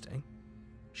suggesting.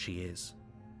 She is.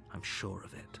 I'm sure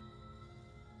of it.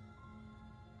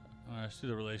 Let's do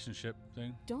the relationship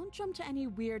thing. Don't jump to any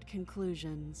weird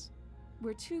conclusions.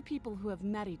 We're two people who have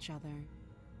met each other.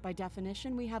 By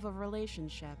definition, we have a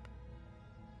relationship.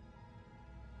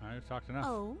 All right, we've talked enough.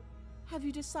 Oh, have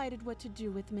you decided what to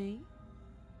do with me?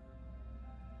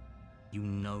 You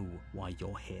know why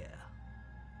you're here.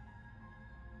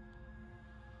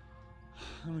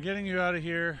 I'm getting you out of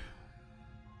here.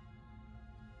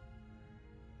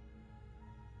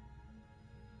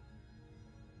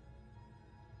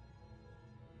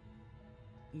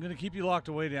 I'm going to keep you locked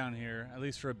away down here, at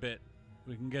least for a bit.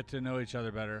 We can get to know each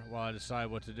other better while I decide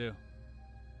what to do.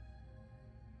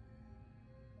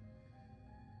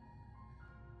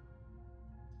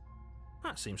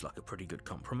 That seems like a pretty good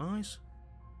compromise.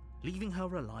 Leaving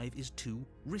her alive is too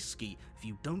risky. If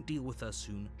you don't deal with her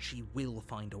soon, she will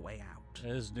find a way out.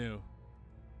 It is new.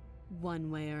 One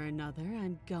way or another,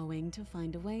 I'm going to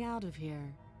find a way out of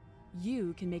here.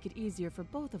 You can make it easier for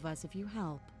both of us if you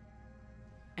help.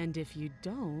 And if you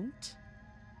don't,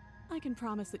 I can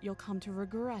promise that you'll come to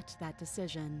regret that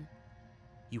decision.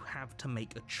 You have to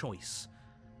make a choice.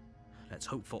 Let's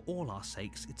hope for all our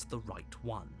sakes it's the right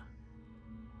one.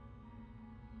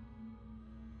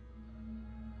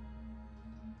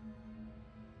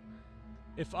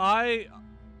 If I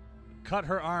cut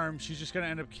her arm, she's just going to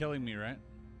end up killing me, right?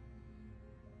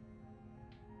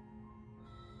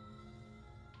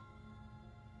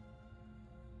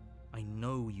 I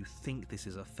know you think this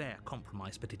is a fair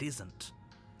compromise, but it isn't.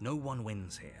 No one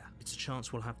wins here. It's a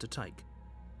chance we'll have to take.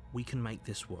 We can make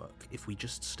this work. If we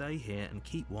just stay here and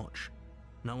keep watch,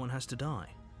 no one has to die.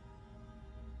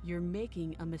 You're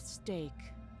making a mistake.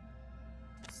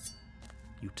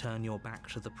 You turn your back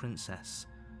to the princess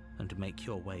and make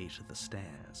your way to the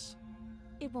stairs.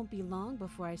 It won't be long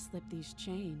before I slip these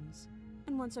chains.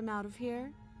 And once I'm out of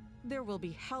here, there will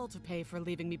be hell to pay for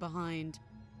leaving me behind.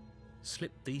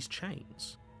 Slip these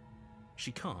chains?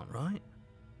 She can't, right?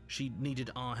 She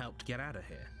needed our help to get out of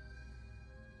here.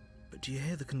 But do you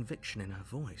hear the conviction in her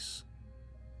voice?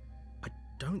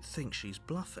 don't think she's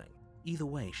bluffing. Either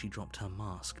way, she dropped her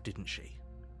mask, didn't she?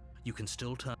 You can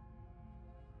still turn...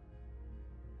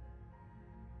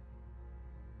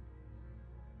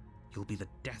 You'll be the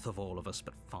death of all of us,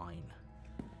 but fine.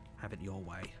 Have it your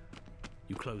way.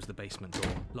 You close the basement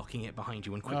door, locking it behind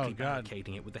you and quickly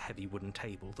barricading it with the heavy wooden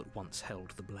table that once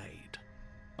held the blade.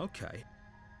 Okay.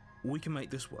 We can make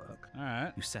this work.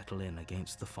 Alright. You settle in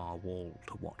against the far wall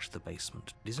to watch the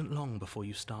basement. It isn't long before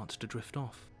you start to drift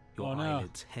off, your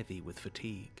eyelids heavy with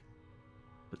fatigue.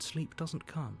 But sleep doesn't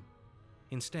come.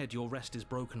 Instead, your rest is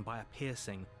broken by a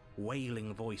piercing,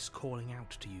 wailing voice calling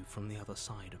out to you from the other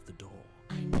side of the door.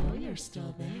 I know you're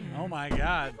still there. Oh my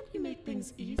god. Why don't you make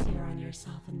things easier on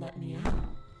yourself and let me out?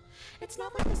 It's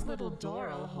not like this little door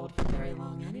will hold for very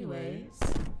long anyways.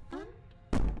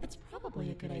 It's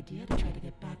probably a good idea to try to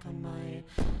get back on my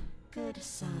good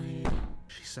side.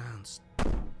 She sounds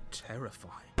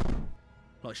terrifying.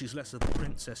 Like she's less of the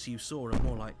princess you saw and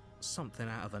more like something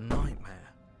out of a nightmare.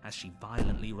 As she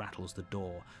violently rattles the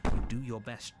door, you do your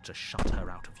best to shut her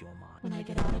out of your mind. When I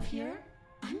get out of here,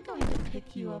 I'm going to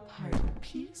pick you apart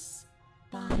piece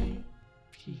by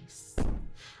piece.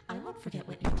 I won't forget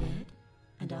what you did,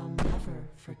 and I'll never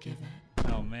forgive it.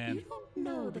 Oh man. You don't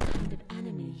know the kind of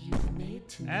enemy you've made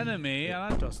to me. Enemy?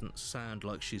 It doesn't sound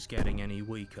like she's getting any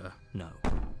weaker. No,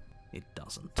 it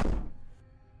doesn't.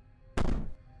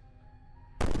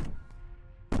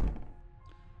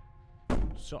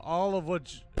 So all of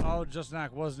what... Oh, just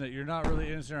knock, wasn't it? You're not really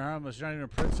innocent or harmless. You're not even a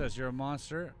princess. You're a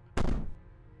monster.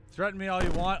 Threaten me all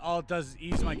you want. All it does is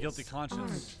ease my guilty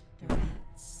conscience. Aren't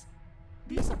threats.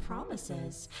 These are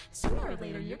promises. Sooner or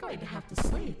later, you're going to have to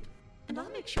sleep. And I'll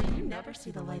make sure you never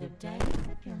see the light of day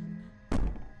again.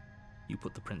 You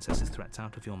put the princess's threats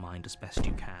out of your mind as best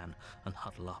you can and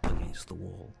huddle up against the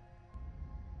wall.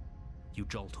 You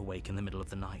jolt awake in the middle of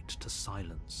the night to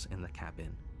silence in the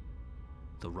cabin.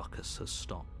 The ruckus has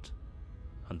stopped,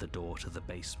 and the door to the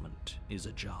basement is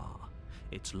ajar,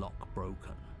 its lock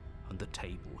broken, and the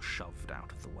table shoved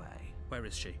out of the way. Where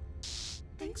is she?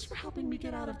 Thanks for helping me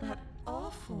get out of that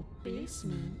awful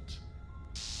basement.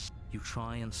 You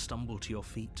try and stumble to your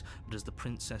feet, but as the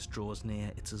princess draws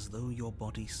near, it's as though your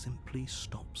body simply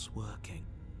stops working.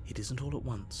 It isn't all at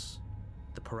once.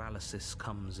 The paralysis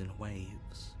comes in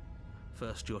waves.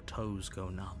 First your toes go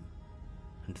numb,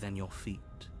 and then your feet,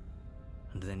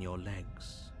 and then your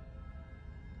legs.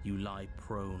 You lie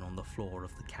prone on the floor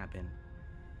of the cabin,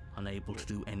 unable to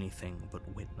do anything but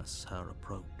witness her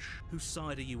approach. Whose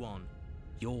side are you on?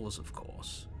 Yours, of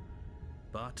course.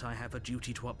 But I have a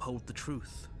duty to uphold the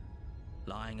truth.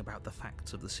 Lying about the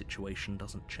facts of the situation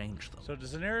doesn't change them. So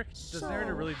does the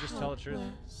narrator really just tell the truth?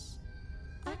 Helpless.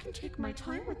 I can take my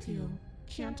time with you,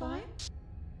 can't I?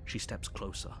 She steps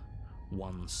closer,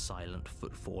 one silent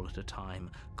footfall at a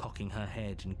time, cocking her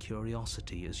head in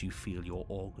curiosity as you feel your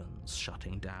organs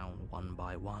shutting down one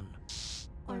by one.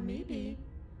 Or maybe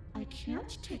I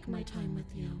can't take my time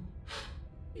with you.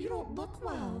 You don't look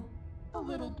well. A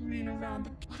little green around the...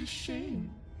 What a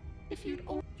shame. If you'd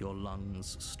only... Your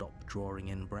lungs stop drawing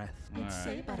in breath. I'd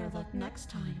say better luck next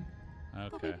time.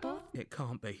 But we Okay. both... It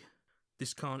can't be.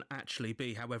 This can't actually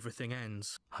be how everything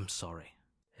ends. I'm sorry.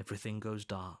 Everything goes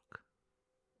dark.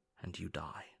 And you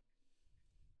die.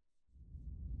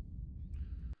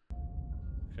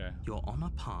 Okay. You're on a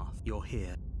path. You're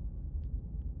here.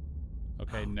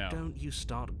 Okay, Oh, no. Don't you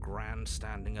start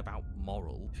grandstanding about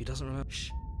moral. If he doesn't remember...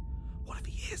 Shh. What if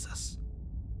he hears us?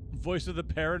 Voice of the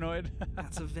paranoid.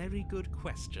 That's a very good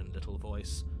question, little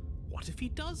voice. What if he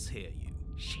does hear you?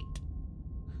 Shit.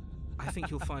 I think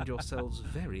you'll find yourselves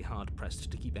very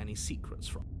hard-pressed to keep any secrets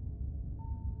from...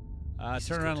 This is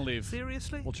Turn around good. and leave.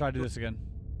 Seriously? We'll try to do this again.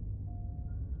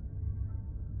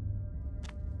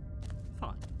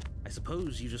 Fine. I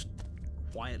suppose you just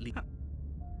quietly...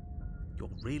 You're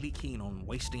really keen on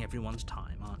wasting everyone's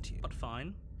time, aren't you? But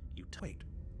fine. You Wait,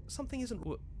 something isn't...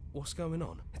 What's going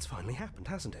on? It's finally happened,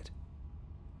 hasn't it?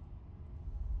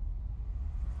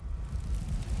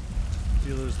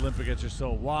 Feelers limp against your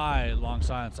soul. Why? Long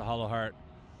silence, a hollow heart.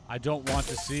 I don't want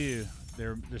to see you.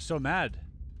 They're so mad.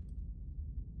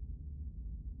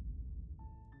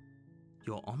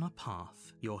 You're on a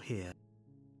path. You're here.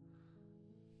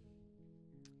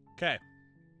 Okay.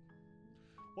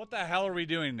 What the hell are we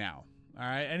doing now? All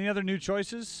right. Any other new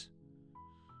choices?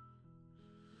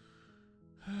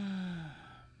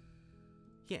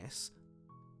 Yes.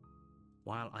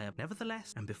 While I have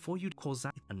nevertheless, and before you cause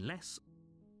that, unless...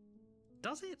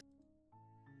 Does it?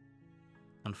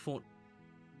 Are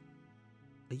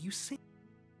you sick?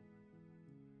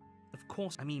 Of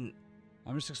course, I mean...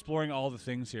 I'm just exploring all the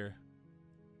things here.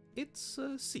 It's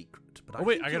a secret, but Oh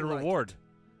wait, I got a reward.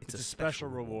 It's a special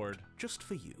reward. Just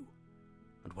for you.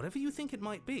 And whatever you think it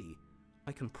might be,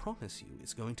 I can promise you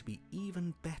it's going to be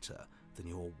even better than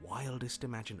your wildest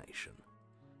imagination.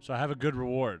 So I have a good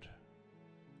reward.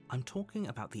 I'm talking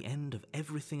about the end of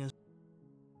everything as...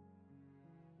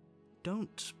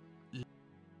 Don't...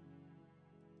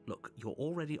 Look, you're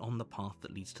already on the path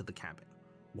that leads to the cabin.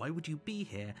 Why would you be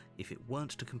here if it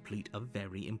weren't to complete a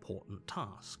very important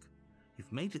task?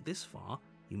 You've made it this far,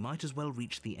 you might as well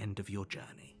reach the end of your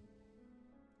journey.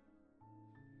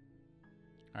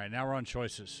 Alright, now we're on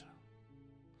choices.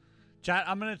 Chat,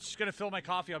 just gonna fill my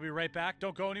coffee. I'll be right back.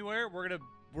 Don't go anywhere. We're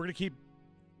gonna get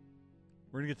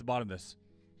to the bottom of this.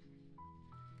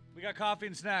 We got coffee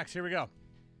and snacks. Here we go.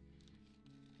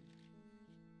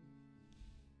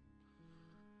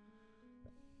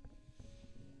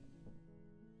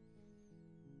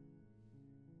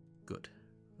 Good.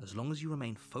 As long as you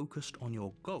remain focused on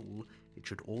your goal, it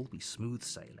should all be smooth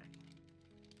sailing.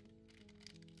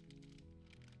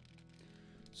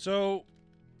 So,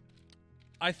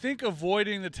 I think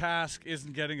avoiding the task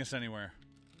isn't getting us anywhere.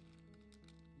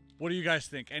 What do you guys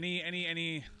think?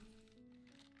 Any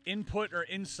input or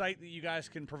insight that you guys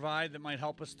can provide that might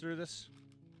help us through this?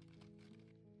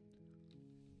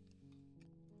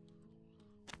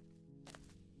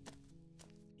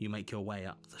 You make your way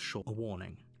up the shore. A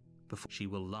warning. Before she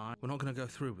will lie. We're not going to go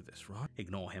through with this, right?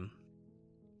 Ignore him.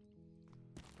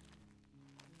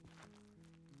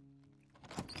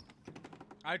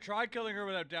 I tried killing her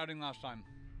without doubting last time.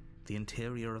 The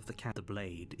interior of the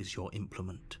blade is your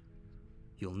implement.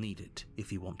 You'll need it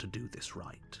if you want to do this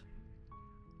right.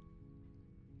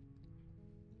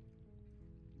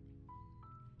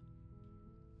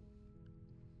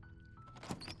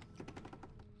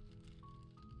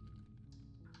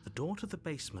 The door to the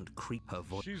basement creep her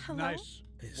voice. She's Hello? nice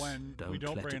when we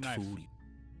don't let bring a it knife. fool you.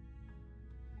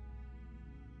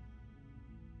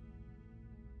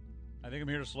 I think I'm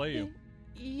here to slay you.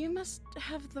 You must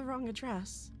have the wrong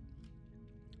address.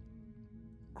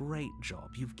 Great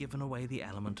job, you've given away the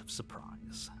element of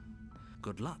surprise.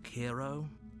 Good luck, hero.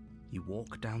 You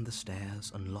walk down the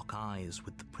stairs and lock eyes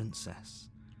with the princess.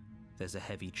 There's a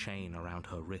heavy chain around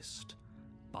her wrist,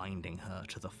 binding her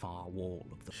to the far wall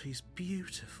of the... She's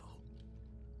beautiful.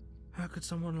 How could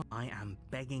someone... I am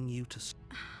begging you to...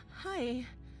 Hi.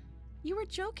 You were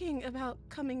joking about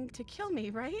coming to kill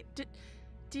me, right?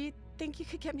 Do you think you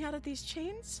could get me out of these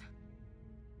chains?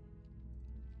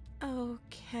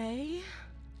 Okay.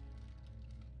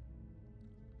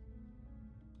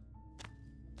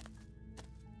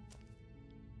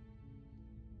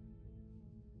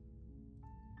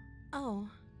 Oh.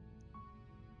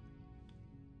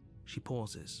 She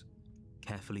pauses,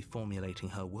 carefully formulating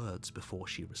her words before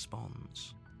she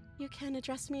responds. You can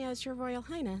address me as Your Royal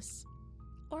Highness.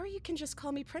 Or you can just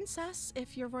call me Princess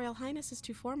if Your Royal Highness is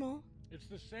too formal. It's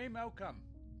the same outcome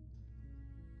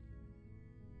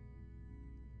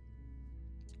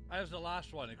as the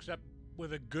last one, except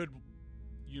with a good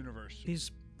universe.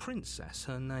 Is Princess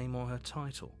her name or her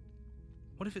title?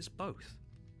 What if it's both?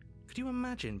 Could you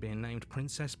imagine being named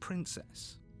Princess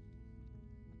Princess?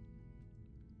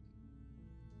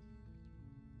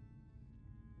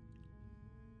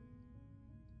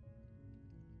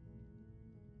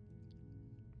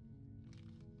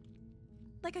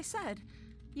 Like I said,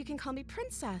 you can call me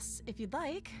Princess if you'd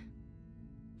like.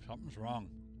 Something's wrong.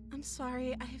 I'm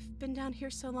sorry, I've been down here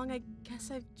so long I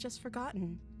guess I've just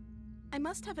forgotten. I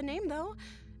must have a name though.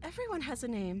 Everyone has a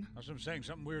name. That's what I'm saying.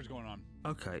 Something weird's going on.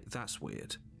 Okay, that's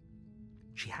weird.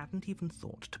 She hadn't even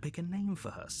thought to pick a name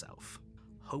for herself.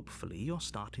 Hopefully you're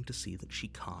starting to see that she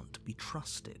can't be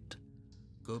trusted.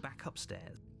 Go back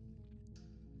upstairs.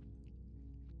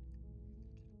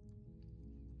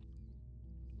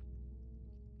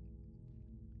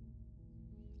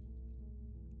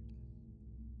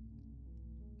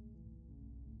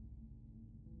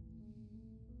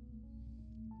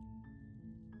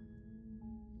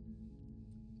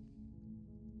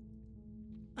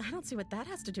 I don't see what that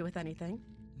has to do with anything.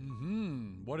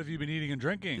 What have you been eating and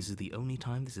drinking? This is the only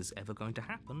time this is ever going to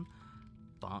happen,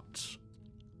 but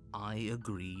I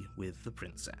agree with the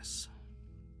princess.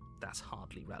 That's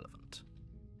hardly relevant.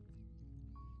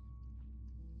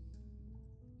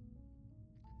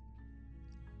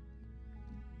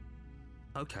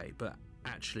 Okay, but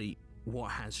actually,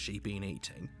 what has she been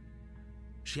eating?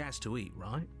 She has to eat,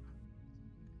 right?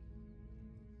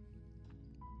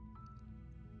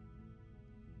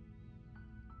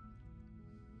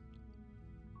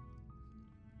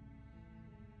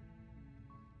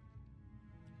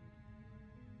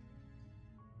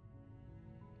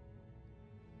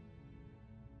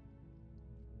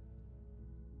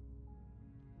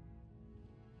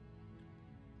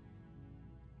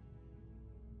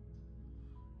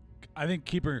 I think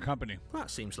keeping her company. That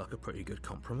seems like a pretty good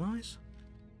compromise.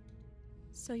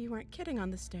 So you weren't kidding on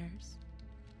the stairs.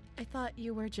 I thought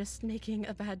you were just making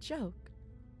a bad joke.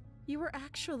 You were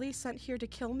actually sent here to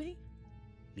kill me?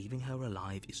 Leaving her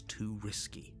alive is too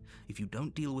risky. If you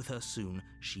don't deal with her soon,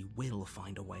 she will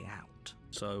find a way out.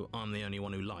 So I'm the only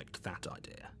one who liked that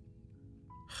idea.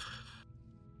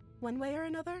 One way or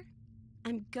another,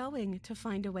 I'm going to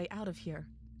find a way out of here.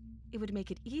 It would make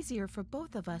it easier for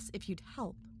both of us if you'd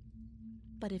help.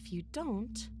 But if you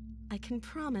don't, I can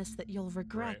promise that you'll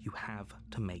regret. You have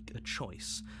to make a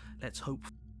choice. Let's hope.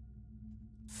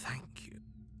 Thank you.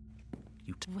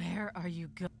 Where are you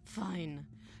going? Fine.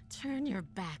 Turn your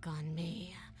back on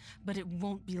me, but it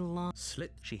won't be long.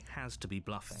 Slit. She has to be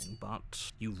bluffing,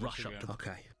 but you rush up to.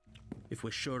 Okay. If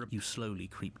we're sure, you slowly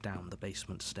creep down the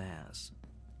basement stairs,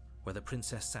 where the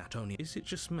princess sat. Only, is it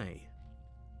just me,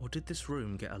 or did this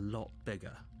room get a lot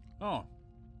bigger? Oh.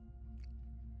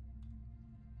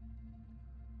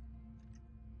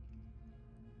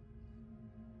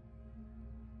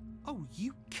 Oh,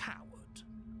 you coward!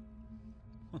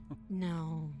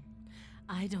 No,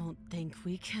 I don't think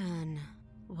we can.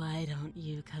 Why don't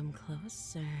you come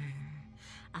closer?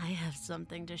 I have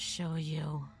something to show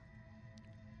you.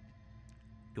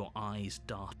 Your eyes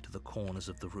dart to the corners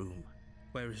of the room.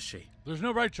 Where is she? There's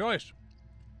no right choice.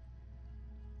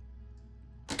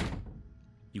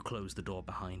 You close the door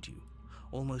behind you.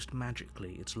 Almost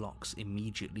magically, its locks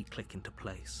immediately click into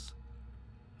place.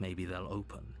 Maybe they'll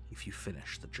open if you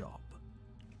finish the job.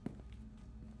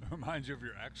 Reminds you of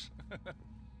your ex.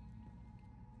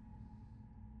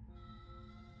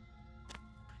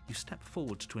 You step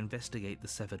forward to investigate the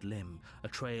severed limb. A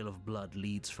trail of blood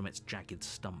leads from its jagged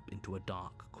stump into a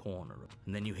dark corner.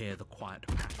 And then you hear the quiet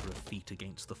patter of feet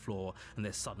against the floor, and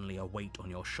there's suddenly a weight on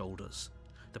your shoulders.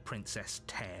 The princess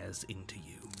tears into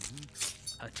you.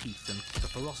 Her teeth and the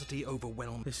ferocity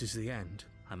overwhelm. This is the end.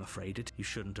 I'm afraid it. You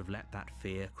shouldn't have let that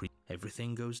fear creep.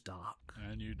 Everything goes dark.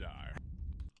 And you die.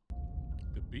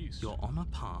 The beast. You're on a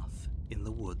path in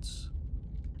the woods.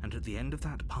 And at the end of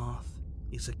that path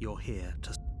is a... You're here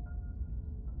to...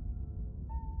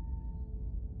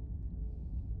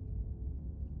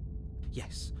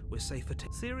 Yes, we're safer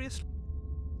to... Seriously?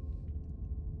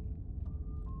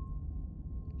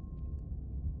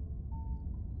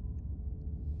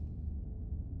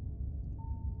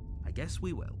 I guess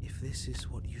we will. If this is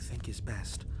what you think is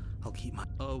best, I'll keep my...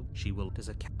 Oh, she will... There's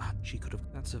a cat. She could have...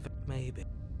 That's a... Maybe.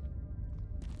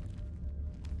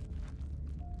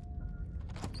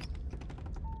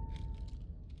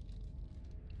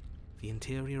 The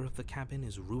interior of the cabin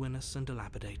is ruinous and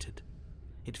dilapidated.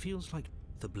 It feels like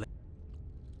the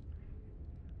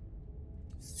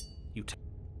You take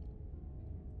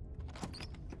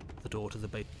the door to the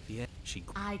base. Yeah,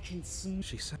 I can smell.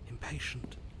 She said,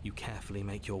 impatient. You carefully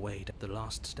make your way. The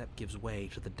last step gives way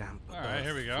to the damp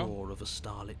Here we go. floor of a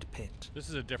starlit pit. This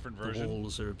is a different version. The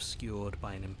walls are obscured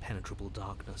by an impenetrable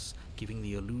darkness, giving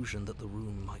the illusion that the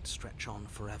room might stretch on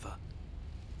forever.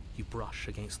 You brush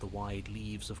against the wide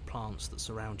leaves of plants that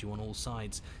surround you on all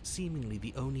sides, seemingly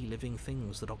the only living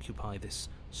things that occupy this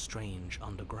strange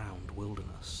underground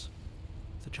wilderness.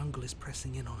 The jungle is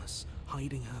pressing in on us,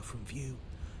 hiding her from view.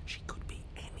 She could be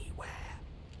anywhere.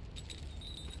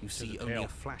 You see only a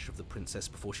flash of the princess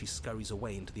before she scurries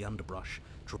away into the underbrush.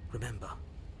 Remember,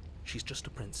 she's just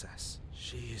a princess.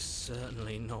 She is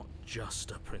certainly not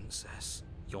just a princess.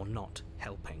 You're not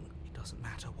helping. It doesn't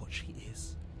matter what she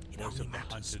is. It only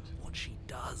matters what she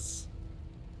does.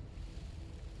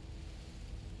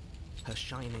 Her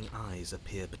shining eyes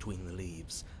appear between the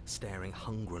leaves, staring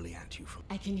hungrily at you from...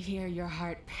 I can hear your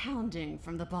heart pounding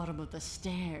from the bottom of the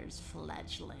stairs,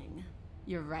 fledgling.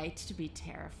 You're right to be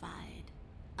terrified.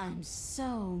 I'm so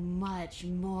much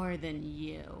more than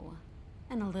you.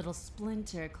 And a little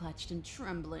splinter clutched in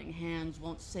trembling hands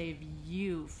won't save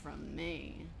you from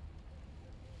me.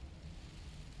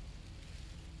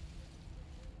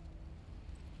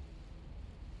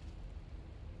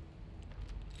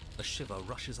 A shiver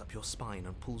rushes up your spine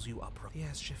and pulls you up. The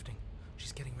air's shifting.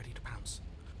 She's getting ready to pounce.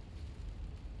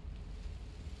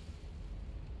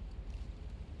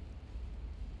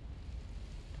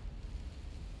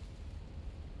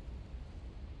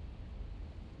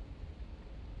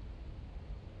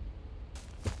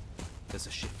 There's a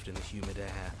shift in the humid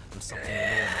air, and something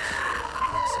enormous, the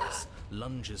princess,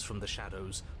 lunges from the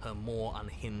shadows, her maw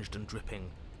unhinged and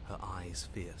dripping, her eyes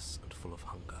fierce and full of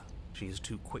hunger. She is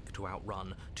too quick to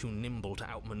outrun, too nimble to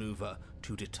outmaneuver,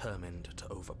 too determined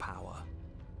to overpower.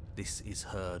 This is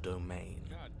her domain.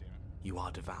 God damn it. You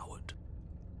are devoured.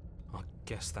 I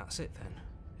guess that's it then,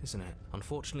 isn't it?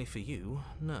 Unfortunately for you,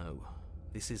 no.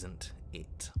 This isn't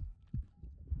it.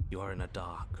 You are in a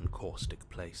dark and caustic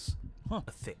place. Huh.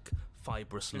 A thick,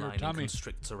 fibrous Your lining tummy.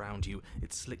 constricts around you,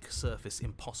 its slick surface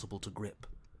impossible to grip.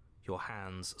 Your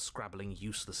hands scrabbling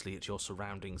uselessly at your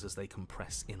surroundings as they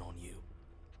compress in on you.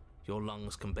 Your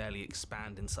lungs can barely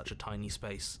expand in such a tiny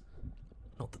space.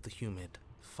 Not that the humid,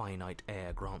 finite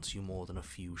air grants you more than a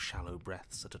few shallow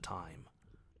breaths at a time.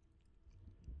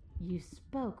 You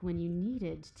spoke when you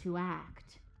needed to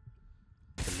act.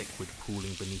 The liquid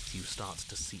pooling beneath you starts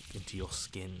to seep into your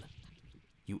skin.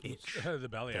 You itch. The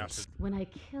belly then acid. When I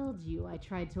killed you, I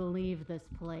tried to leave this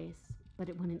place, but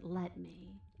it wouldn't let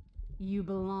me. You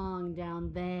belong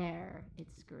down there, it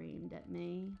screamed at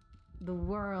me. The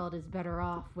world is better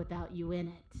off without you in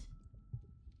it.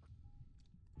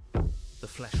 The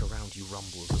flesh around you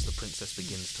rumbles as the princess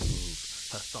begins to move,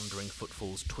 her thundering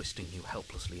footfalls twisting you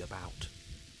helplessly about.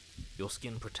 Your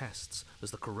skin protests as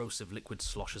the corrosive liquid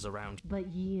sloshes around.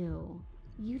 But you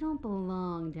don't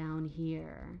belong down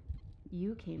here.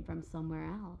 You came from somewhere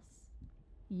else.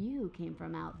 You came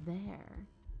from out there.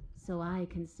 So I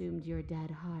consumed your dead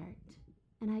heart,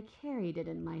 and I carried it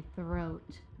in my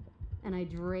throat, and I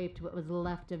draped what was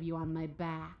left of you on my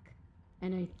back,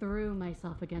 and I threw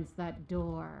myself against that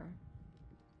door.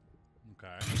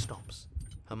 Okay. She stops,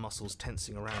 her muscles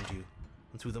tensing around you,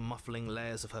 and through the muffling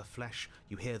layers of her flesh,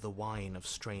 you hear the whine of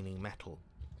straining metal.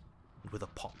 And with a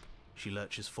pop, she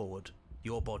lurches forward,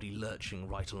 your body lurching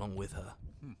right along with her.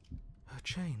 Her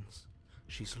chains.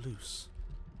 She's loose.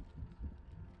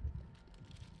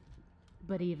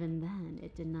 But even then,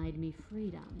 it denied me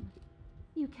freedom.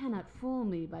 You cannot fool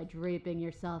me by draping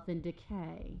yourself in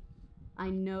decay. I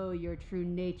know your true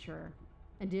nature,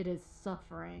 and it is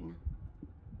suffering.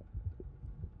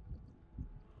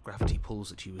 Gravity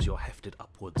pulls at you as you're hefted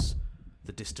upwards,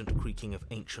 the distant creaking of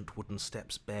ancient wooden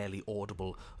steps barely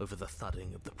audible over the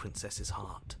thudding of the princess's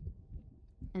heart.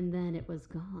 And then it was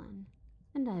gone,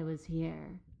 and I was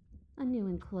here. A new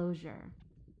enclosure,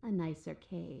 a nicer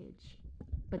cage,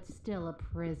 but still a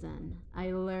prison.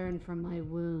 I learned from my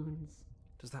wounds.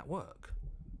 Does that work?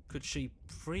 Could she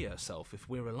free herself if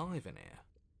we're alive in here?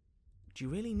 Do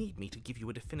you really need me to give you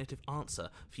a definitive answer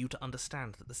for you to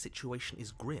understand that the situation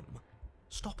is grim?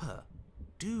 Stop her.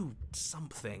 Do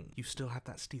something. You still have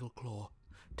that steel claw.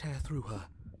 Tear through her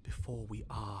before we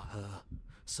are her.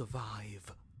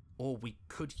 Survive. Or we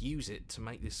could use it to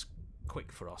make this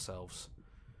quick for ourselves.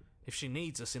 If she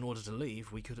needs us in order to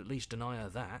leave, we could at least deny her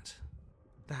that.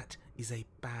 That is a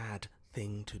bad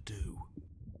thing to do.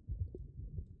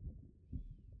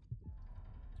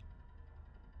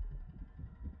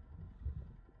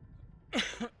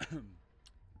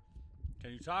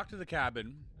 Can you talk to the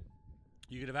cabin?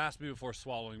 You could have asked me before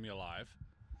swallowing me alive.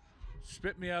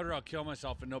 Spit me out or I'll kill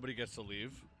myself and nobody gets to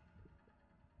leave.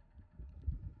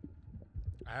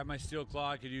 I have my steel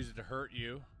claw. I could use it to hurt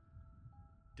you.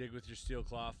 Dig with your steel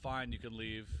claw. Fine, you can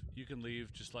leave. You can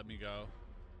leave. Just let me go.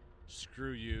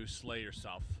 Screw you. Slay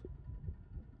yourself.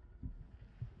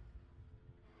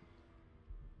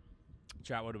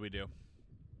 Chat, what do we do?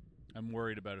 I'm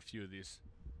worried about a few of these.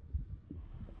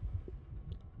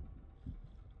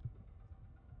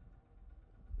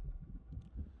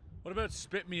 What about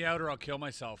spit me out or I'll kill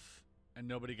myself and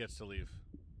nobody gets to leave?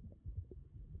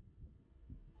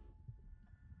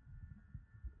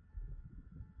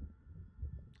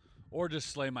 Or just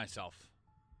slay myself.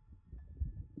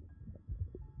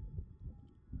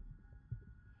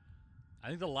 I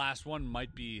think the last one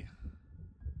might be...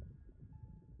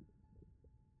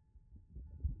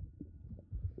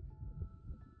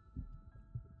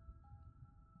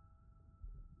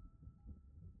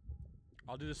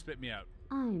 I'll do the spit me out.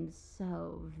 I'm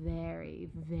so very,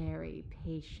 very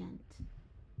patient.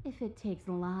 If it takes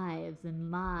lives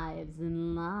and lives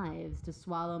and lives to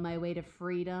swallow my way to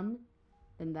freedom,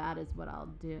 then that is what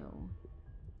I'll do.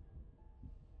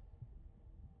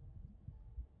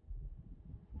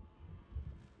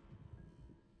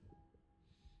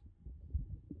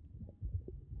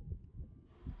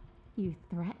 You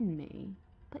threaten me,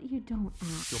 but you don't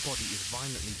act. Your body is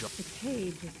violently dropped. The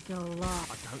cage is still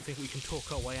locked. I don't think we can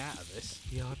talk our way out of this.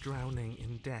 We are drowning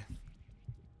in death.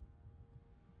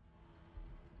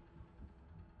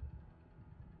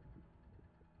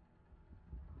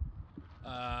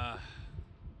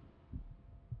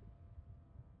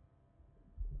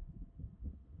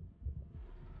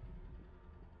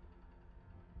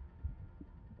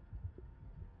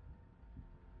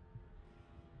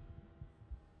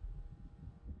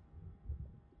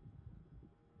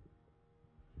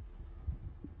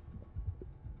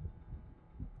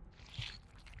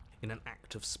 In an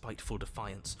act of spiteful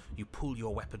defiance, you pull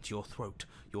your weapon to your throat,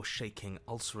 your shaking,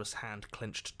 ulcerous hand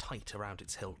clenched tight around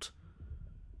its hilt.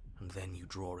 and then you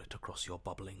draw it across your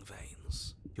bubbling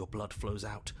veins. Your blood flows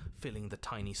out, filling the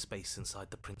tiny space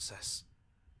inside the princess.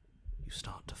 You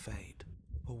start to fade.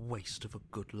 A waste of a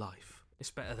good life.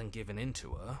 It's better than giving in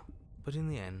to her, but in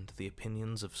the end, the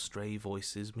opinions of stray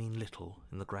voices mean little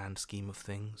in the grand scheme of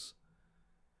things.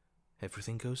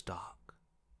 Everything goes dark,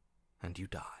 and you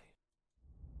die.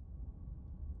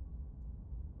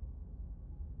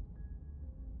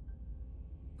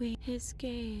 His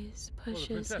gaze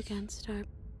pushes against our...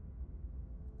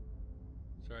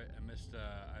 Sorry,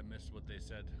 I missed what they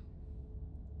said.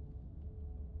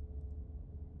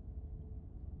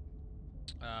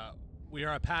 We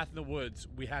are a path in the woods.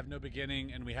 We have no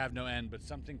beginning and we have no end, but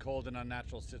something cold and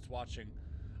unnatural sits watching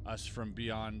us from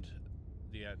beyond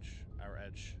the edge, our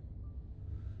edge.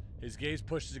 His gaze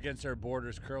pushes against our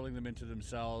borders, curling them into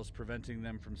themselves, preventing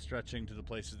them from stretching to the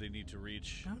places they need to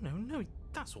reach. No,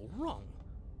 that's all wrong.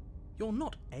 You're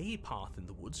not a path in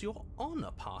the woods, you're on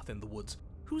a path in the woods.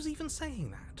 Who's even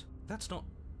saying that? That's not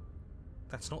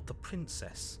the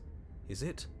princess, is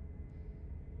it?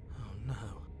 Oh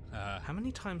no. How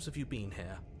many times have you been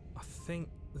here? I think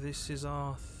this is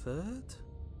our third?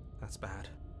 That's bad.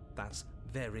 That's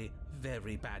very,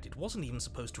 very bad. It wasn't even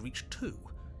supposed to reach 2.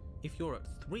 If you're at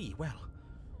 3, well,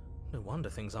 no wonder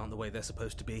things aren't the way they're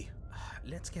supposed to be.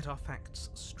 Let's get our facts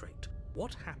straight.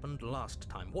 What happened last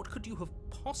time? What could you have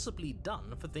possibly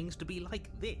done for things to be like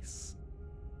this?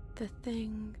 The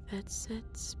thing that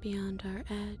sits beyond our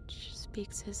edge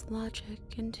speaks his logic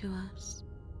into us.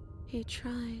 He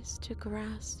tries to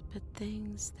grasp at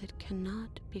things that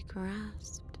cannot be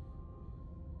grasped.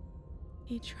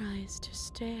 He tries to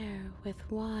stare with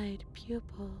wide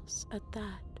pupils at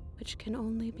that which can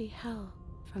only be held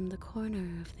from the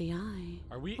corner of the eye.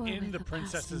 Are we in the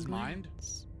princess's mind?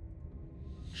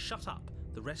 Shut up.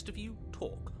 The rest of you,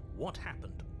 talk. What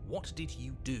happened? What did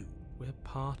you do? We're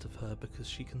part of her because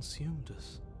she consumed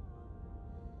us.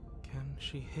 Can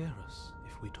she hear us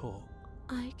if we talk?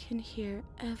 I can hear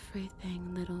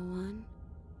everything, little one,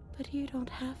 but you don't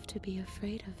have to be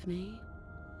afraid of me.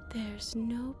 There's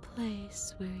no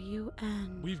place where you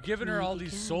end. We've given her all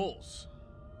these souls.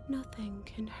 Nothing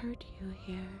can hurt you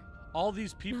here. All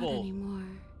these people. Not anymore.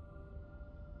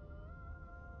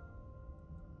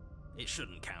 It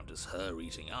shouldn't count as her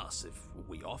eating us if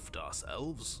we offed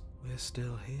ourselves. We're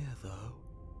still here, though.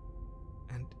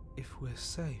 And if we're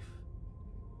safe,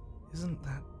 isn't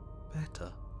that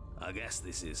better? I guess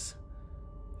this is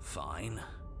fine.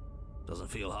 Doesn't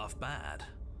feel half bad.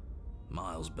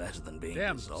 Miles better than being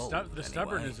dissolved. The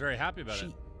stubborn is very happy about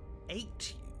it. She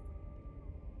ate you.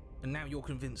 And now you're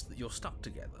convinced that you're stuck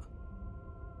together.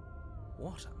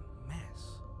 What a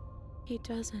mess. He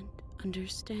doesn't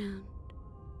understand.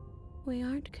 We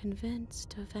aren't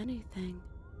convinced of anything,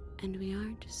 and we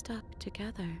aren't stuck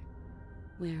together.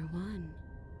 We're one.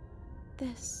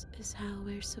 This is how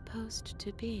we're supposed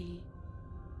to be.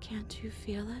 Can't you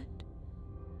feel it?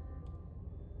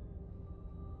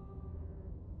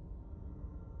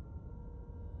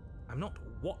 I'm not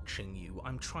watching you,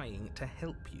 I'm trying to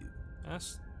help you.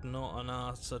 That's not an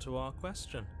answer to our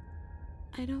question.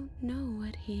 I don't know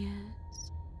what he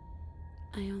is.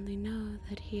 I only know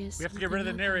that he is. We have to get rid of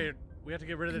the narrator. We have to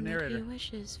get rid of the narrator. He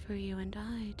wishes for you and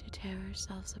I to tear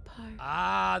ourselves apart.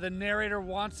 Ah, the narrator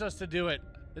wants us to do it.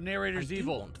 The narrator's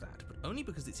evil. I do want that, but only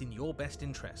because it's in your best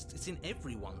interests. It's in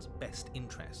everyone's best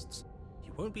interests.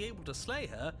 You won't be able to slay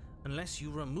her unless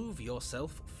you remove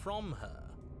yourself from her.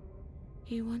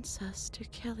 He wants us to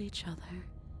kill each other.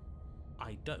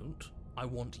 I don't. I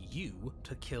want you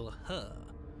to kill her.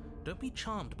 Don't be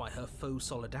charmed by her faux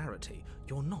solidarity.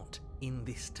 You're not in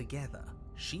this together.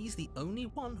 She's the only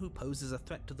one who poses a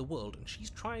threat to the world, and she's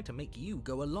trying to make you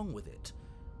go along with it.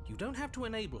 You don't have to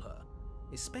enable her,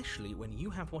 especially when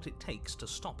you have what it takes to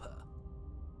stop her.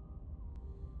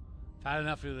 I've had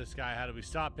enough of this guy. How do we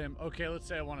stop him? Okay, let's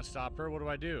say I want to stop her.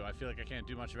 What do? I feel like I can't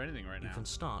do much of anything right now. You can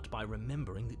start by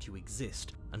remembering that you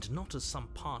exist, and not as some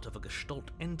part of a Gestalt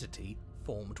entity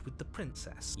formed with the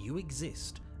princess. You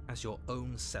exist as your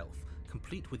own self,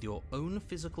 complete with your own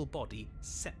physical body,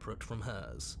 separate from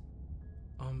hers.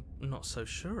 I'm not so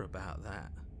sure about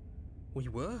that. We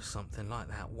were something like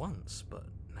that once, but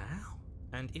now?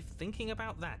 And if thinking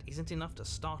about that isn't enough to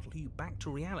startle you back to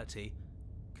reality,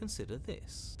 consider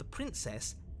this. The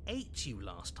princess ate you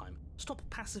last time. Stop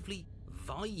passively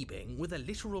vibing with a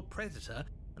literal predator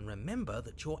and remember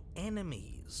that you're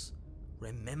enemies.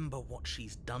 Remember what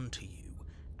she's done to you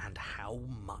and how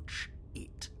much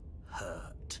it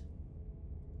hurt.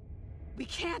 We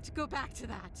can't go back to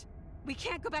that. We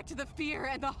can't go back to the fear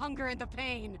and the hunger and the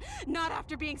pain. Not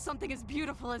after being something as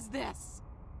beautiful as this.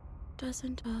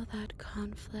 Doesn't all that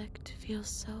conflict feel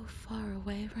so far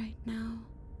away right now?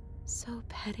 So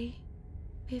petty?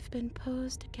 We've been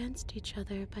posed against each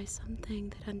other by something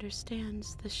that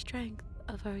understands the strength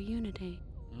of our unity.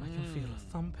 I can feel a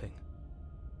thumping,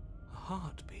 a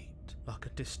heartbeat, like a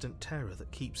distant terror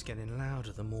that keeps getting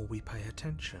louder the more we pay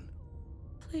attention.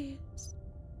 Please,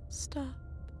 stop.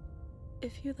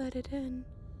 If you let it in,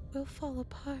 we'll fall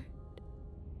apart.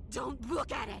 Don't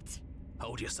look at it!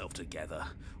 Hold yourself together.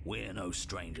 We're no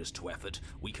strangers to effort.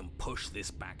 We can push this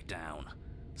back down.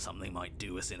 Something might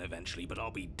do us in eventually, but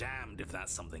I'll be damned if that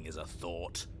something is a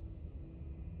thought.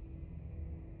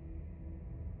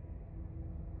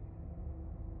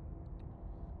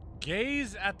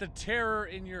 Gaze at the terror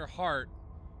in your heart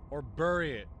or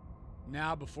bury it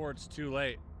now before it's too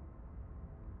late.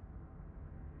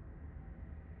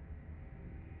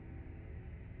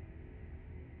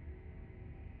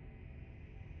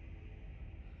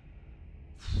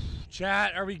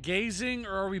 Chat, are we gazing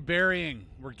or are we burying?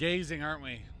 We're gazing, aren't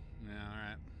we? Yeah, all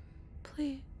right.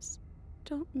 Please,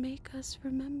 don't make us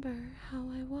remember how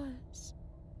I was.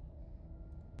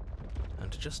 And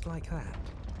just like that,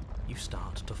 you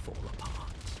start to fall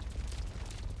apart.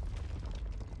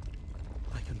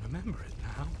 I can remember it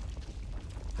now.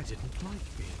 I didn't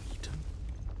like being eaten.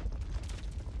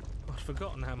 I'd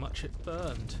forgotten how much it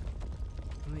burned.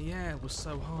 And the air was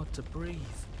so hard to breathe.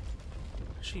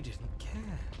 She didn't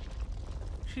care.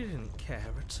 She didn't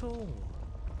care at all.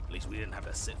 At least we didn't have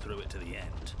to sit through it to the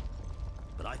end.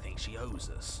 But I think she owes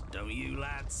us, don't you,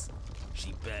 lads?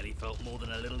 She barely felt more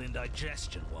than a little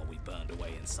indigestion while we burned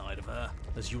away inside of her.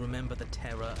 As you remember the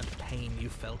terror and pain you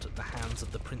felt at the hands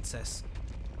of the princess,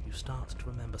 you start to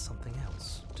remember something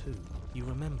else, too. You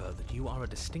remember that you are a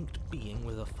distinct being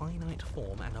with a finite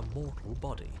form and a mortal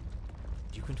body.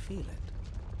 You can feel it.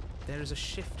 There is a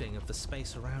shifting of the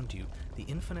space around you, the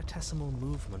infinitesimal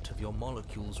movement of your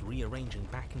molecules rearranging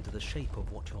back into the shape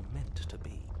of what you're meant to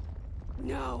be.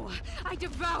 No! I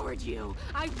devoured you!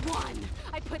 I won!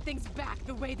 I put things back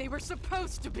the way they were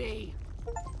supposed to be!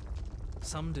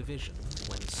 Some division,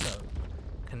 when sown,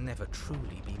 can never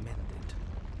truly be mended.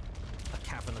 A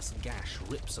cavernous gash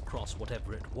rips across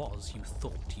whatever it was you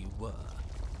thought you were.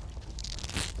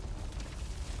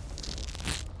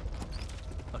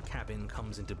 A cabin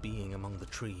comes into being among the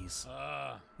trees.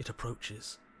 It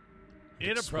approaches.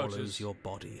 It swallows your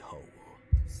body whole.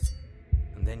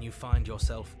 And then you find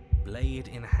yourself, blade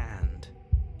in hand,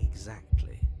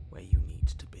 exactly where you need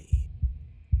to be.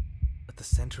 At the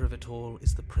center of it all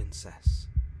is the princess,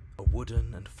 a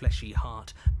wooden and fleshy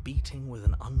heart beating with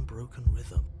an unbroken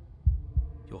rhythm.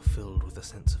 You're filled with a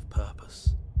sense of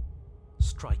purpose.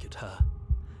 Strike at her.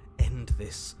 End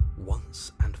this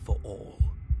once and for all.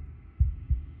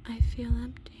 I feel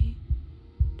empty,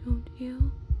 don't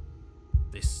you?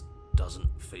 This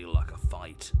doesn't feel like a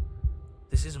fight.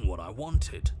 This isn't what I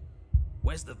wanted.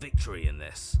 Where's the victory in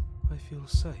this? I feel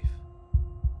safe.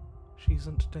 She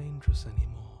isn't dangerous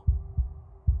anymore.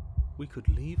 We could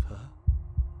leave her.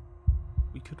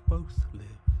 We could both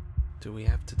live. Do we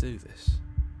have to do this?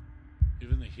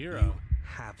 Even the hero. You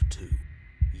have to.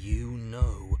 You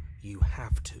know you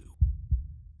have to.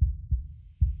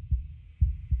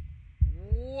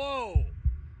 Whoa!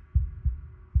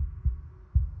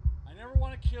 I never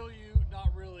want to kill you, not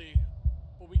really,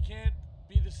 but we can't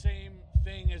be the same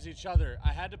thing as each other. I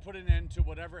had to put an end to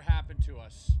whatever happened to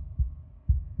us.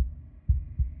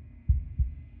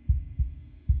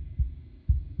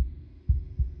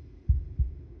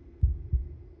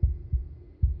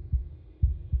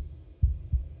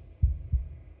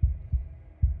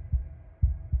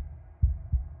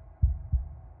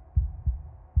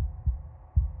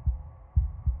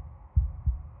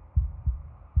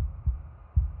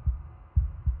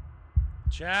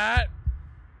 Chat.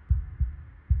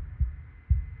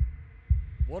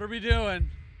 What are we doing?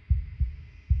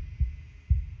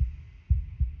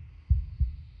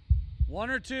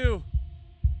 One or two?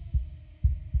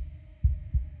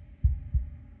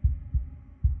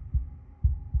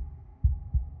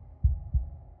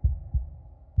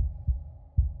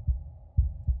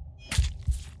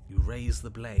 You raise the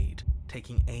blade,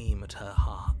 taking aim at her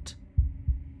heart.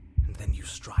 And then you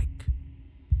strike.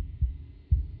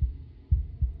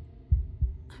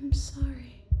 I'm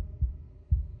sorry.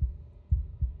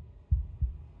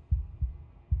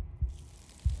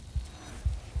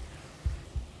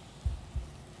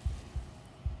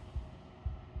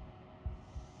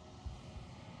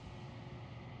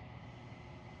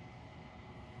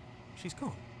 She's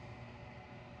gone.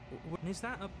 Is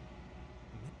that a...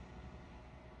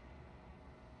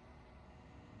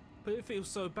 But it feels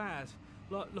so bad.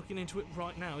 Like looking into it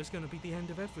right now is going to be the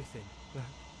end of everything.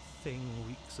 thing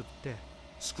reeks of death.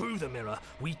 Screw the mirror.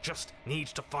 We just need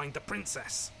to find the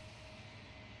princess.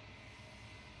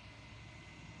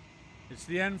 It's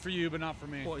the end for you, but not for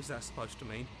me. What is that supposed to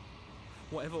mean?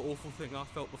 Whatever awful thing I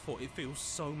felt before, it feels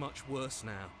so much worse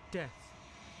now. Death.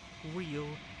 Real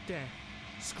death.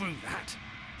 Screw that.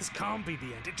 This can't be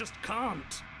the end. It just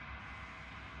can't.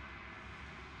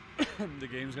 The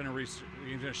game's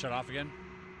gonna shut off again.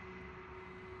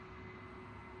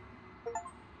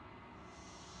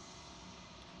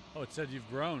 Oh, it said you've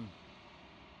grown.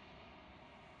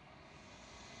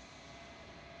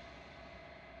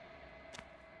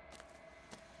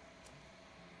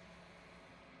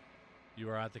 You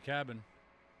are at the cabin.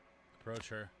 Approach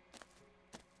her.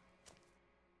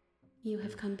 You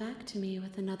have come back to me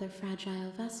with another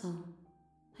fragile vessel.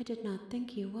 I did not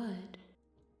think you would.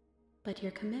 But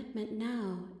your commitment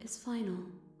now is final.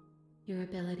 Your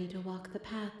ability to walk the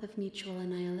path of mutual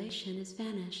annihilation is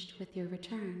vanished with your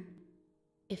return.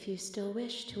 If you still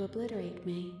wish to obliterate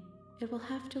me, it will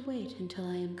have to wait until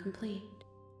I am complete.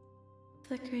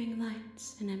 Flickering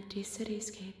lights and empty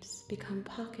cityscapes become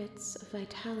pockets of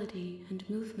vitality and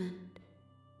movement.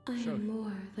 I am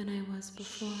more than I was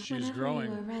before. She's Whenever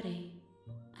growing. you are ready,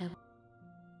 I will.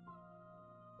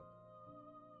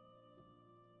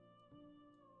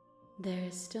 There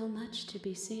is still much to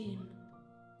be seen.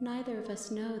 Neither of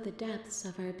us know the depths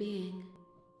of our being.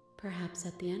 Perhaps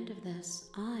at the end of this,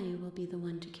 I will be the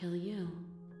one to kill you.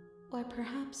 Or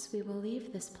perhaps we will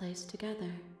leave this place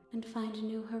together and find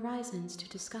new horizons to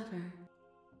discover.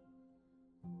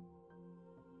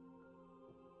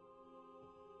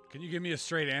 Can you give me a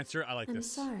straight answer? I like I'm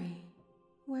this. sorry.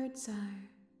 Words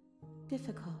are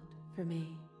difficult for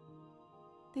me.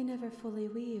 They never fully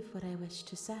weave what I wish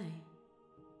to say.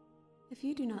 If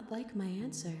you do not like my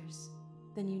answers,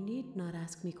 then you need not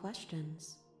ask me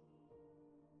questions.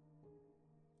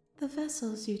 The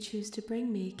vessels you choose to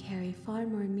bring me carry far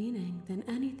more meaning than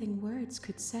anything words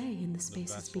could say in the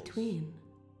spaces between.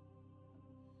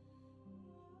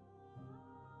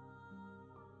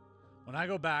 When I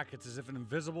go back, it's as if an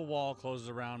invisible wall closes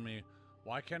around me.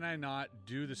 Why can I not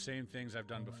do the same things I've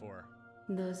done before?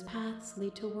 Those paths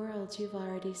lead to worlds you've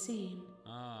already seen,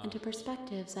 and to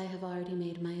perspectives I have already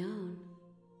made my own.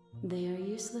 They are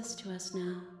useless to us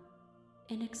now,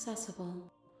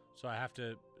 inaccessible. So I have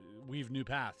to weave new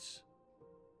paths.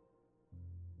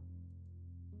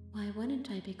 Why wouldn't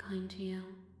I be kind to you?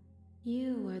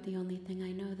 You are the only thing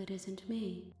I know that isn't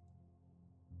me.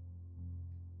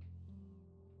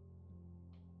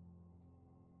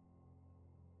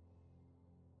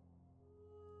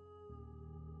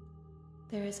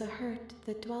 There is a hurt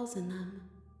that dwells in them,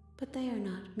 but they are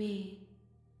not me.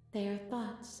 They are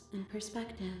thoughts and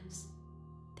perspectives.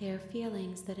 They are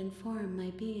feelings that inform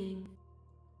my being.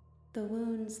 The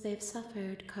wounds they've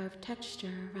suffered carve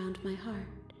texture around my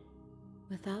heart.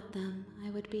 Without them, I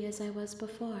would be as I was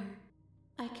before.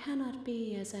 I cannot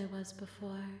be as I was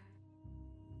before.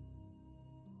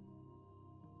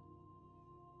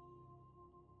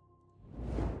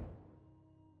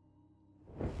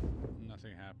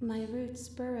 Nothing happened. My roots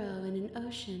burrow in an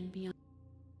ocean beyond.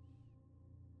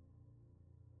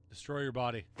 Destroy your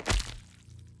body.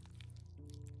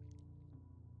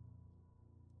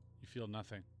 You feel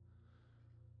nothing.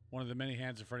 One of the many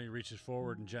hands in front of you reaches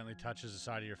forward and gently touches the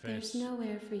side of your face. There's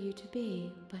nowhere for you to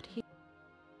be but here.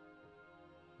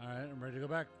 Alright, I'm ready to go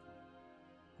back.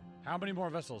 How many more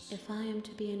vessels? If I am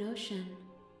to be an ocean,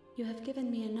 you have given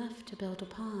me enough to build a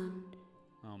pond.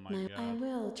 Oh my god. I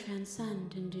will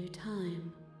transcend in due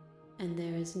time, and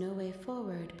there is no way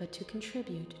forward but to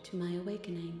contribute to my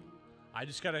awakening. I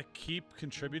just gotta keep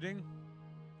contributing?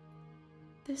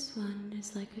 This one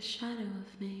is like a shadow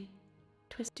of me.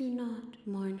 Do not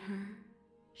mourn her.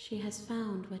 She has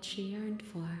found what she yearned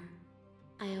for.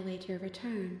 I await your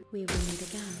return. We will meet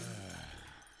again.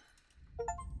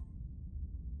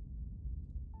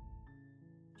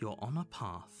 You're on a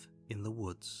path in the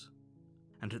woods,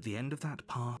 and at the end of that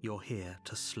path, you're here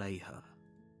to slay her.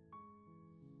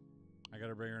 I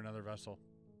gotta bring her another vessel.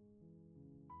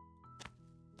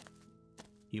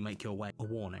 You make your way. A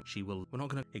warning. She will. We're not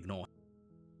going to ignore.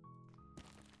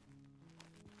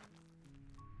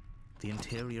 The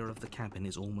interior of the cabin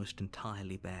is almost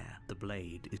entirely bare. The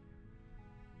blade is.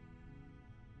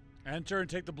 Enter and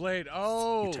take the blade.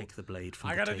 Oh! You take the blade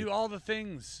from I the gotta table. do all the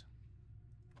things.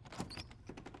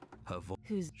 Her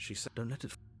voice. She said, "Don't let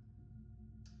it."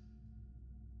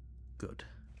 Good.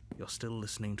 You're still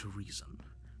listening to reason.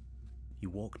 You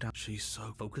walk down. She's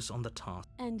so focused on the task.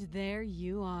 And there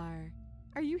you are.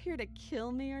 Are you here to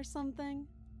kill me or something?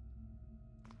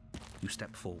 You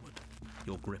step forward.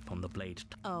 Your grip on the blade.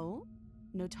 Oh?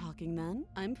 No talking then.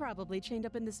 I'm probably chained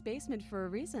up in this basement for a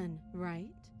reason, right?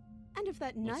 And if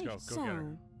that Let's knife's go get her.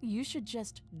 so, you should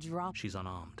just drop. She's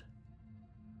unarmed.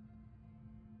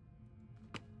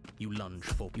 You lunge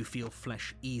forward. You feel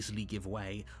flesh easily give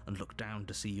way and look down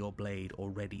to see your blade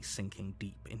already sinking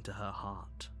deep into her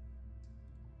heart.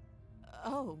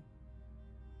 Oh.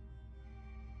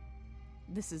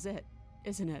 This is it,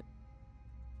 isn't it?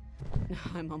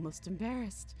 I'm almost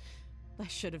embarrassed. I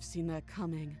should have seen that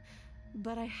coming.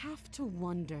 But I have to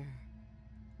wonder,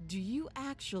 do you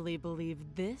actually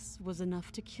believe this was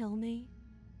enough to kill me?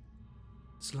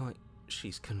 It's like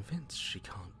she's convinced she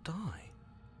can't die.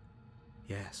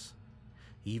 Yes,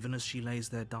 even as she lays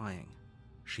there dying,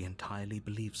 she entirely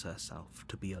believes herself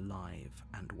to be alive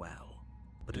and well.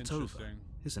 But it's over,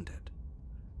 isn't it?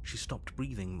 She stopped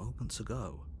breathing moments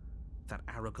ago, that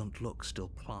arrogant look still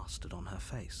plastered on her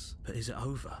face. But is it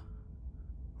over?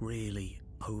 Really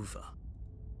over?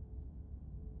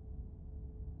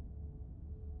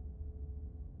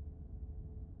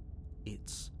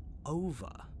 It's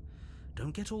over.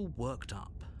 Don't get all worked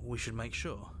up. We should make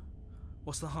sure.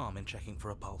 What's the harm in checking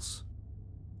for a pulse?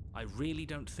 I really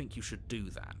don't think you should do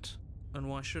that. And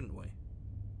why shouldn't we?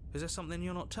 Is there something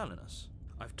you're not telling us?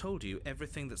 I've told you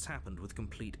everything that's happened with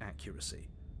complete accuracy.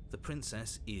 The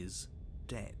princess is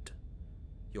dead.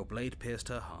 Your blade pierced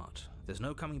her heart. There's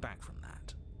no coming back from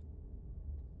that.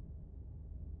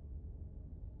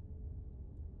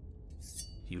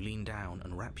 You lean down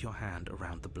and wrap your hand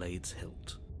around the blade's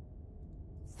hilt.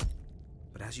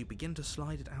 But as you begin to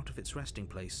slide it out of its resting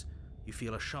place, you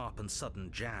feel a sharp and sudden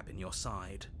jab in your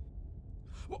side.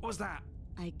 What was that?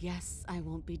 I guess I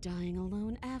won't be dying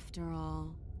alone after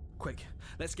all. Quick,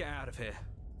 let's get out of here.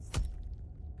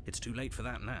 It's too late for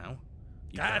that now.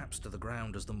 You collapse to the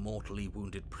ground as the mortally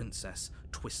wounded princess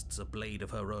twists a blade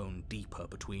of her own deeper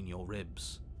between your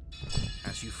ribs.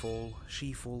 As you fall,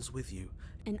 she falls with you.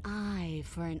 An eye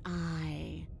for an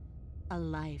eye. A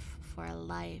life for a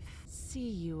life. See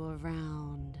you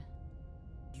around.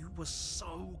 You were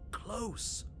so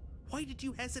close. Why did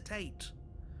you hesitate?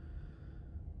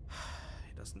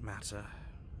 It doesn't matter.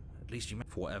 At least you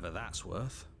for whatever that's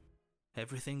worth.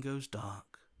 Everything goes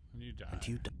dark. And you die. And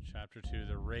you die. Chapter 2,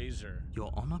 The Razor.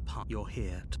 You're on a path. You're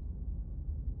here.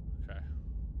 Okay.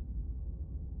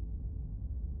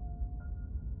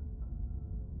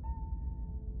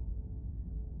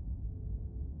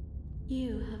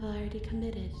 You have already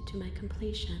committed to my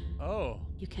completion. Oh.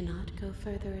 You cannot go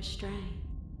further astray.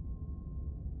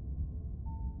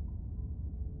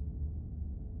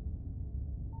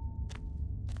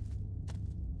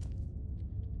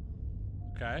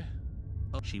 Okay.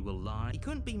 She will lie. He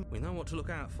couldn't be. We know what to look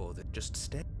out for. Just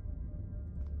stay.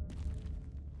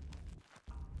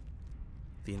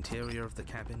 The interior of the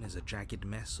cabin is a jagged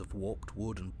mess of warped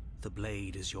wood, and the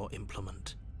blade is your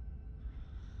implement.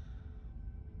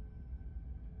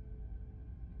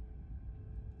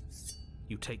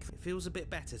 You take. It feels a bit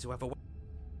better to have a.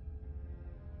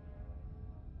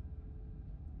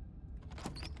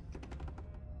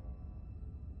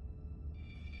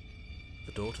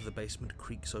 The door to the basement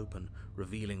creaks open,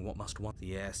 revealing what must want.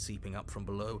 The air seeping up from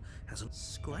below has a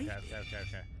scrape. Okay.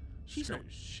 She's got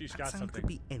that sound something. could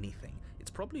be anything. It's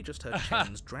probably just her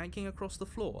chains dragging across the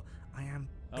floor. I am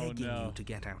begging you to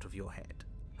get out of your head.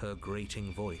 Her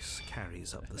grating voice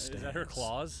carries up the stairs. Is that her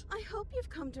claws? I hope you've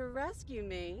come to rescue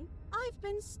me. I've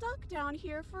been stuck down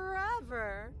here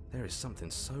forever. There is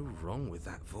something so wrong with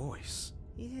that voice.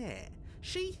 Yeah.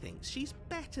 She thinks she's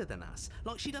better than us,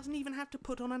 like she doesn't even have to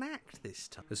put on an act this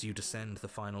time. As you descend the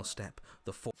final step,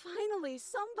 the Finally,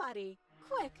 somebody!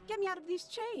 Quick, get me out of these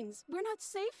chains. We're not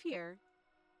safe here.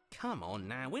 Come on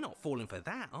now, we're not falling for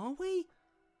that, are we?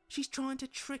 She's trying to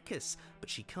trick us, but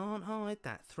she can't hide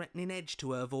that threatening edge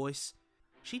to her voice.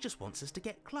 She just wants us to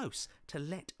get close, to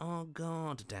let our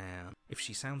guard down. If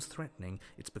she sounds threatening,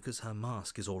 it's because her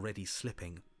mask is already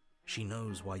slipping. She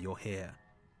knows why you're here.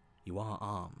 You are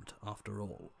armed, after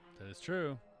all. That is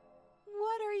true.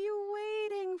 What are you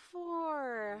waiting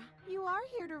for? You are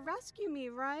here to rescue me,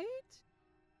 right?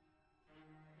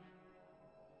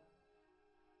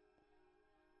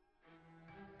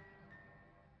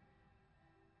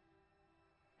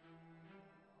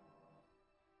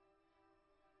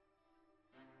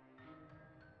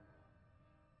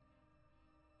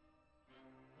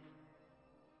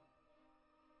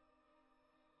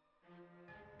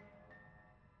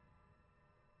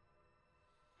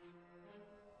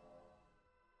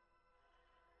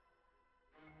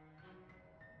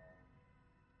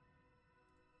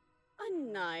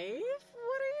 A knife?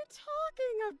 What are you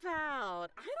talking about?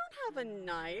 I don't have a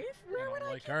knife. Where would I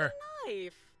like keep her. a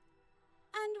knife?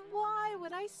 And Why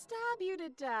would I stab you to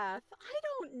death? I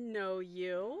don't know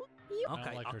you.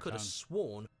 Okay, like I her could have tone.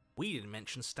 sworn we didn't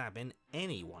mention stabbing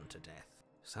anyone to death.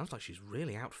 Sounds like she's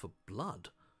really out for blood.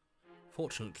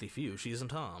 Fortunately for you, she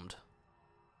isn't armed.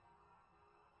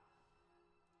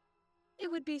 It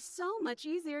would be so much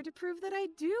easier to prove that I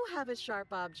do have a sharp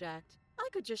object. I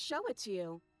could just show it to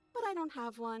you, but I don't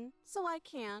have one, so I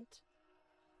can't.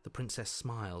 The princess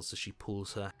smiles as she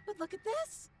pulls her. But look at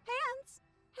this! Hands!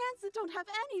 Hands that don't have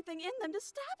anything in them to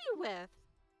stab you with!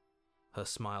 Her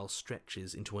smile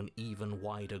stretches into an even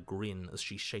wider grin as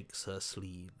she shakes her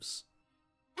sleeves.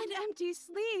 And empty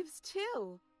sleeves,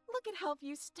 too! Look at how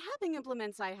few stabbing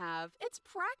implements I have. It's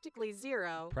practically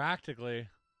zero. Practically.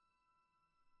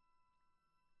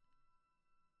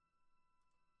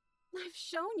 I've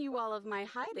shown you all of my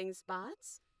hiding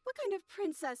spots. What kind of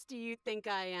princess do you think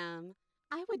I am?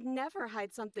 I would never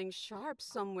hide something sharp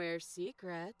somewhere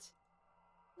secret.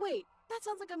 Wait, that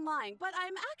sounds like I'm lying, but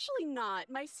I'm actually not.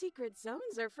 My secret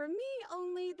zones are for me,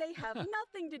 only they have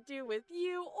nothing to do with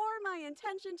you or my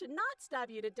intention to not stab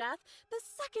you to death the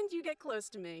second you get close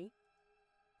to me.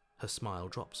 Her smile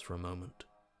drops for a moment,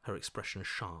 her expression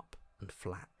sharp and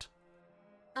flat.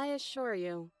 I assure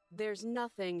you, there's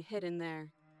nothing hidden there.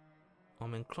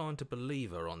 I'm inclined to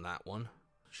believe her on that one.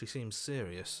 She seems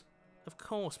serious. Of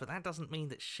course, but that doesn't mean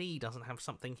that she doesn't have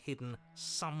something hidden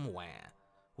somewhere.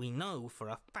 We know for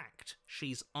a fact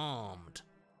she's armed.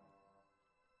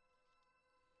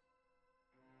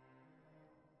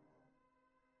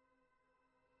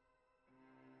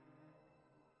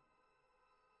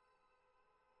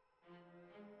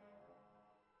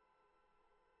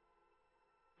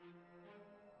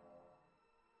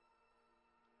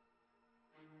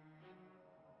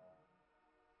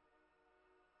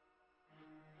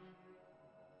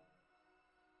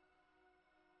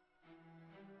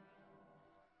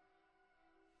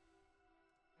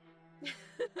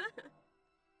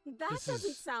 That This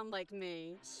doesn't is- sound like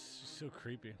me. It's so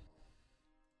creepy.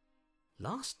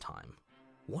 Last time?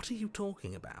 What are you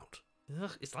talking about?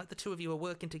 Ugh, it's like the two of you are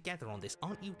working together on this.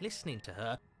 Aren't you listening to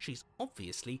her? She's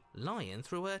obviously lying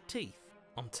through her teeth.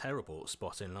 I'm terrible at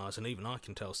spotting lies, and even I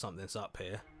can tell something's up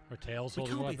here. Her tail's We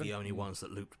holding can't a be weapon. the only ones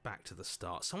that looped back to the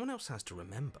start. Someone else has to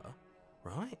remember,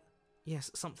 right?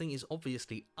 Yes, something is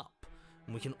obviously up,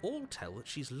 and we can all tell that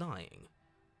she's lying.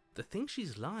 The thing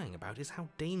she's lying about is how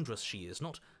dangerous she is,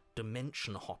 not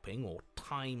dimension hopping or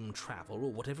time travel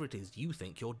or whatever it is you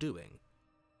think you're doing.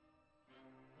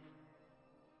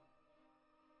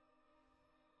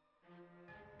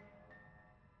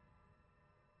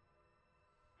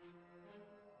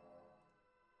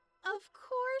 Of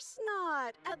course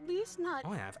not. At least not.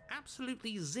 I have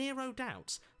absolutely zero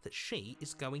doubts that she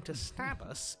is going to stab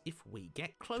us if we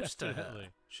get close to her. Definitely.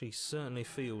 She certainly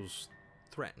feels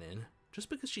threatening. Just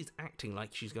because she's acting like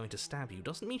she's going to stab you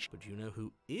doesn't mean she... But you know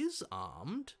who is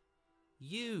armed?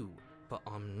 You. But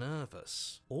I'm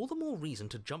nervous. All the more reason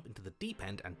to jump into the deep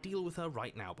end and deal with her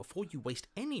right now before you waste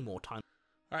any more time.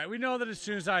 All right, we know that as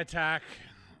soon as I attack,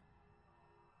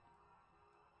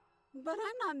 But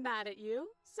I'm not mad at you,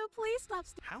 so please stop.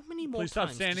 How many more Please stop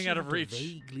times standing does she out of have to reach.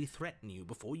 vaguely threaten you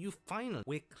before you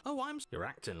finally... Oh, You're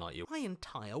acting like you. My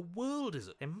entire world is...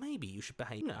 And maybe you should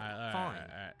behave... No, all right, fine. all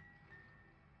right.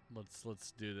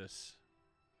 Let's do this.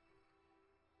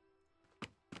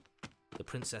 The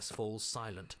princess falls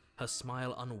silent, her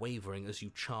smile unwavering as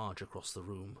you charge across the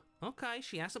room. Okay,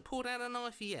 she hasn't pulled out a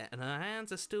knife yet, and her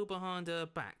hands are still behind her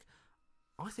back.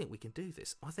 I think we can do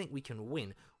this. I think we can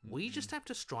win. We just have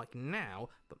to strike now,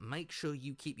 but make sure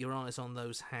you keep your eyes on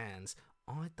those hands.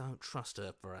 I don't trust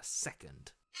her for a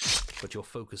second. But your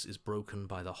focus is broken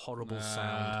by the horrible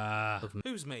sound of...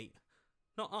 Whose meat?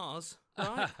 Not ours,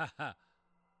 right?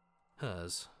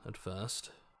 Hers, at first.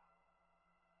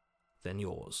 Then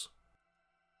yours.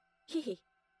 Hee.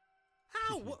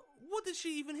 How? What did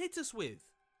she even hit us with?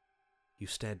 You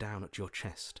stare down at your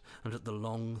chest and at the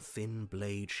long, thin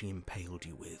blade she impaled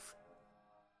you with.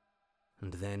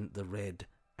 And then the red,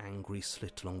 angry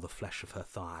slit along the flesh of her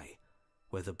thigh,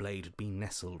 where the blade had been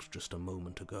nestled just a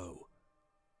moment ago.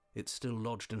 It's still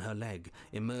lodged in her leg,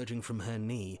 emerging from her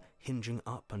knee, hinging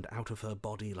up and out of her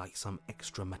body like some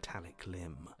extra metallic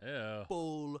limb. Ew.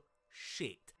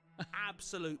 Bullshit.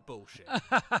 Absolute bullshit.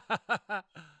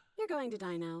 You're going to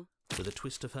die now. With a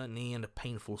twist of her knee and a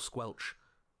painful squelch,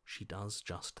 she does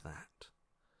just that.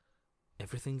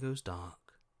 Everything goes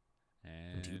dark,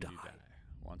 And you die.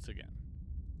 once again.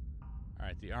 All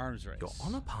right, the arms race. You're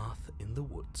on a path in the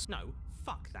woods. No,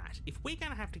 fuck that. If we're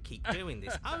going to have to keep doing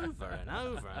this over and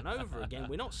over and over again,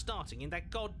 we're not starting in that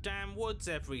goddamn woods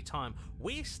every time.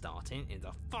 We're starting in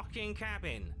the fucking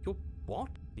cabin. You're what?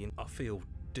 I feel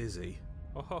dizzy.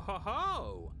 Oh ho ho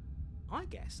ho! I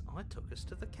guess I took us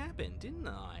to the cabin, didn't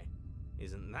I?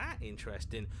 Isn't that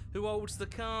interesting? Who holds the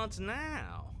cards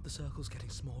now? The circle's getting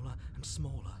smaller and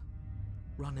smaller.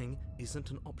 Running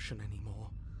isn't an option anymore.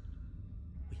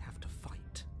 We have to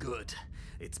fight. Good.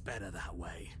 It's better that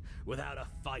way. Without a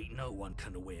fight, no one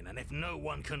can win, and if no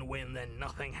one can win, then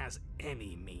nothing has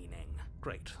any meaning.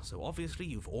 Great, so obviously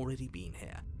you've already been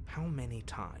here. How many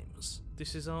times?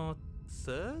 This is our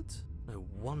third? No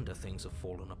wonder things have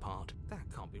fallen apart. That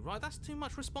can't be right, that's too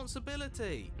much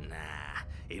responsibility. Nah,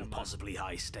 impossibly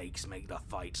high stakes make the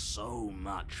fight so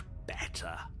much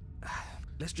better.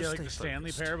 Let's Yeah, just like stay the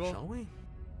Stanley focused, Parable? shall we?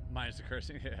 Minus the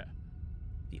cursing, yeah.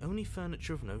 The only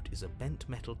furniture of note is a bent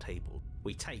metal table.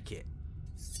 We take it.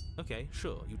 Okay,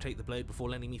 sure, you take the blade before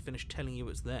letting me finish telling you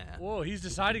it's there. Whoa, he's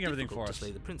deciding everything Difficult for to us.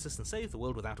 slay the princess and save the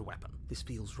world without a weapon. This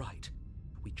feels right.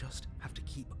 We just have to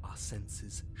keep our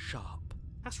senses sharp.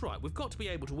 That's right, we've got to be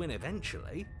able to win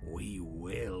eventually. We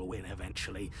will win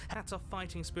eventually. That's a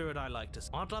fighting spirit I like to see.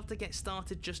 I'd love to get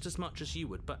started just as much as you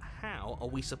would, but how are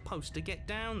we supposed to get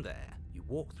down there? You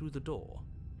walk through the door.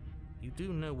 You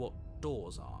do know what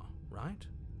doors are, right?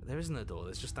 There isn't a door,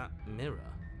 there's just that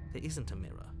mirror. There isn't a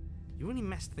mirror. You really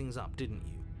messed things up, didn't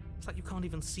you? It's like you can't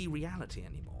even see reality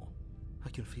anymore. I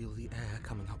can feel the air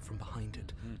coming up from behind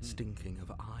it, stinking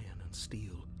of iron and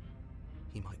steel.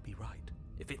 He might be right.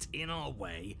 If it's in our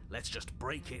way, let's just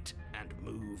break it and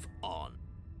move on.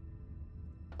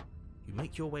 You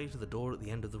make your way to the door at the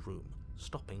end of the room,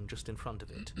 stopping just in front of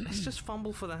it. Let's just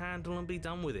fumble for the handle and be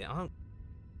done with it.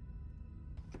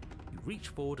 You reach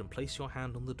forward and place your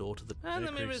hand on the door to the... And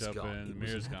the mirror's gone. The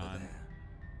mirror's gone.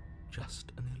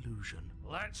 Just an illusion.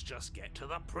 Let's just get to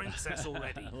the princess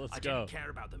already. Let's I go. didn't care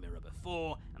about the mirror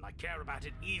before, and I care about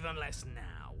it even less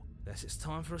now. Guess it's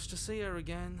time for us to see her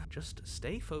again. Just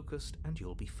stay focused and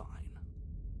you'll be fine.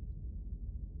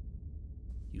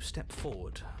 You step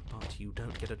forward, but you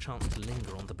don't get a chance to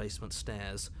linger on the basement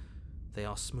stairs. They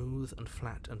are smooth and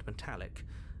flat and metallic,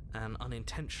 an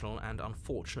unintentional and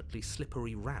unfortunately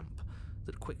slippery ramp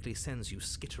that quickly sends you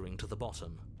skittering to the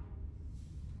bottom.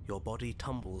 Your body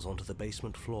tumbles onto the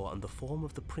basement floor and the form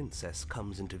of the princess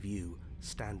comes into view,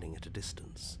 standing at a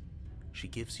distance. She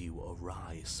gives you a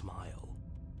wry smile.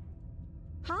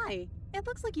 Hi, it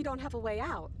looks like you don't have a way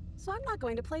out, so I'm not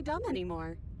going to play dumb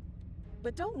anymore.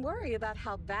 But don't worry about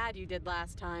how bad you did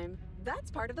last time.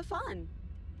 That's part of the fun.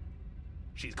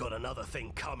 She's got another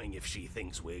thing coming if she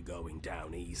thinks we're going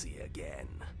down easy again.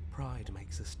 Pride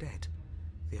makes us dead.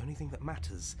 The only thing that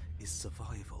matters is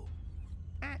survival.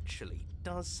 Actually,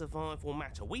 does survival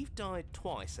matter? We've died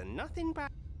twice and nothing bad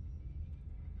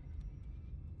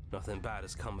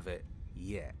has come of it.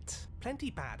 Yet.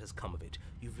 Plenty bad has come of it.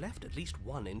 You've left at least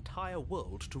one entire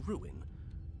world to ruin.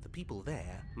 The people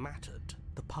there mattered.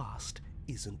 The past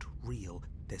isn't real.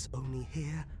 There's only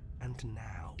here and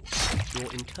now.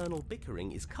 Your internal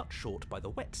bickering is cut short by the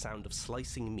wet sound of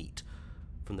slicing meat.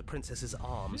 From the princess's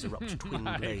arms erupt twin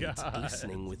blades,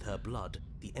 glistening with her blood,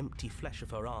 the empty flesh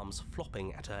of her arms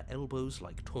flopping at her elbows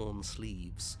like torn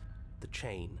sleeves. The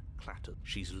chain clatters.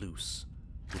 She's loose.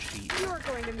 You're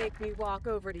going to make me walk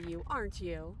over to you, aren't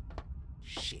you?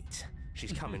 Shit.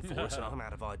 She's coming for us and I'm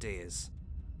out of ideas.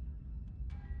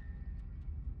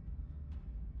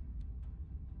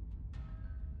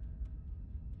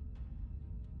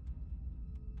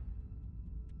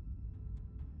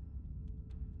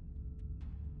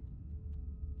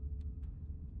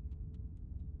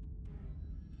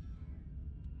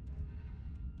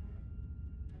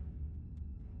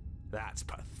 That's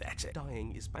pathetic.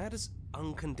 Dying is bad as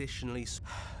unconditionally...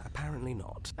 Apparently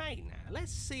not. Hey now,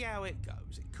 let's see how it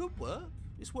goes. It could work.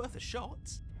 It's worth a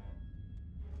shot.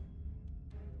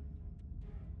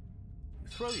 You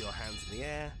throw your hands in the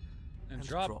air And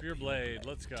drop your blade.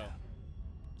 Let's go.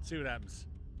 See what happens.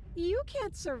 You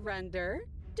can't surrender.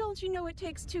 Don't you know it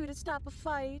takes two to stop a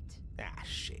fight? Ah,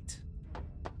 shit.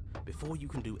 Before you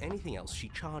can do anything else, she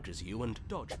charges you and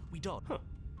dodge. We dodge. Huh.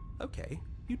 Okay,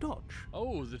 you dodge.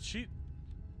 Oh, the cheat.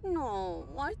 No,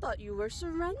 I thought you were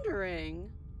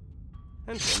surrendering.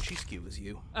 And then she skewers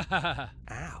you.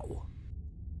 Ow.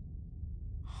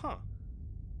 Huh.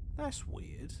 That's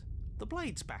weird. The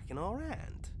blade's back in our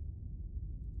hand.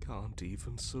 Can't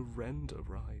even surrender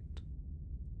right.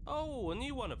 Oh, a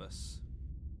new one of us.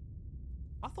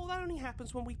 I thought that only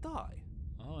happens when we die.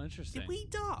 Oh, interesting. Did we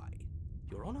die?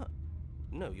 You're on a...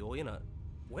 No, you're in a...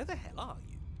 Where the hell are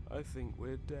you? I think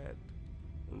we're dead.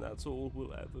 And that's all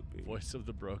we'll ever be. Voice of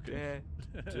the broken. Dead,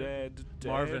 dead, dead.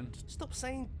 Marvin. Stop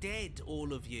saying dead,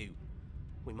 all of you.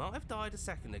 We might have died a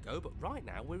second ago, but right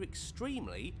now we're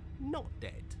extremely not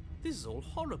dead. This is all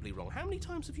horribly wrong. How many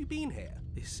times have you been here?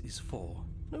 This is 4.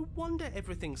 No wonder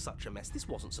everything's such a mess. This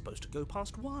wasn't supposed to go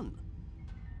past 1.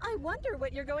 I wonder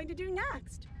what you're going to do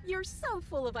next. You're so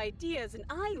full of ideas, and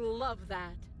I love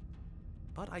that.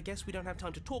 But I guess we don't have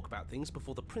time to talk about things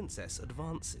before the princess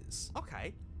advances.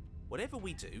 Okay, whatever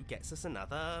we do gets us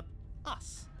another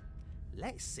us.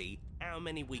 Let's see how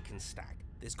many we can stack.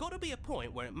 There's got to be a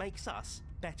point where it makes us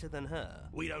better than her.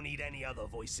 We don't need any other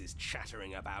voices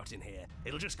chattering about in here.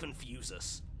 It'll just confuse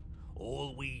us.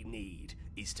 All we need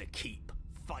is to keep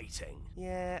fighting.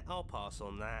 Yeah, I'll pass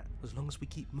on that, as long as we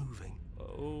keep moving.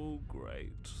 Oh,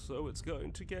 great. So it's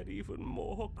going to get even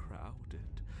more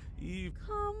crowded.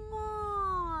 Come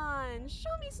on,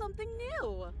 show me something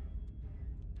new.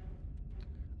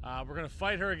 We're going to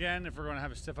fight her again if we're going to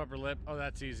have a stiff upper lip. Oh,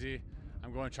 that's easy.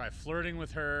 I'm going to try flirting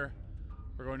with her.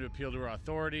 We're going to appeal to her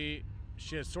authority.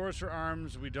 She has swords for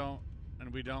arms. We don't,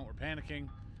 and we don't. We're panicking.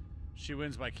 She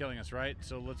wins by killing us, right?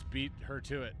 So let's beat her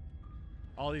to it.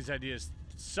 All these ideas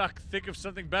suck. Think of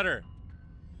something better.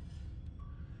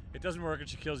 It doesn't work, and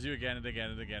she kills you again and again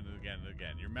and again and again and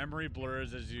again. Your memory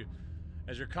blurs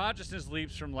as your consciousness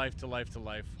leaps from life to life to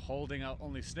life, holding out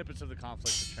only snippets of the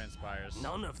conflict that transpires.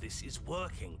 None of this is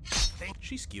working.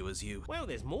 She skewers you. Well,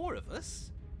 there's more of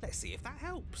us. Let's see if that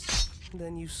helps.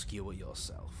 Then you skewer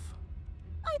yourself.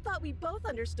 I thought we both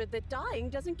understood that dying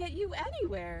doesn't get you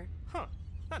anywhere. Huh,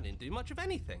 that didn't do much of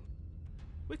anything.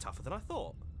 We're tougher than I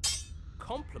thought.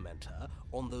 Compliment her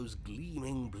on those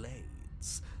gleaming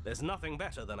blades. There's nothing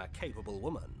better than a capable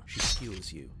woman. She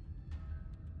skewers you.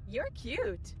 You're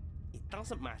cute. It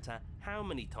doesn't matter how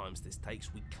many times this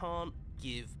takes, we can't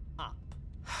give up.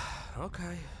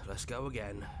 Okay, let's go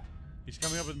again. He's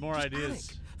coming up with more ideas.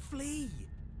 Panic. Flee!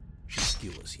 She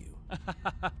skewers you.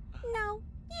 No,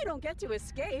 you don't get to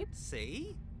escape.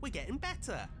 See? We're getting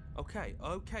better. Okay,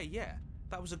 yeah.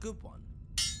 That was a good one.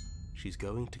 She's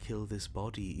going to kill this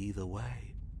body either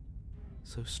way.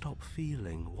 So stop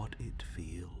feeling what it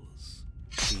feels.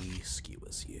 She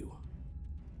skewers you.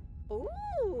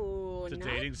 Ooh, It's a not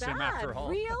dating sim bad. after all.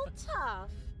 Real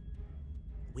tough.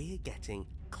 We're getting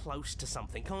close to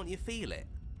something, can't you feel it?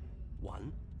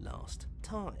 One last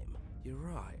time. You're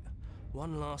right.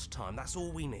 One last time, that's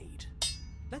all we need.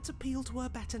 Let's appeal to her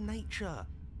better nature.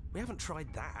 We haven't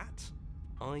tried that.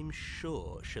 I'm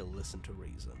sure she'll listen to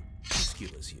reason. She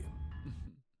skewers you.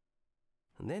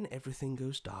 And then everything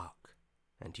goes dark,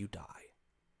 and you die.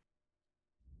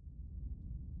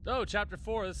 Oh, chapter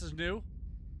 4, this is new.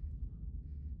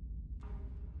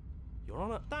 Your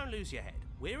Honor, don't lose your head.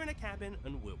 We're in a cabin,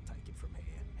 and we'll take it from here.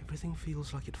 Everything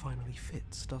feels like it finally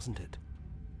fits, doesn't it?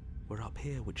 We're up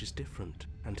here, which is different,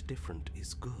 and different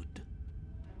is good.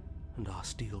 And our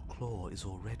steel claw is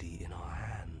already in our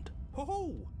hand.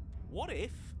 Ho-ho! What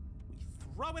if we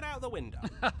throw it out the window?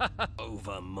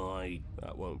 Over my...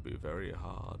 That won't be very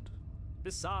hard.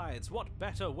 Besides, what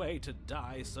better way to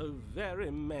die so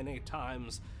very many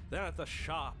times than at the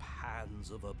sharp hands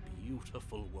of a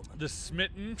beautiful woman? The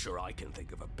smitten. Sure, I can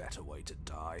think of a better way to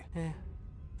die.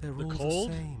 They're The all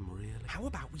cold? the same, really. How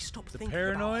about we stop thinking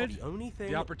paranoid? about the only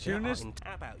thing The opportunist?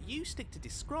 How about you stick to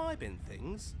describing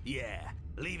things? Yeah,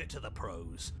 leave it to the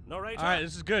pros. Narrator, All right,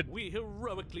 this is good. we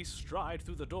heroically stride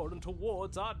through the door and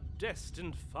towards our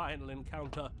destined final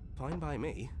encounter. Fine by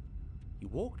me. You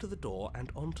walk to the door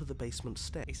and onto the basement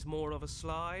stairs. It's more of a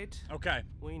slide. Okay,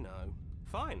 We know.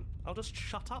 Fine, I'll just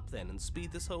shut up then and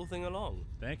speed this whole thing along.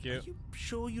 thank you. Are you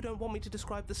sure you don't want me to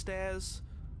describe the stairs?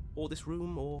 Or this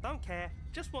room, or... Don't care,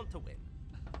 just want to win.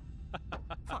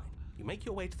 Fine, you make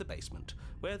your way to the basement,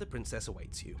 where the princess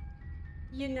awaits you.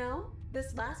 You know,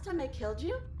 this last time I killed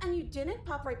you, and you didn't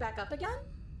pop right back up again?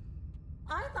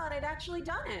 I thought I'd actually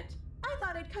done it. I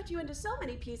thought I'd cut you into so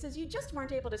many pieces you just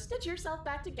weren't able to stitch yourself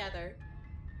back together.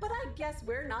 But I guess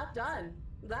we're not done.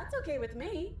 That's okay with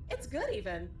me. It's good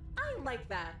even. I like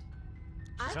that.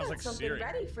 I Sounds got like something Siri.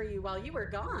 ready for you while you were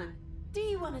gone. Do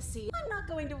you want to see? I'm not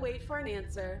going to wait for an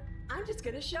answer. I'm just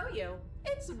going to show you.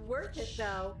 It's worth it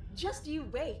though. Just you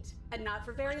wait. And not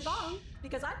for very long,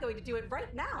 because I'm going to do it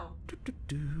right now.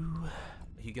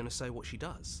 Are you going to say what she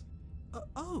does?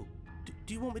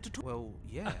 Do you want me to talk? Well,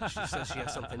 yeah, she says she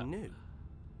has something new.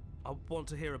 I want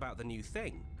to hear about the new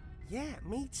thing. Yeah,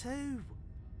 me too.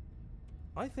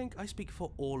 I think I speak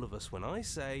for all of us when I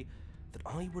say that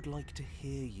I would like to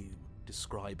hear you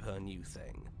describe her new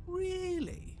thing.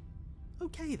 Really?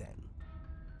 Okay then.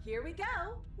 Here we go.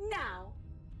 Now.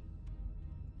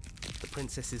 The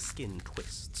princess's skin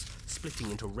twists,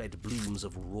 splitting into red blooms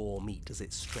of raw meat as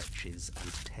it stretches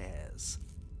and tears.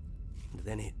 And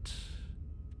then it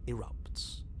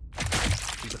erupts.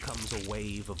 She becomes a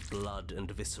wave of blood and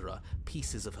viscera,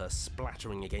 pieces of her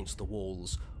splattering against the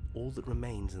walls. All that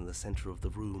remains in the center of the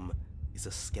room is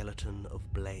a skeleton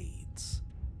of blades.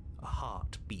 A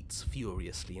heart beats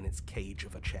furiously in its cage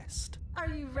of a chest. Are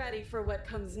you ready for what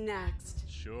comes next?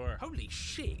 Sure. Holy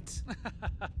shit!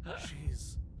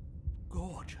 She's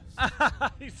gorgeous.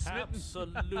 He's smitten.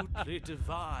 Absolutely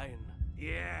divine.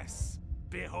 Yes,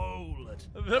 behold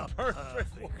The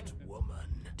perfect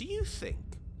woman. Do you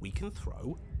think we can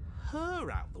throw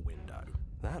her out the window?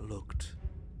 That looked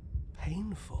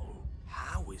painful.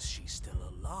 How is she still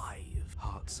alive?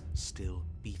 Heart's still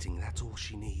beating, that's all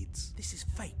she needs. This is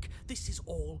fake. This is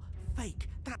all fake.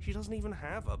 That she doesn't even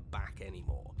have a back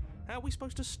anymore. How are we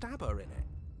supposed to stab her in it?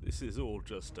 This is all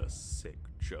just a sick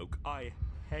joke. I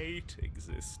hate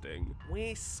existing.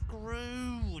 We're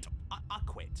screwed. I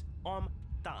quit. I'm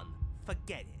done.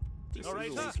 Forget it. All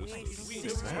right, what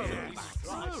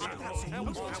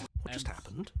just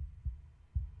happened?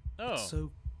 Oh. It's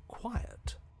so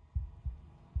quiet.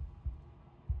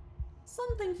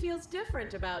 Something feels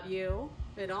different about you.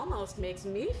 It almost makes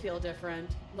me feel different.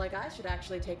 Like I should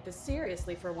actually take this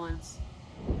seriously for once.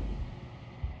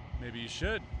 Maybe you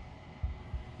should.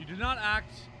 You do not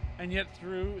act, and yet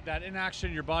through that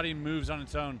inaction, your body moves on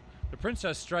its own. The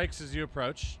princess strikes as you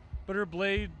approach, but her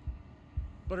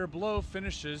blow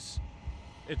finishes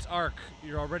its arc.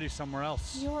 You're already somewhere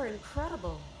else. You're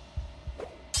incredible.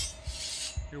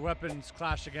 Your weapons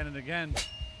clash again and again.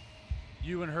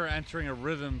 You and her entering a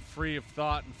rhythm free of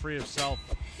thought and free of self.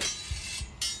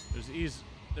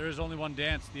 There is only one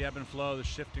dance, the ebb and flow, the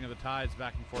shifting of the tides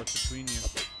back and forth between you.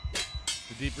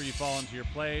 The deeper you fall into your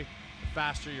play, the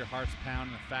faster your hearts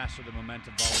pound and the faster the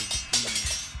momentum volleys between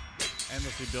you.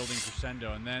 Endlessly building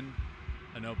crescendo, and then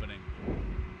an opening.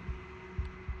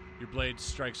 Your blade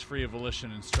strikes free of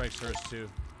volition and strikes hers too.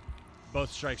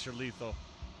 Both strikes are lethal.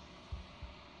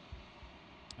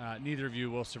 Neither of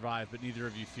you will survive, but neither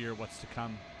of you fear what's to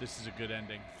come. This is a good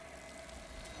ending.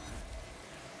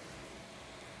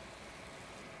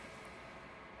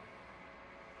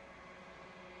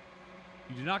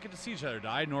 You do not get to see each other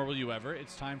die, nor will you ever.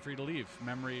 It's time for you to leave.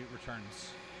 Memory returns.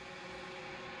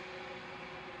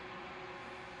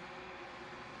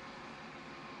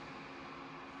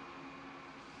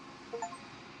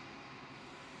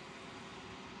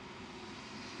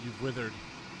 You've withered.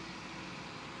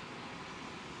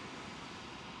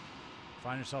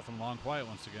 Find yourself in long quiet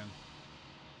once again.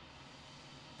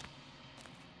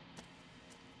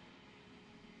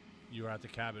 You are at the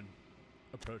cabin.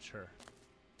 Approach her.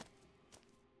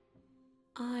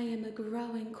 I am a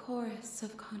growing chorus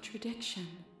of contradiction.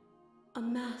 A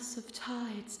mass of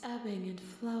tides ebbing and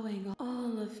flowing.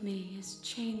 All of me is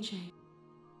changing.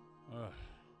 Ugh.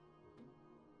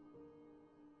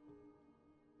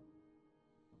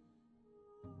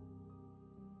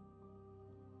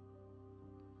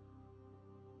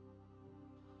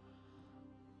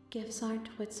 Gifts aren't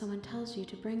what someone tells you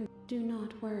to bring. Do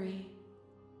not worry.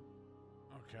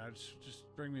 Okay,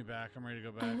 just bring me back. I'm ready to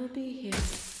go back. I will be here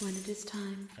when it is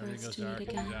time for Everything us goes to dark meet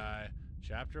and you again. die.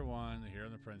 Chapter 1, The Hero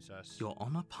and the Princess. You're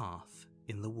on a path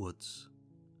in the woods,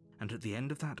 and at the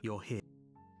end of that, you're here.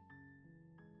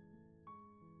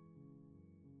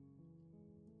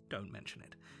 Don't mention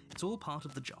it. It's all part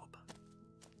of the job.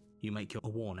 You make your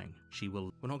warning. She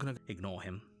will. We're not going to ignore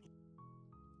him.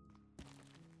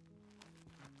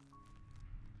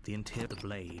 The interior of the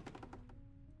blade.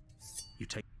 You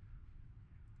take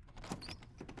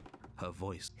her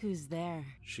voice. Who's there?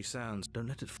 She sounds. Don't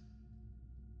let it.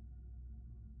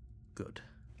 Good.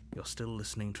 You're still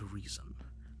listening to reason.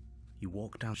 You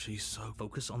walk down. She's so.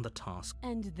 Focus on the task.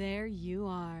 And there you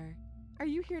are. Are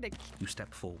you here to... You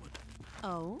step forward.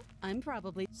 Oh, I'm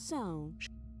probably... So...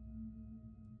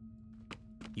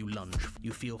 You lunge.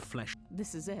 You feel flesh.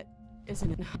 This is it,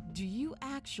 isn't it? Do you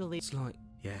actually... It's like,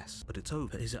 yes, but it's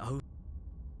over. Is it over?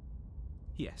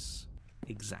 Yes,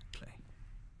 exactly.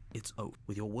 It's over.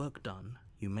 With your work done,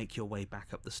 you make your way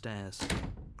back up the stairs,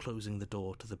 closing the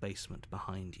door to the basement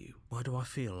behind you. Why do I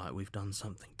feel like we've done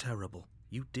something terrible?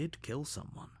 You did kill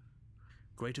someone.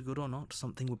 Greater good or not,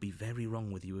 something would be very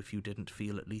wrong with you if you didn't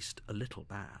feel at least a little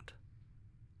bad.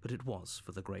 But it was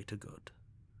for the greater good.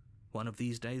 One of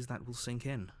these days that will sink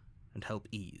in and help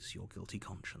ease your guilty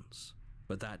conscience.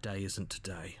 But that day isn't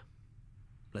today.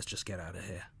 Let's just get out of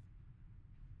here.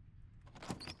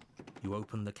 You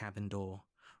open the cabin door,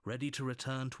 ready to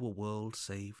return to a world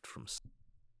saved from...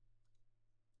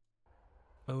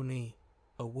 Only,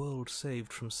 a world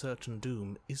saved from certain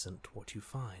doom isn't what you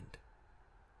find.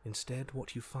 Instead,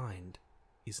 what you find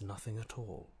is nothing at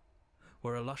all.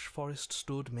 Where a lush forest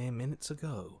stood mere minutes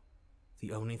ago,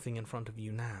 the only thing in front of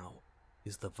you now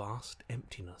is the vast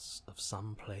emptiness of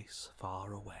some place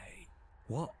far away.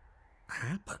 What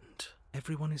happened?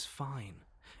 Everyone is fine.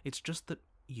 It's just that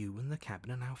you and the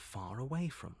cabin are now far away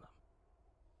from them.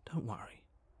 Don't worry.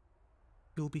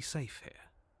 You'll be safe here.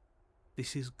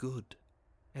 This is good.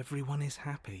 Everyone is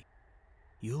happy.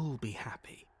 You'll be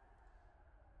happy.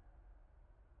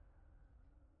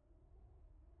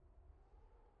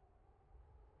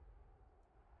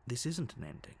 This isn't an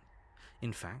ending.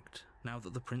 In fact, now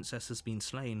that the princess has been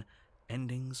slain,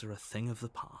 endings are a thing of the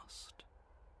past.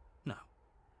 No.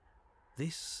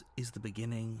 This is the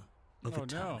beginning of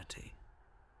eternity.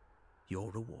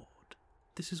 Your reward.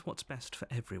 This is what's best for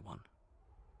everyone.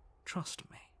 Trust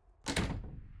me.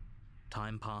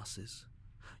 Time passes.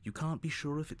 You can't be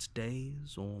sure if it's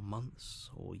days or months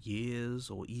or years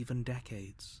or even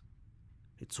decades.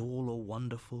 It's all a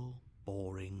wonderful,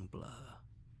 boring blur.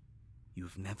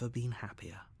 You've never been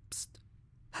happier. Psst.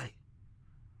 Hey,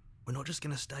 we're not just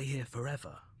going to stay here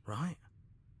forever, right?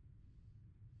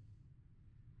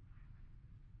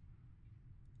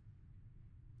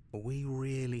 Are we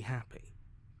really happy?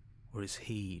 Or is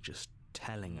he just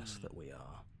telling us that we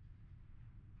are?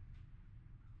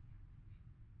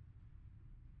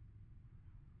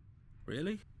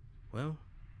 Really? Well,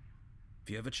 if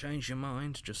you ever change your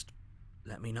mind, just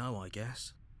let me know, I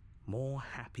guess. More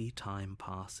happy time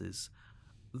passes,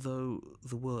 though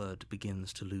the word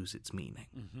begins to lose its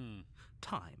meaning.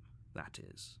 Time, that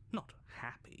is, not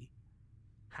happy.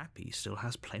 Happy still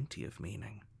has plenty of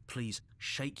meaning. Please,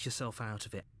 shake yourself out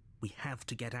of it. We have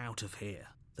to get out of here.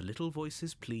 The little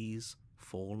voices, please,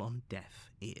 fall on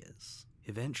deaf ears.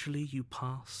 Eventually you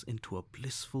pass into a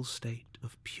blissful state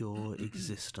of pure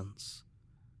existence.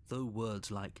 Though words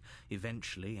like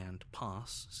eventually and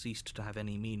pass ceased to have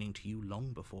any meaning to you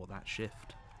long before that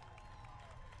shift.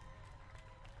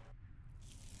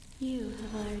 You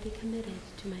have already committed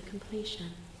to my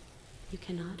completion. You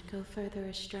cannot go further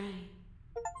astray.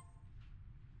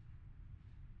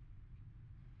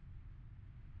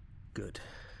 Good,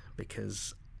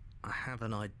 because I have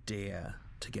an idea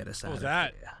to get us out of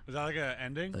that? here. Was that like an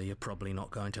ending? Though you're probably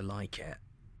not going to like it.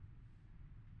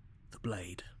 The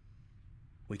blade.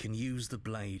 We can use the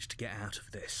blade to get out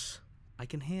of this. I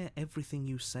can hear everything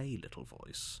you say, little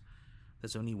voice.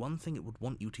 There's only one thing it would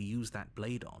want you to use that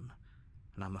blade on,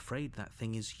 and I'm afraid that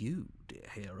thing is you, dear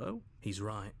hero. He's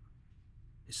right.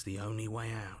 It's the only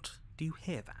way out. Do you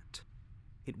hear that?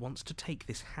 It wants to take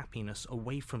this happiness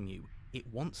away from you. It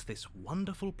wants this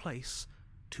wonderful place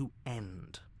to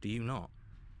end. Do you not?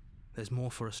 There's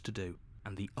more for us to do,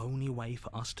 and the only way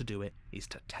for us to do it is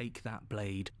to take that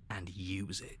blade and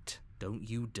use it. Don't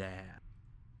you dare.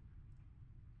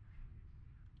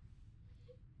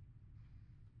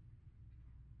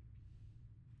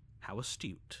 How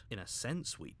astute. In a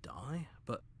sense, we die,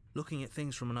 but looking at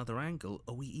things from another angle,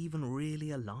 are we even really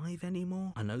alive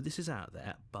anymore? I know this is out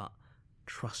there, but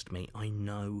trust me, I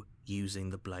know using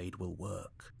the blade will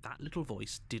work. That little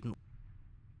voice didn't...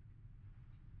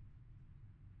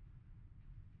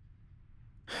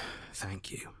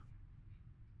 Thank you.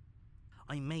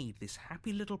 I made this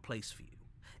happy little place for you.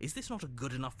 Is this not a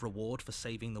good enough reward for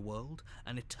saving the world?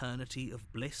 An eternity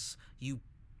of bliss? You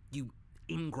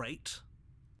ingrate?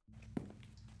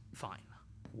 Fine.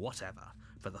 Whatever.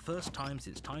 For the first time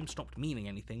since time stopped meaning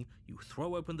anything, you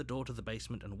throw open the door to the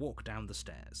basement and walk down the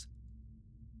stairs.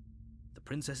 The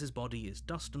princess's body is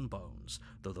dust and bones,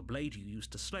 though the blade you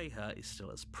used to slay her is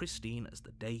still as pristine as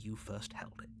the day you first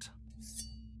held it.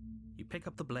 You pick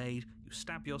up the blade, you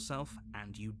stab yourself,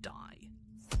 and you die.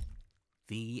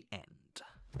 The end.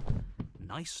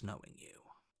 Nice knowing you.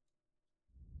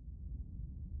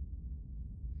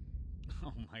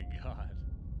 Oh my god.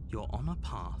 You're on a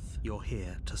path. You're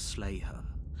here to slay her.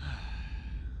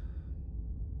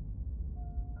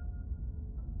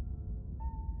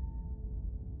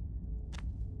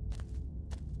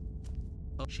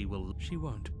 Oh, she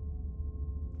won't.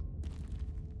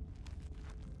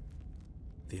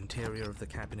 The interior of the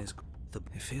cabin is...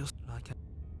 It feels like a...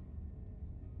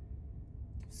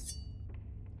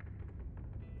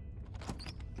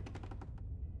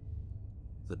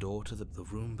 The door to the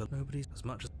room, but nobody's as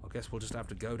much as... I guess we'll just have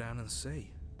to go down and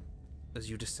see. As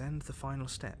you descend the final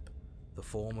step, the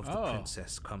form of the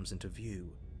princess comes into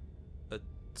view. A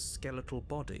skeletal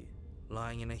body,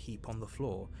 lying in a heap on the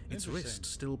floor, its wrist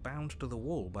still bound to the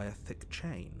wall by a thick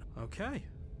chain. Okay,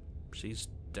 she's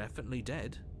definitely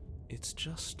dead. It's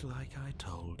just like I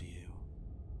told you.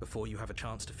 Before you have a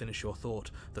chance to finish your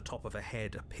thought, the top of a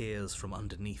head appears from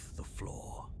underneath the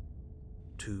floor.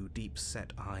 Two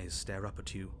deep-set eyes stare up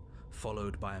at you,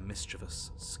 followed by a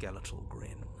mischievous, skeletal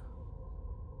grin.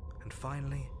 And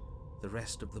finally, the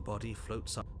rest of the body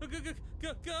floats up.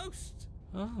 Ghost!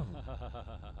 Oh.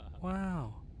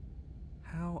 Wow.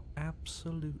 How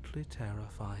absolutely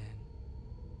terrifying.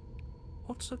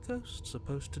 What's a ghost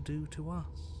supposed to do to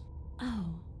us? Oh,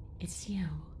 it's you.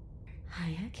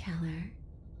 Hiya, Keller.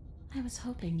 I was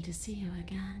hoping to see you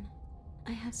again.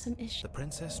 I have some issues. The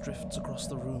princess drifts across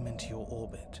the room into your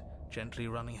orbit, gently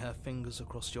running her fingers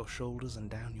across your shoulders and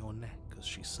down your neck as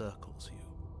she circles you.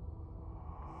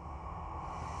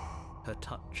 Her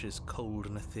touch is cold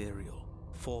and ethereal,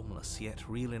 formless yet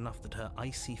real enough that her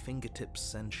icy fingertips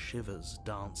send shivers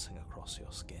dancing across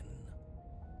your skin.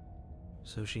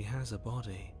 So she has a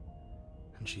body,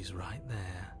 and she's right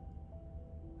there.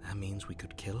 That means we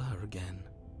could kill her again.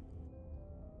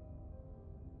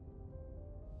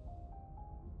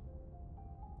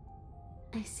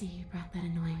 I see you brought that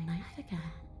annoying knife again.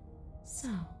 So,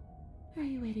 are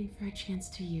you waiting for a chance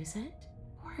to use it?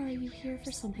 Or are you here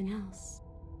for something else?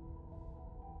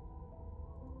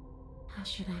 How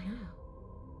should I know?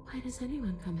 Why does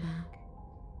anyone come back?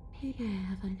 Maybe I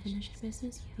have unfinished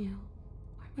business with you.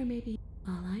 Or maybe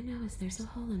all I know is there's a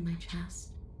hole in my chest.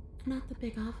 Not the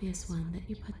big obvious one that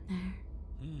you put there.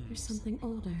 There's something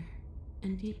older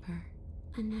and deeper.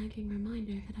 A nagging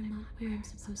reminder that I'm not where I'm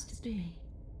supposed to be.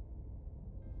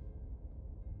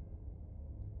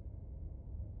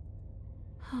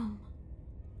 Home.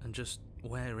 And just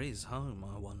where is home,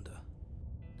 I wonder?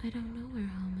 I don't know where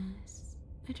home is.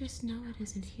 I just know it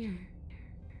isn't here.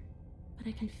 But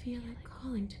I can feel it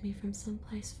calling to me from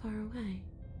someplace far away.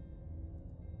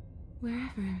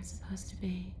 Wherever I'm supposed to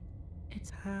be,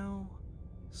 it's... How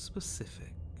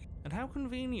specific. And how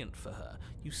convenient for her.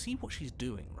 You see what she's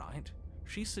doing, right?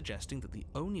 She's suggesting that the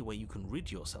only way you can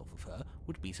rid yourself of her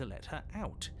would be to let her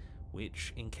out,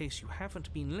 which, in case you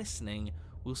haven't been listening,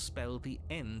 will spell the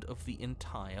end of the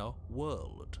entire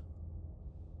world.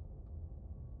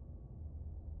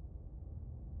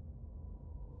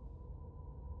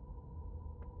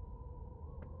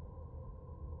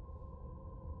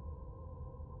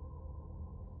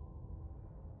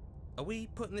 Are we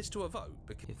putting this to a vote?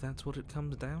 Because if that's what it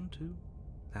comes down to,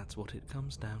 that's what it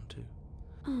comes down to.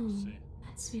 Oh,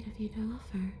 that's sweet of you to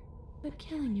offer. But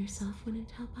killing yourself wouldn't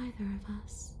help either of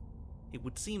us. It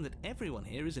would seem that everyone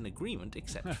here is in agreement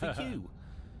except for you.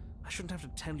 I shouldn't have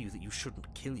to tell you that you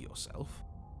shouldn't kill yourself.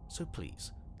 So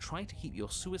please, try to keep your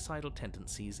suicidal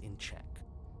tendencies in check.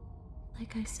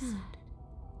 Like I said.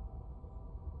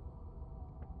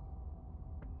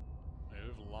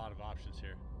 There's a lot of options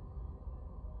here.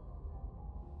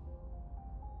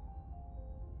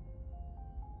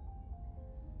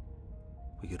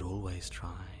 We could always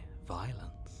try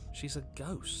violence. She's a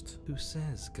ghost. Who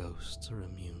says ghosts are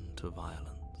immune to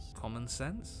violence? Common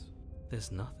sense?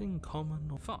 There's nothing common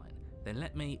or... Fine, then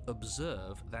let me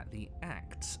observe that the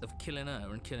acts of killing her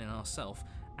and killing ourselves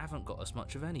haven't got us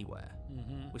much of anywhere.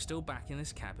 We're still back in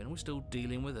this cabin, we're still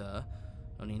dealing with her,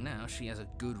 only now she has a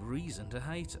good reason to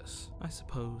hate us. I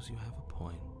suppose you have a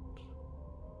point.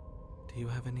 Do you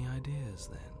have any ideas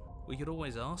then? We could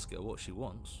always ask her what she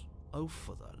wants. Oh,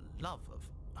 for the love of...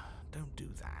 Don't do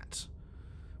that.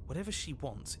 Whatever she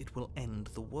wants, it will end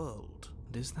the world.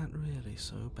 And is that really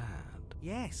so bad?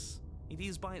 Yes, it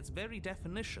is by its very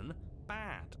definition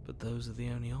bad. But those are the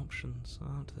only options,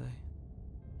 aren't they?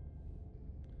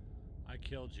 I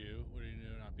killed you. What do you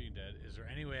do not being dead? Is there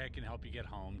any way I can help you get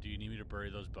home? Do you need me to bury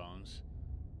those bones?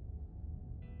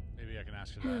 Maybe I can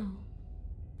ask her that. No.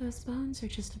 Those bones are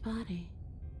just a body.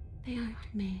 They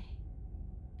aren't me.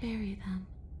 Bury them.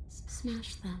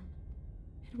 Smash them.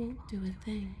 It won't do a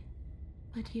thing.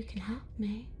 But you can help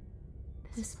me.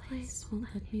 This place won't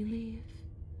let me leave.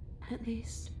 At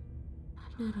least,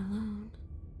 not alone.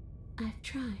 I've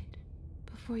tried.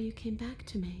 Before you came back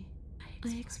to me,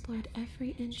 I explored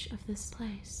every inch of this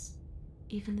place,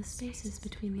 even the spaces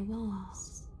between the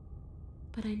walls.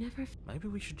 But I never... Maybe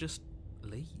we should just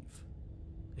leave.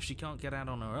 If she can't get out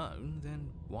on her own, then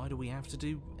why do we have to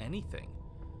do anything?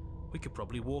 We could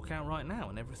probably walk out right now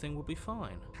and everything will be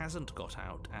fine. Hasn't got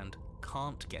out and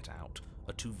can't get out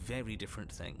are two very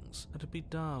different things. That'd be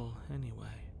dull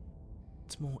anyway.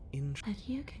 It's more interesting. But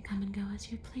you can come and go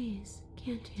as you please,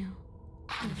 can't you?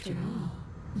 After all,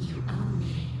 you own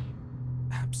me.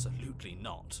 Absolutely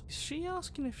not. Is she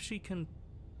asking if she can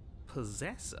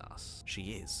possess us?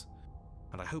 She is.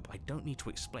 And I hope I don't need to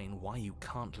explain why you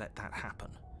can't let that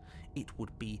happen. It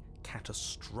would be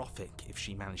catastrophic if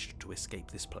she managed to escape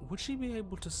this place. Would she be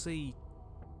able to see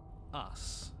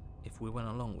us if we went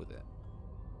along with it?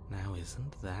 Now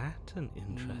isn't that an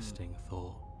interesting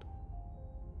thought?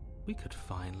 We could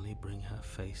finally bring her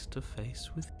face to face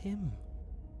with him.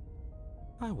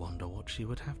 I wonder what she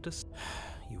would have to say.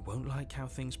 You won't like how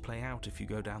things play out if you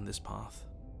go down this path.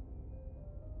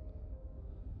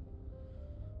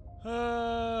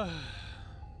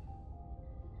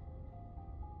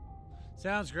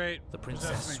 Sounds great. The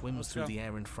princess swims through the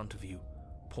air in front of you,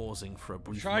 pausing for a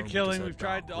brief tried moment killing, as her we've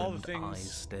tried dark, all the rimmed things.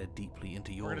 eyes stare deeply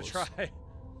into yours. We're gonna try.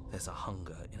 There's a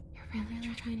hunger in You're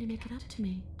really trying to make it up to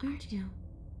me, aren't you?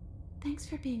 Thanks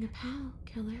for being a pal,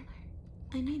 killer.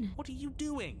 I mean it. What are you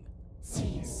doing? See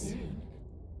you soon.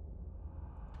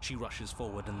 She rushes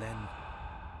forward and then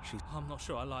I'm not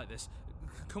sure I like this.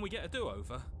 Can we get a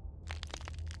do-over?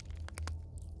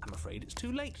 I'm afraid it's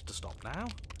too late to stop now.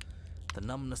 The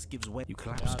numbness gives way. You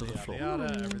collapse to the floor.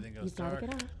 Everything goes You've got to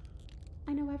get up.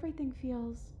 I know everything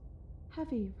feels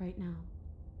heavy right now,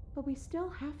 but we still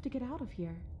have to get out of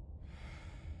here.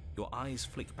 Your eyes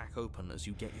flick back open as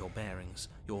you get your bearings,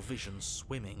 your vision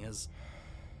swimming as...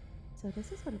 So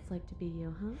this is what it's like to be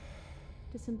you, huh?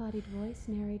 Disembodied voice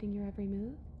narrating your every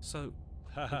move? So,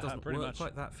 it doesn't Pretty work much.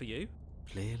 like that for you?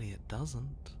 Clearly it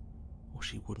doesn't, or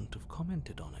she wouldn't have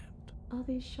commented on it. All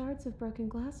these shards of broken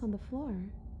glass on the floor,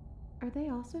 are they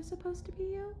also supposed to be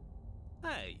you?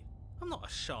 Hey, I'm not a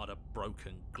shard of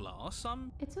broken glass.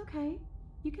 It's okay.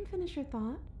 You can finish your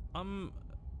thought. I'm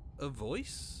a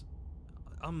voice?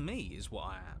 I'm me is what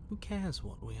I am. Who cares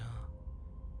what we are?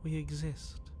 We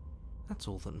exist. That's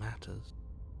all that matters.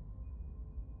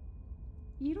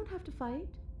 You don't have to fight.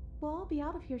 We'll all be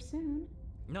out of here soon.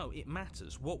 No, it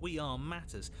matters. What we are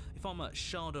matters. If I'm a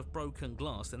shard of broken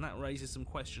glass, then that raises some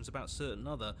questions about certain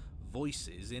other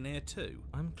voices in here too.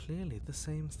 I'm clearly the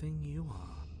same thing you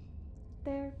are.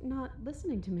 They're not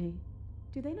listening to me.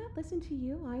 Do they not listen to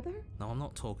you either? No, I'm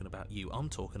not talking about you. I'm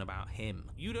talking about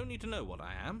him. You don't need to know what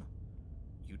I am.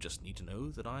 You just need to know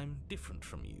that I'm different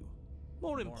from you.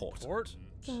 More important.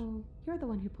 So, you're the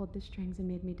one who pulled the strings and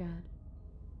made me dead.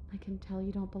 I can tell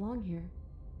you don't belong here.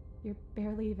 You're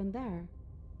barely even there.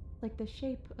 Like the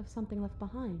shape of something left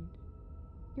behind.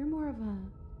 You're more of a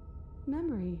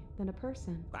memory than a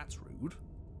person. That's rude.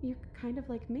 You're kind of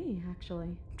like me, actually.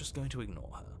 I'm just going to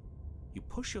ignore her. You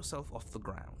push yourself off the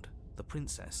ground. The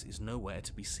princess is nowhere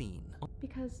to be seen.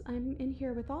 Because I'm in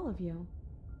here with all of you.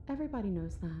 Everybody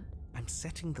knows that. I'm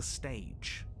setting the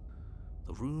stage.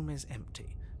 The room is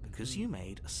empty because you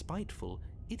made a spiteful,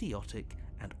 idiotic,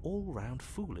 and all-round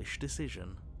foolish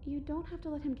decision. You don't have to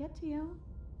let him get to you.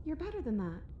 You're better than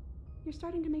that. You're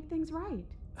starting to make things right.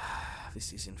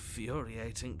 This is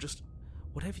infuriating. Just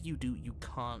whatever you do, you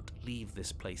can't leave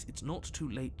this place. It's not too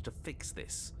late to fix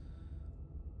this.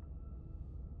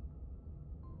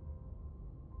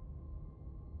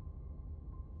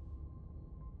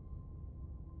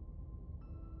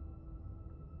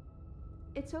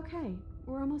 It's okay.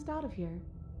 We're almost out of here.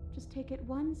 Just take it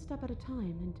one step at a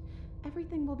time and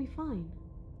everything will be fine.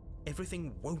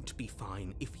 Everything won't be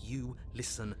fine if you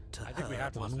listen to her. I think we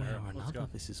have to One listen way to her. or Let's another, go.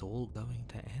 this is all going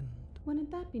to end. Wouldn't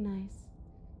that be nice?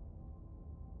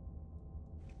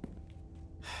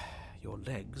 Your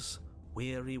legs,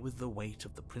 weary with the weight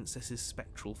of the princess's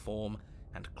spectral form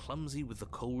and clumsy with the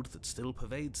cold that still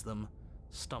pervades them,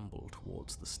 stumble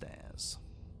towards the stairs.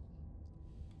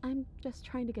 I'm just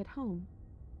trying to get home.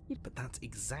 But that's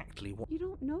exactly what You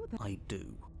don't know that. I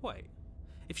do. Wait,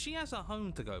 if she has a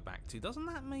home to go back to, doesn't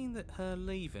that mean that her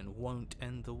leaving won't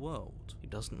end the world? It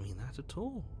doesn't mean that at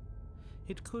all.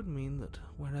 It could mean that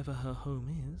wherever her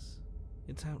home is,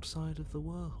 it's outside of the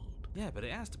world. Yeah, but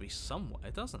it has to be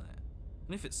somewhere, doesn't it?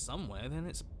 And if it's somewhere, then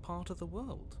it's part of the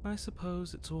world. I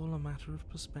suppose it's all a matter of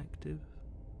perspective.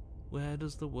 Where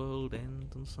does the world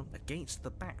end and something? Against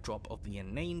the backdrop of the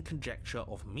inane conjecture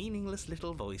of meaningless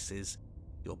little voices,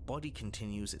 your body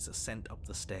continues its ascent up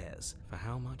the stairs. For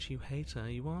how much you hate her,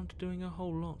 you aren't doing a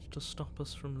whole lot to stop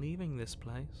us from leaving this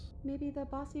place. Maybe the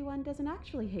bossy one doesn't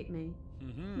actually hate me.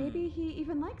 Maybe he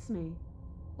even likes me.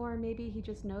 Or maybe he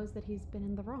just knows that he's been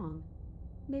in the wrong.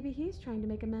 Maybe he's trying to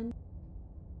make amends.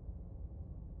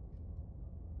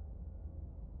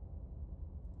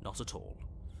 Not at all.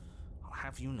 I'll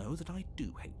have you know that I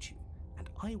do hate you, and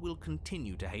I will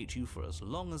continue to hate you for as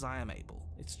long as I am able.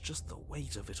 It's just the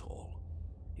weight of it all.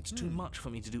 It's too much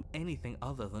for me to do anything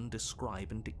other than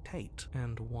describe and dictate.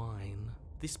 And whine.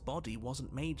 This body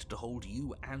wasn't made to hold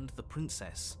you and the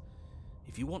princess.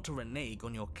 If you want to renege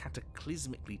on your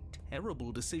cataclysmically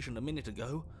terrible decision a minute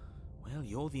ago, well,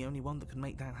 you're the only one that can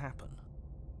make that happen.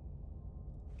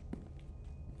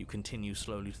 You continue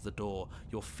slowly to the door,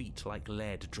 your feet like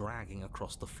lead dragging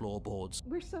across the floorboards.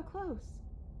 We're so close.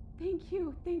 Thank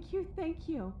you, thank you, thank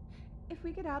you. If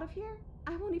we get out of here,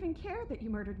 I won't even care that you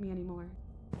murdered me anymore.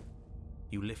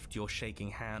 You lift your shaking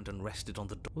hand and rest it on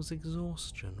the door. Was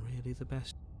exhaustion really the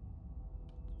best?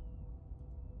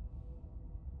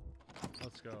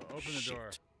 Let's go. Open the door.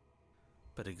 Shit.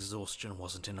 But exhaustion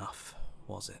wasn't enough,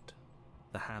 was it?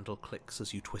 The handle clicks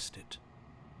as you twist it,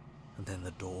 and then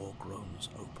the door groans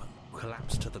open.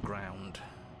 collapse to the ground,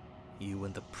 you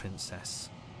and the princess,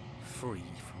 free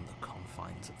from the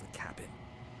confines of the cabin.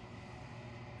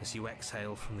 As you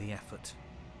exhale from the effort,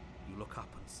 you look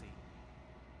up and see...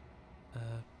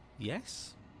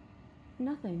 yes?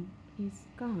 Nothing. He's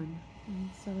gone, and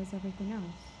so is everything else.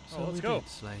 Oh, let's we go. did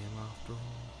slay him after all.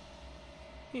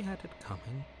 He had it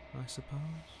coming, I suppose.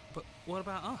 But what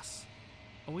about us?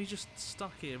 Are we just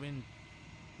stuck here in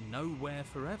nowhere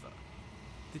forever?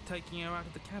 Did taking her out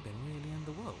of the cabin really end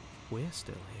the world? We're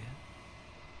still here.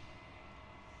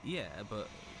 Yeah, but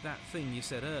that thing you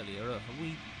said earlier, are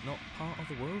we not part of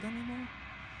the world anymore?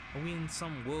 Are we in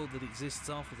some world that exists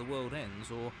after the world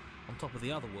ends, or on top of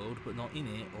the other world but not in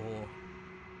it, or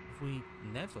have we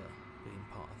never been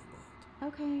part of the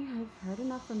world? Okay, I've heard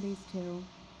enough from these two.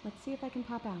 Let's see if I can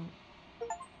pop out.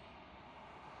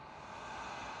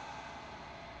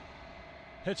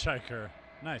 Hitchhiker.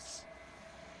 Nice.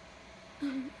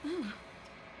 Oh,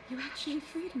 you actually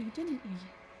freed me, didn't you?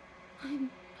 I'm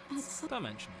outside. Don't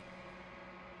mention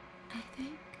it. I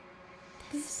think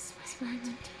this is where I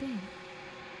meant to be.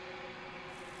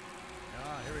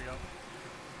 Ah, here we go.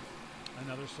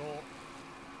 Another soul.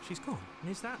 She's gone.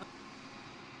 Is that...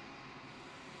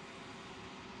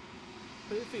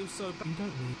 But it feels so bad. You don't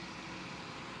need...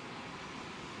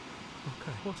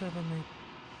 Okay, whatever, mate.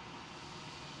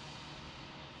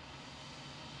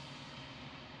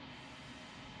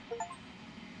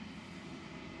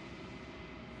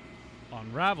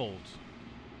 Unraveled.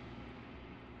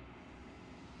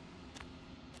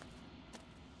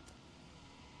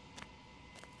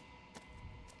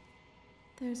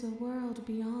 There's a world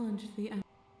beyond the end.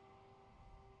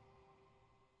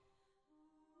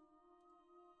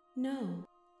 No.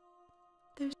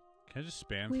 Can I just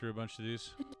spam through a bunch of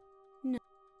these? No.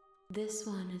 This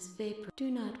one is vapor. Do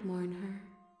not mourn her.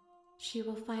 She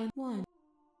will find one.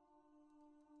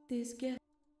 These gifts.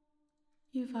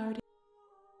 You've already...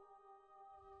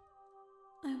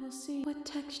 I will see. What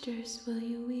textures will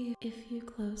you weave? If you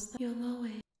close them, you'll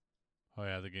always... Oh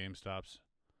yeah, the game stops.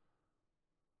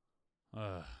 We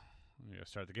gotta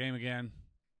start the game again.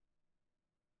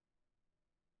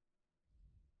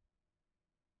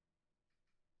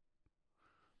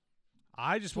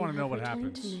 I just want to know what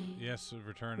happens. Yes,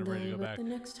 return. I'm ready to go back. The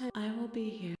next time I will be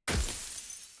here.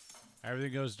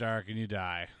 Everything goes dark and you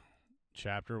die.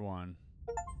 Chapter 1.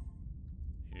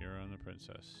 Hero and the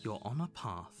Princess. You're on a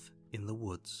path in the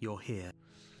woods. You're here.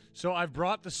 So I've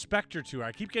brought the Spectre to her.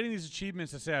 I keep getting these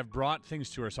achievements that say I've brought things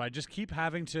to her, so I just keep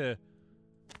having to...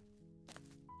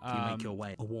 you make your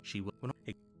way. She will...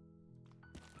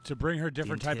 to bring her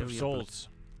different type of souls.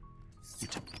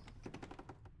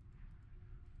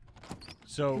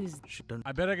 So,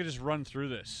 I bet I could just run through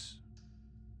this.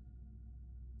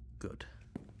 Good.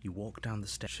 You walk down the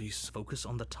steps. She's focused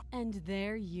on the top. And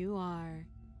there you are.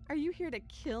 Are you here to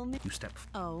kill me? You step.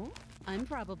 Oh, I'm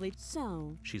probably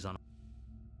so. She's on.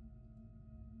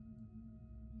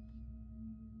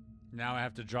 Now I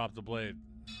have to drop the blade.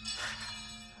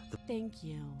 Thank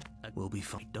you. We'll be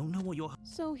fine. I don't know what you're...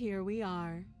 So here we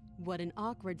are. What an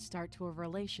awkward start to a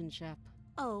relationship.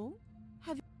 Oh,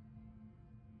 have you...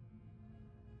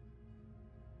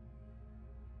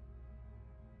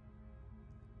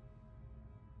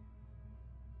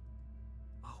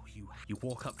 Oh, you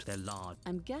walk up to their large...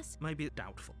 I'm guessing... Maybe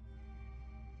doubtful.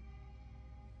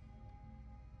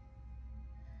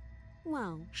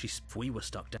 Well... We were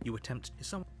stuck down. You attempt...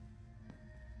 Some...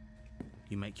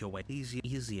 You make your way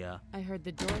easier. I heard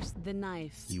the doors, the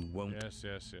knife. You won't. Yes,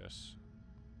 yes, yes.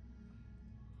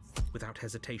 Without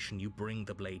hesitation, you bring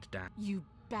the blade down. You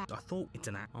bat. I thought it's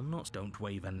an act. I'm not. Don't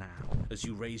waver now. As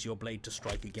you raise your blade to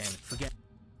strike again, forget.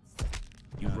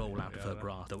 You roll out of her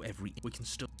grasp, though we can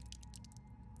still...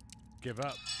 Give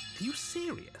up. Are you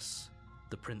serious?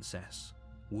 The princess,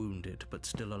 wounded but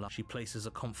still alive, she places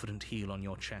a confident heel on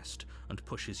your chest and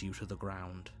pushes you to the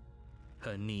ground.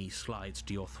 Her knee slides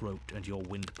to your throat and your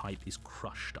windpipe is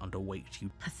crushed under weight.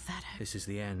 Pathetic. This is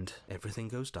the end. Everything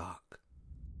goes dark.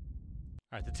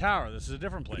 Alright, the tower. This is a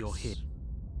different place. You're here.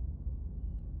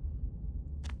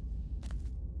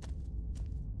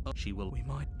 Oh, she will. We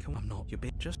might come. I'm not your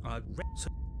bitch. Just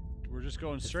we're just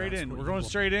going straight in. We're going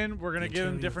straight in. We're gonna give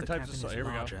them different types of stuff. Here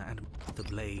we go. And the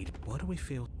blade. Why do we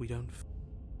feel we don't?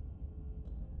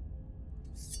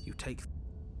 You take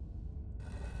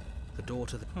the door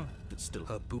to the. It's still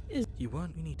her boot. You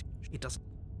weren't. You need. It doesn't.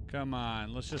 Come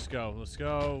on, let's just go. Let's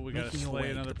go. We gotta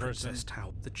slay another person.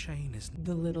 The chain is.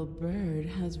 The little bird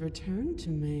has returned to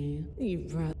me. You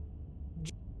brought.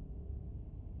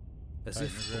 As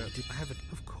if we did have it.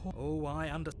 Of course. Oh, I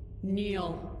understand.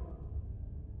 Kneel.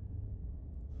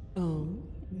 Oh,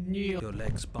 Kneel. Your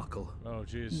legs buckle. Oh,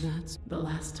 jeez. That's the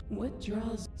last.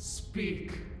 Withdraws.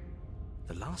 Speak.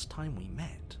 The last time we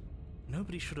met,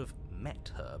 nobody should have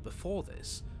met her before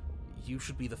this. You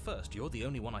should be the first. You're the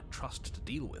only one I trust to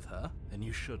deal with her. And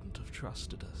you shouldn't have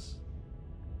trusted us.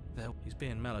 He's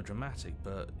being melodramatic,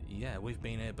 but yeah, we've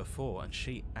been here before, and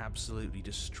she absolutely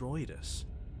destroyed us.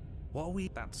 What are we...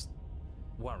 That's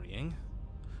worrying.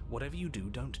 Whatever you do,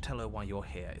 don't tell her why you're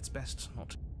here. It's best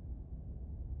not to...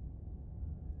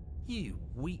 You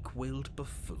weak-willed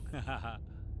buffoon.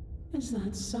 Is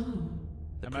that so?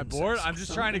 Am I bored? I'm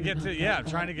just trying to get to... Yeah, I'm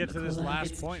trying to get to this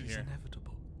last point here.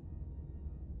 Inevitable.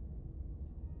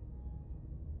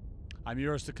 I'm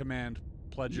yours to command.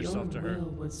 Pledge yourself to her. Your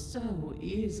will was so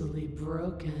easily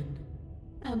broken.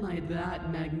 Am I that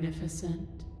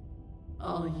magnificent?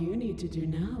 All you need to do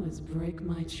now is break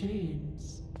my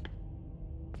chains.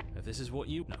 If this is what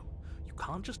you... No, you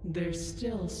can't just... There's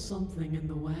still something in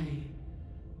the way.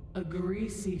 A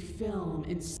greasy film.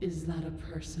 Is that a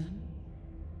person?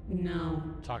 No.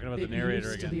 Talking about the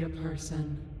narrator again. It used to be a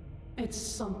person. It's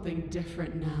something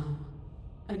different now.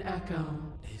 An echo.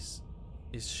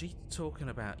 Is she talking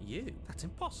about you? That's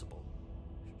impossible.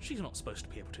 She's not supposed to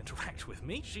be able to interact with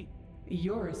me.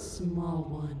 You're a small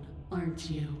one, aren't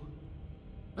you?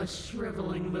 A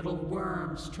shriveling little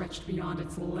worm stretched beyond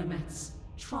its limits,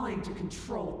 trying to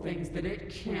control things that it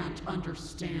can't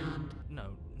understand.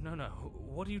 No.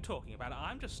 What are you talking about?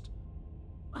 I'm just...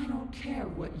 I don't care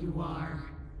what you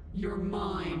are. You're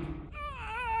mine.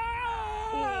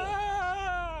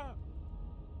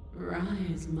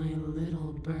 Rise, my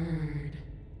little bird.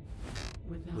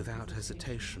 Without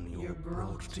hesitation, you're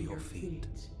brought to your feet.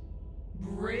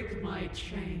 Break my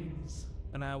chains.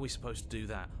 And how are we supposed to do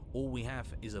that? All we have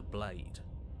is a blade.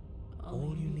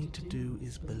 All you need to do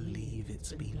is believe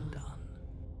it's been done.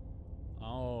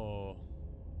 Oh.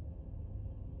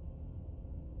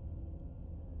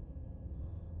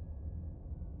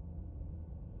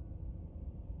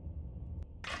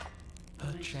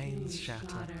 Her chains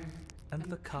shatter, and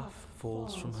the cuff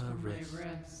falls from her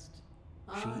wrist.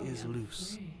 She is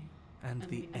loose, and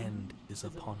the end is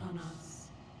upon us.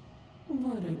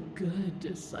 What a good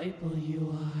disciple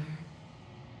you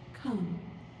are. Come,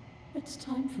 it's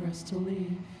time for us to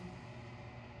leave.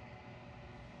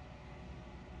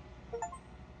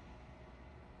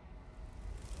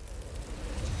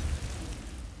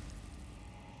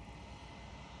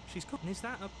 She's got... Is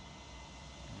that a...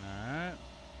 Alright.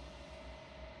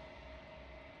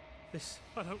 This...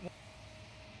 I don't want...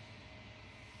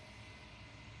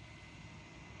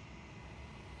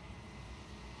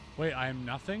 Wait, I am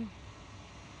nothing?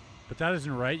 But that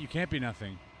isn't right. You can't be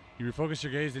nothing. You refocus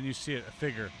your gaze, then you see it. A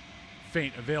figure.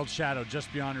 Faint, a veiled shadow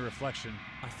just beyond your reflection.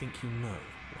 I think you know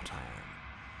what I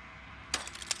am.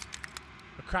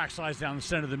 A crack slides down the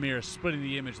center of the mirror, splitting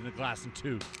the image and the glass in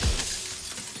two.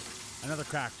 Another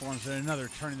crack forms, and another,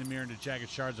 turning the mirror into jagged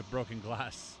shards of broken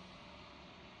glass.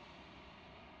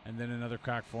 And then another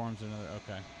crack forms, another...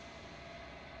 Okay.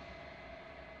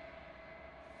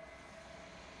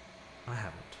 I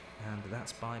haven't. And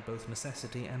that's by both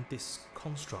necessity and this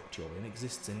construct you're in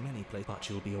exists in many places, but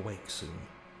you'll be awake soon.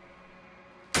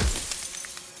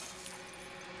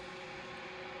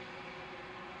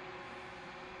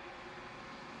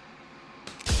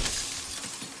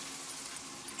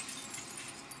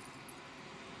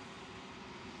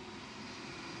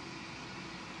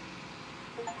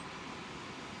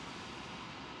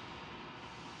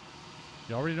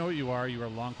 You already know what you are. You are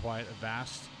long quiet, a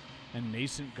vast and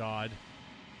nascent god.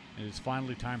 It is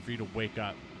finally time for you to wake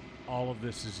up. All of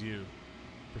this is you.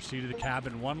 Proceed to the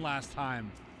cabin one last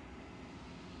time.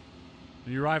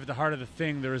 When you arrive at the heart of the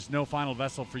thing, there is no final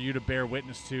vessel for you to bear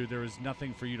witness to. There is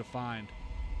nothing for you to find.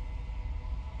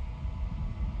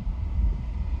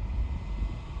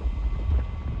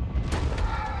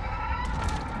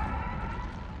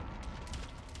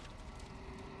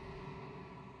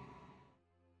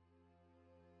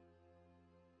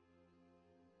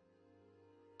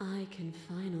 I can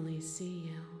finally see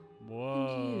you.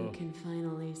 Whoa. And you can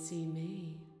finally see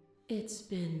me. It's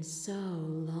been so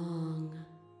long,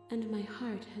 and my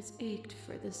heart has ached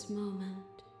for this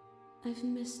moment. I've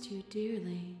missed you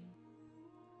dearly.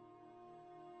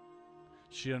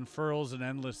 She unfurls an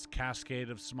endless cascade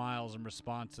of smiles in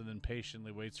response and then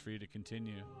patiently waits for you to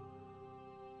continue.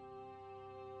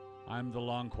 I'm the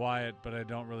long quiet, but I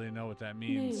don't really know what that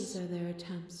means. Names are their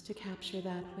attempts to capture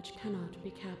that which cannot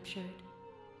be captured.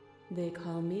 They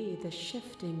call me the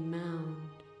shifting mound,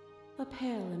 a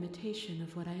pale imitation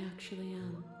of what I actually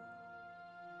am.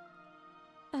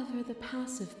 Ever the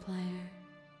passive player,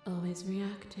 always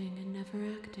reacting and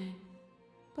never acting,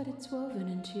 but it's woven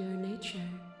into your nature.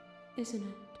 isn't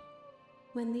it?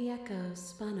 When the echoes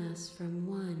spun us from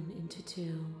one into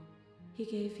two, he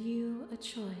gave you a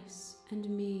choice and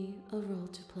me a role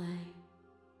to play.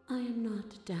 I am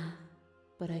not death,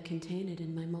 but I contain it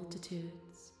in my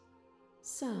multitudes.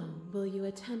 So, will you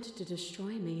attempt to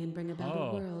destroy me and bring about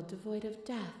a world devoid of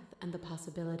death and the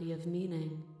possibility of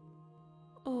meaning?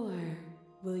 Or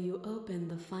will you open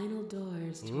the final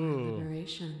doors to our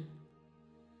liberation?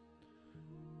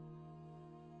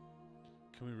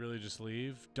 Can we really just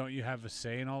leave? Don't you have a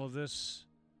say in all of this?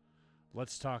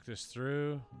 Let's talk this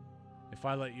through. If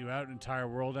I let you out, an entire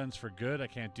world ends for good. I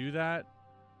can't do that.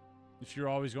 If you're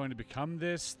always going to become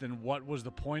this, then what was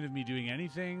the point of me doing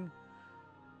anything?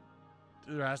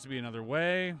 There has to be another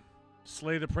way.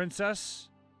 Slay the princess?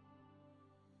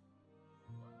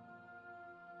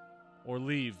 Or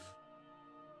leave?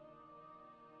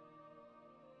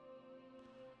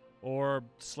 Or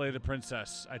slay the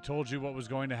princess. I told you what was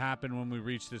going to happen when we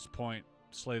reached this point.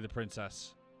 Slay the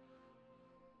princess.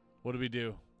 What do we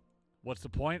do? What's the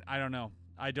point? I don't know.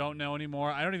 I don't know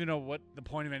anymore. I don't even know what the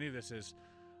point of any of this is.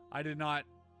 I did not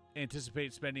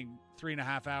anticipate spending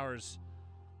 3.5 hours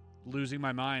losing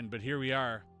my mind, but here we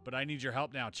are. But I need your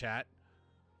help now, chat.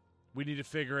 We need to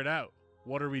figure it out.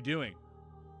 What are we doing?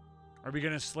 Are we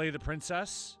going to slay the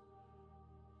princess?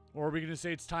 Or are we going to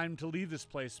say it's time to leave this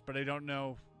place, but I don't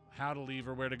know how to leave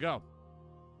or where to go?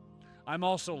 I'm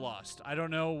also lost. I don't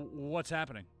know what's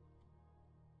happening.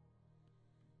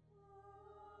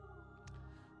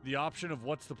 The option of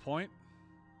what's the point?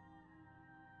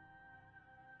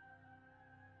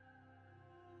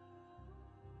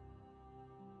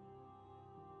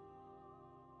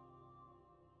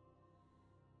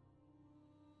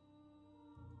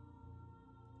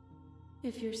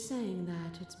 If you're saying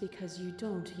that, it's because you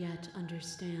don't yet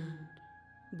understand.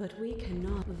 But we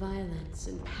cannot. Violence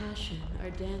and passion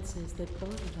are dances that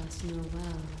both of us know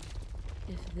well.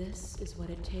 If this is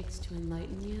what it takes to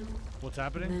enlighten you, what's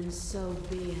happening? Then so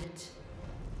be it.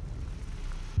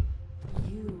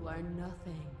 You are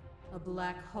nothing. A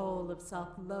black hole of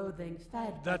self-loathing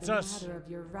fed That's by the us. matter of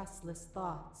your restless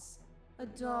thoughts. A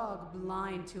dog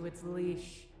blind to its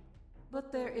leash.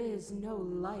 But there is no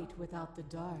light without the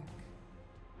dark.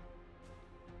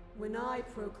 When I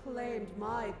proclaimed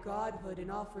my godhood and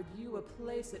offered you a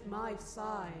place at my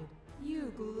side,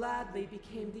 you gladly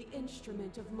became the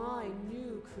instrument of my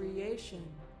new creation.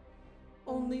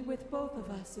 Only with both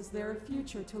of us is there a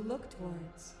future to look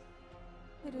towards.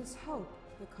 It is hope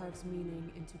that carves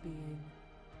meaning into being.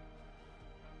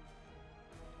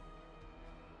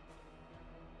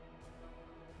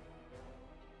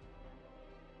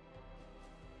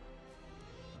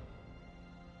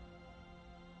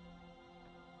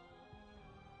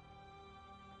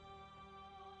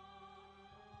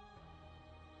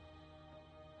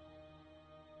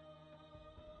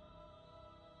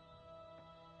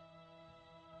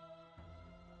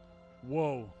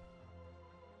 Whoa.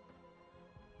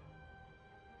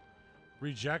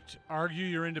 Reject. Argue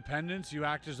your independence. You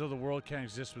act as though the world can't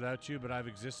exist without you, but I've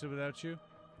existed without you.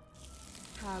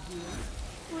 Have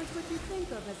you? Or is what you think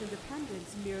of as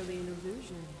independence merely an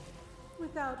illusion?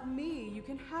 Without me, you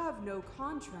can have no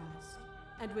contrast.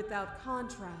 And without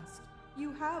contrast,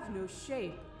 you have no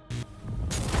shape.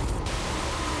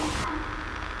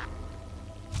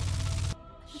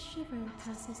 A shiver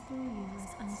passes through you as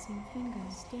unseen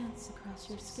fingers dance across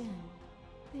your skin.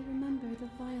 They remember the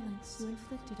violence you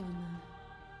inflicted on them,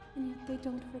 and yet they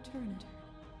don't return it.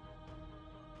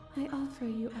 I offer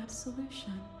you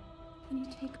absolution, and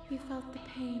you felt the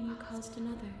pain you caused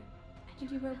another, and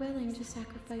you were willing to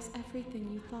sacrifice everything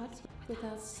you thought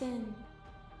without sin.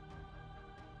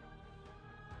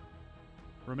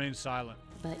 Remain silent.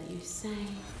 But you say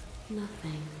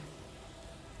nothing.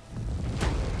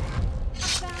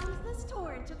 A boundless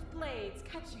torrent of blades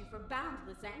cut you from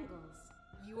boundless angles.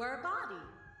 You are a body.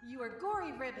 You are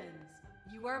gory ribbons.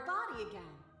 You are a body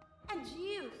again. And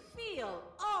you feel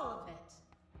all of it.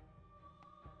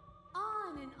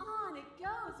 On and on it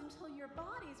goes until your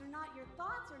bodies are not your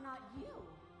thoughts, are not you.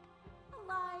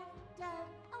 Alive, dead,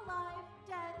 alive,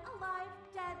 dead, alive,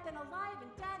 dead, then alive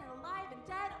and dead and alive and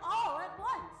dead all at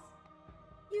once.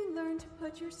 You learned to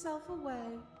put yourself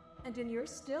away, and in your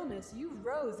stillness you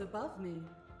rose above me.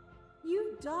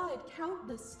 You died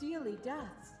countless steely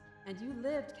deaths, and you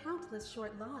lived countless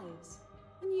short lives,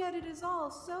 and yet it is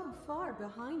all so far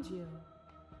behind you.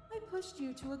 I pushed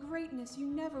you to a greatness you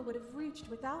never would have reached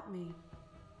without me.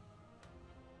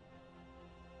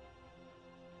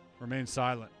 Remain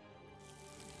silent.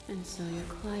 And so your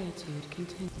quietude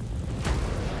continues.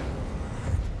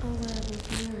 A web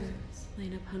of nerves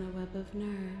laid upon a web of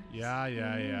nerves. Yeah.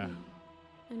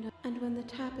 You And when the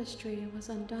tapestry was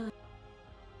undone,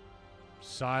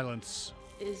 Silence.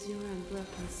 is your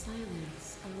unbroken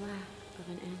silence a lack of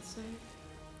an answer?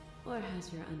 Or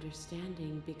has your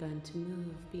understanding begun to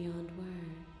move beyond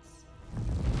words?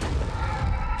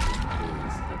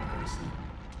 Is a person?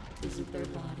 Isn't their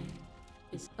body?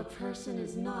 A person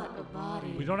is not a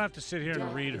body. We don't have to sit here and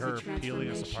Death read is her a peeling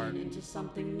us apart. transformation into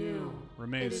something new.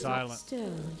 Remain It is silent.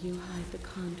 Still, you hide the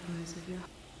contours of your.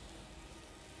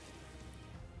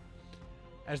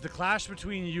 As the clash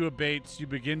between you abates, you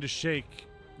begin to shake,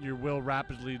 your will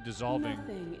rapidly dissolving.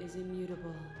 Nothing is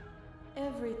immutable.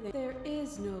 Everything. There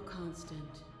is no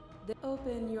constant.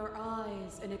 Open your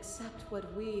eyes and accept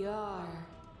what we are.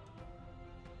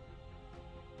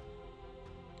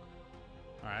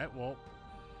 Alright, well,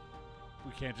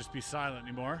 we can't just be silent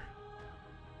anymore.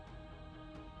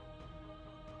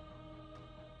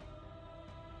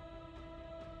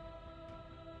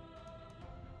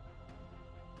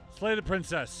 Slay the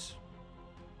princess.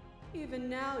 Even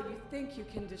now, you think you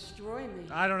can destroy me.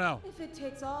 I don't know. If it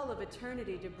takes all of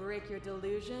eternity to break your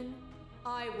delusion,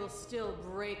 I will still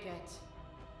break it.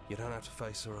 You don't have to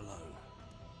face her alone.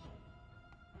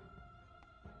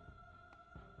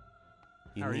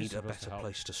 You How are you need a supposed to better help?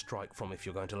 place to strike from if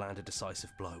you're going to land a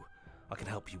decisive blow. I can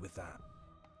help you with that.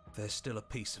 There's still a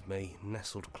piece of me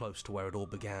nestled close to where it all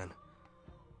began.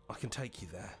 I can take you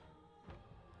there.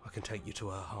 I can take you to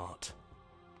her heart.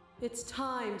 It's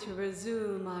time to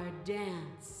resume our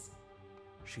dance.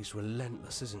 She's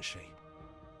relentless, isn't she?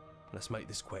 Let's make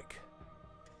this quick.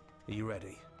 Are you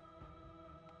ready?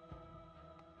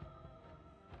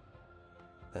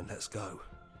 Then let's go.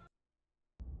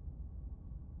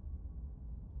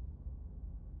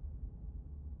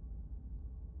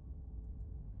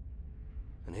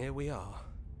 And here we are.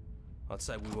 I'd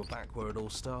say we were back where it all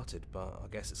started, but I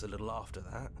guess it's a little after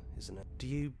that, isn't it? Do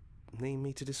you need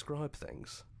me to describe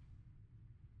things?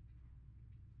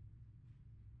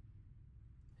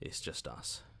 It's just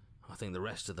us. I think the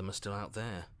rest of them are still out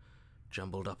there,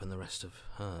 jumbled up in the rest of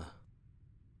her.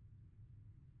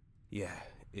 Yeah,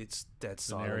 it's dead The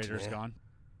silent narrator's here. gone.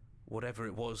 Whatever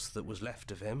it was that was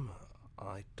left of him,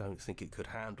 I don't think it could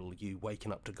handle you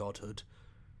waking up to godhood.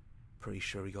 Pretty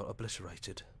sure he got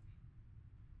obliterated.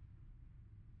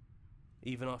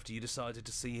 Even after you decided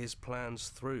to see his plans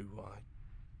through, I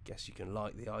guess you can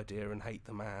like the idea and hate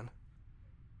the man.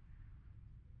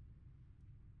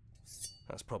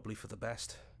 That's probably for the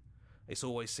best. It's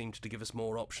always seemed to give us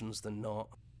more options than not.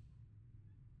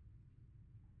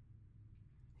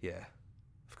 Yeah,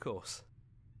 of course.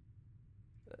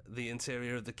 The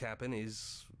interior of the cabin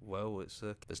is, well,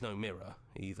 there's no mirror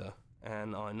either.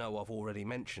 And I know I've already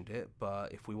mentioned it,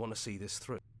 but if we want to see this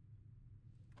through...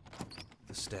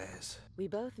 The stairs. We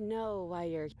both know why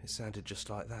you're... It sounded just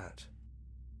like that.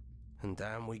 And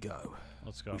down we go.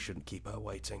 Let's go. We shouldn't keep her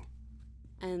waiting.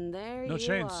 And there No you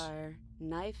chains. are,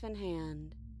 knife in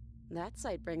hand. That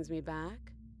sight brings me back.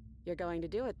 You're going to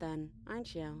do it then,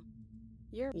 aren't you?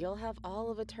 You'll have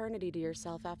all of eternity to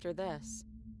yourself after this.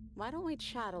 Why don't we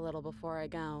chat a little before I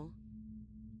go?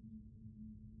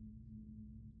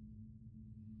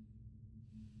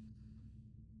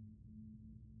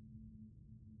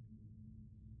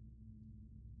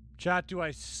 Chat, do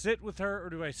I sit with her or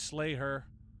do I slay her?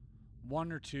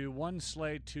 One or two. One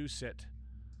slay, two sit.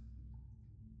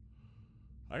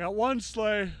 I got one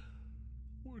slay.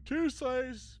 Two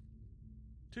slays.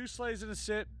 Two slays and a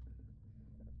sit.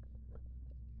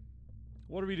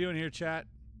 What are we doing here, chat?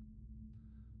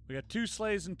 We got two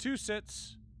slays and two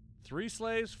sits. Three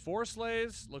slays, four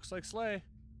slays. Looks like slay.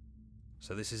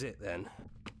 So this is it then?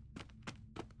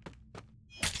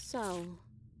 So,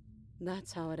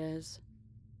 that's how it is.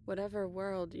 Whatever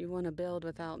world you want to build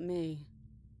without me,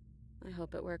 I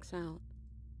hope it works out.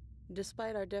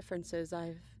 Despite our differences,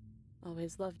 I've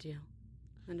always loved you,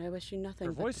 and I wish you nothing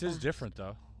Her but voice the is best. different,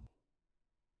 though.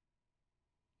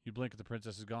 You blink and the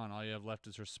princess is gone. All you have left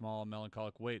is her small,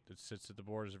 melancholic weight that sits at the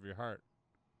borders of your heart.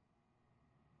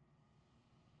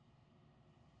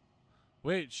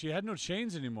 Wait, she had no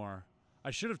chains anymore. I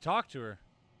should have talked to her.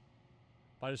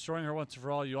 By destroying her once and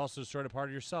for all, you also destroyed a part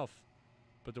of yourself.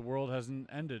 But the world hasn't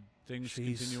ended. Things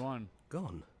She's continue on.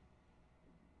 Gone.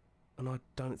 And I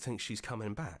don't think she's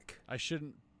coming back. I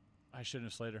shouldn't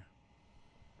have slayed her.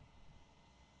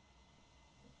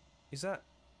 Is that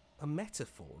a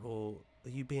metaphor, or are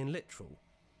you being literal?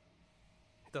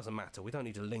 It doesn't matter. We don't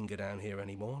need to linger down here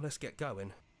anymore. Let's get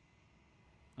going.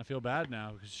 I feel bad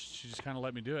now because she just kind of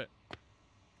let me do it.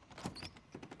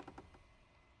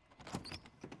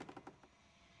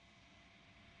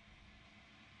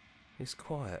 It's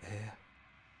quiet here.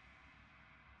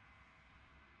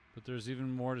 But there's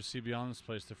even more to see beyond this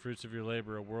place. The fruits of your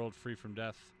labor, a world free from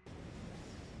death.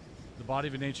 The body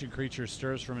of an ancient creature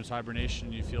stirs from its hibernation,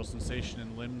 and you feel sensation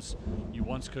in limbs you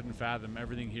once couldn't fathom.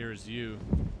 Everything here is you.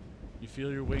 You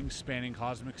feel your wings spanning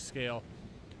cosmic scale,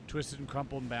 twisted and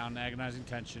crumpled and bound, agonizing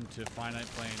tension to finite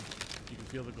plane. You can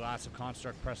feel the glass of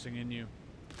construct pressing in you.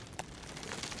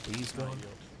 He's gone.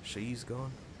 She's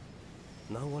gone.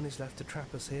 No one is left to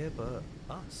trap us here but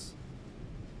us.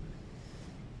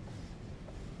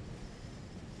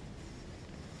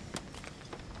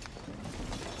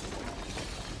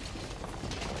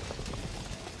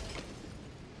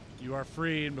 You are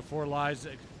free, and before lies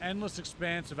an endless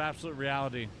expanse of absolute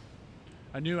reality.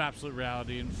 A new absolute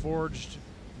reality, and forged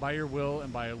by your will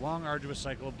and by a long, arduous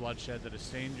cycle of bloodshed that has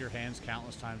stained your hands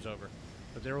countless times over.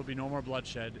 But there will be no more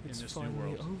bloodshed in this new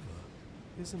world. It's finally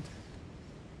over, isn't it?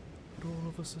 But all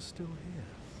of us are still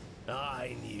here.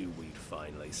 I knew we'd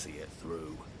finally see it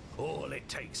through. All it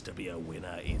takes to be a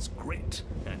winner is grit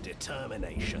and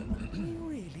determination.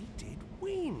 We really did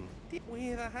win.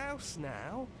 We're the house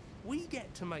now. We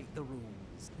get to make the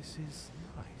rules. This is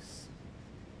nice.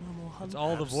 No more It's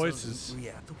all the voices.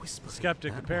 Yeah, the whispering.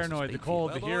 Skeptic, the paranoid, the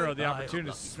cold, the hero, the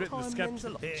opportunist, the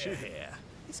skeptic. Here.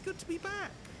 It's good to be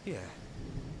back. Yeah,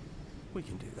 we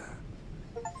can do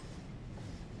that.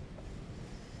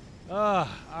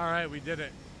 Ah, all right, we did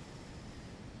it.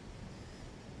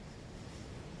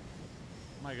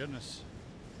 My goodness.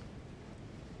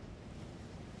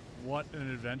 What an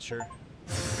adventure.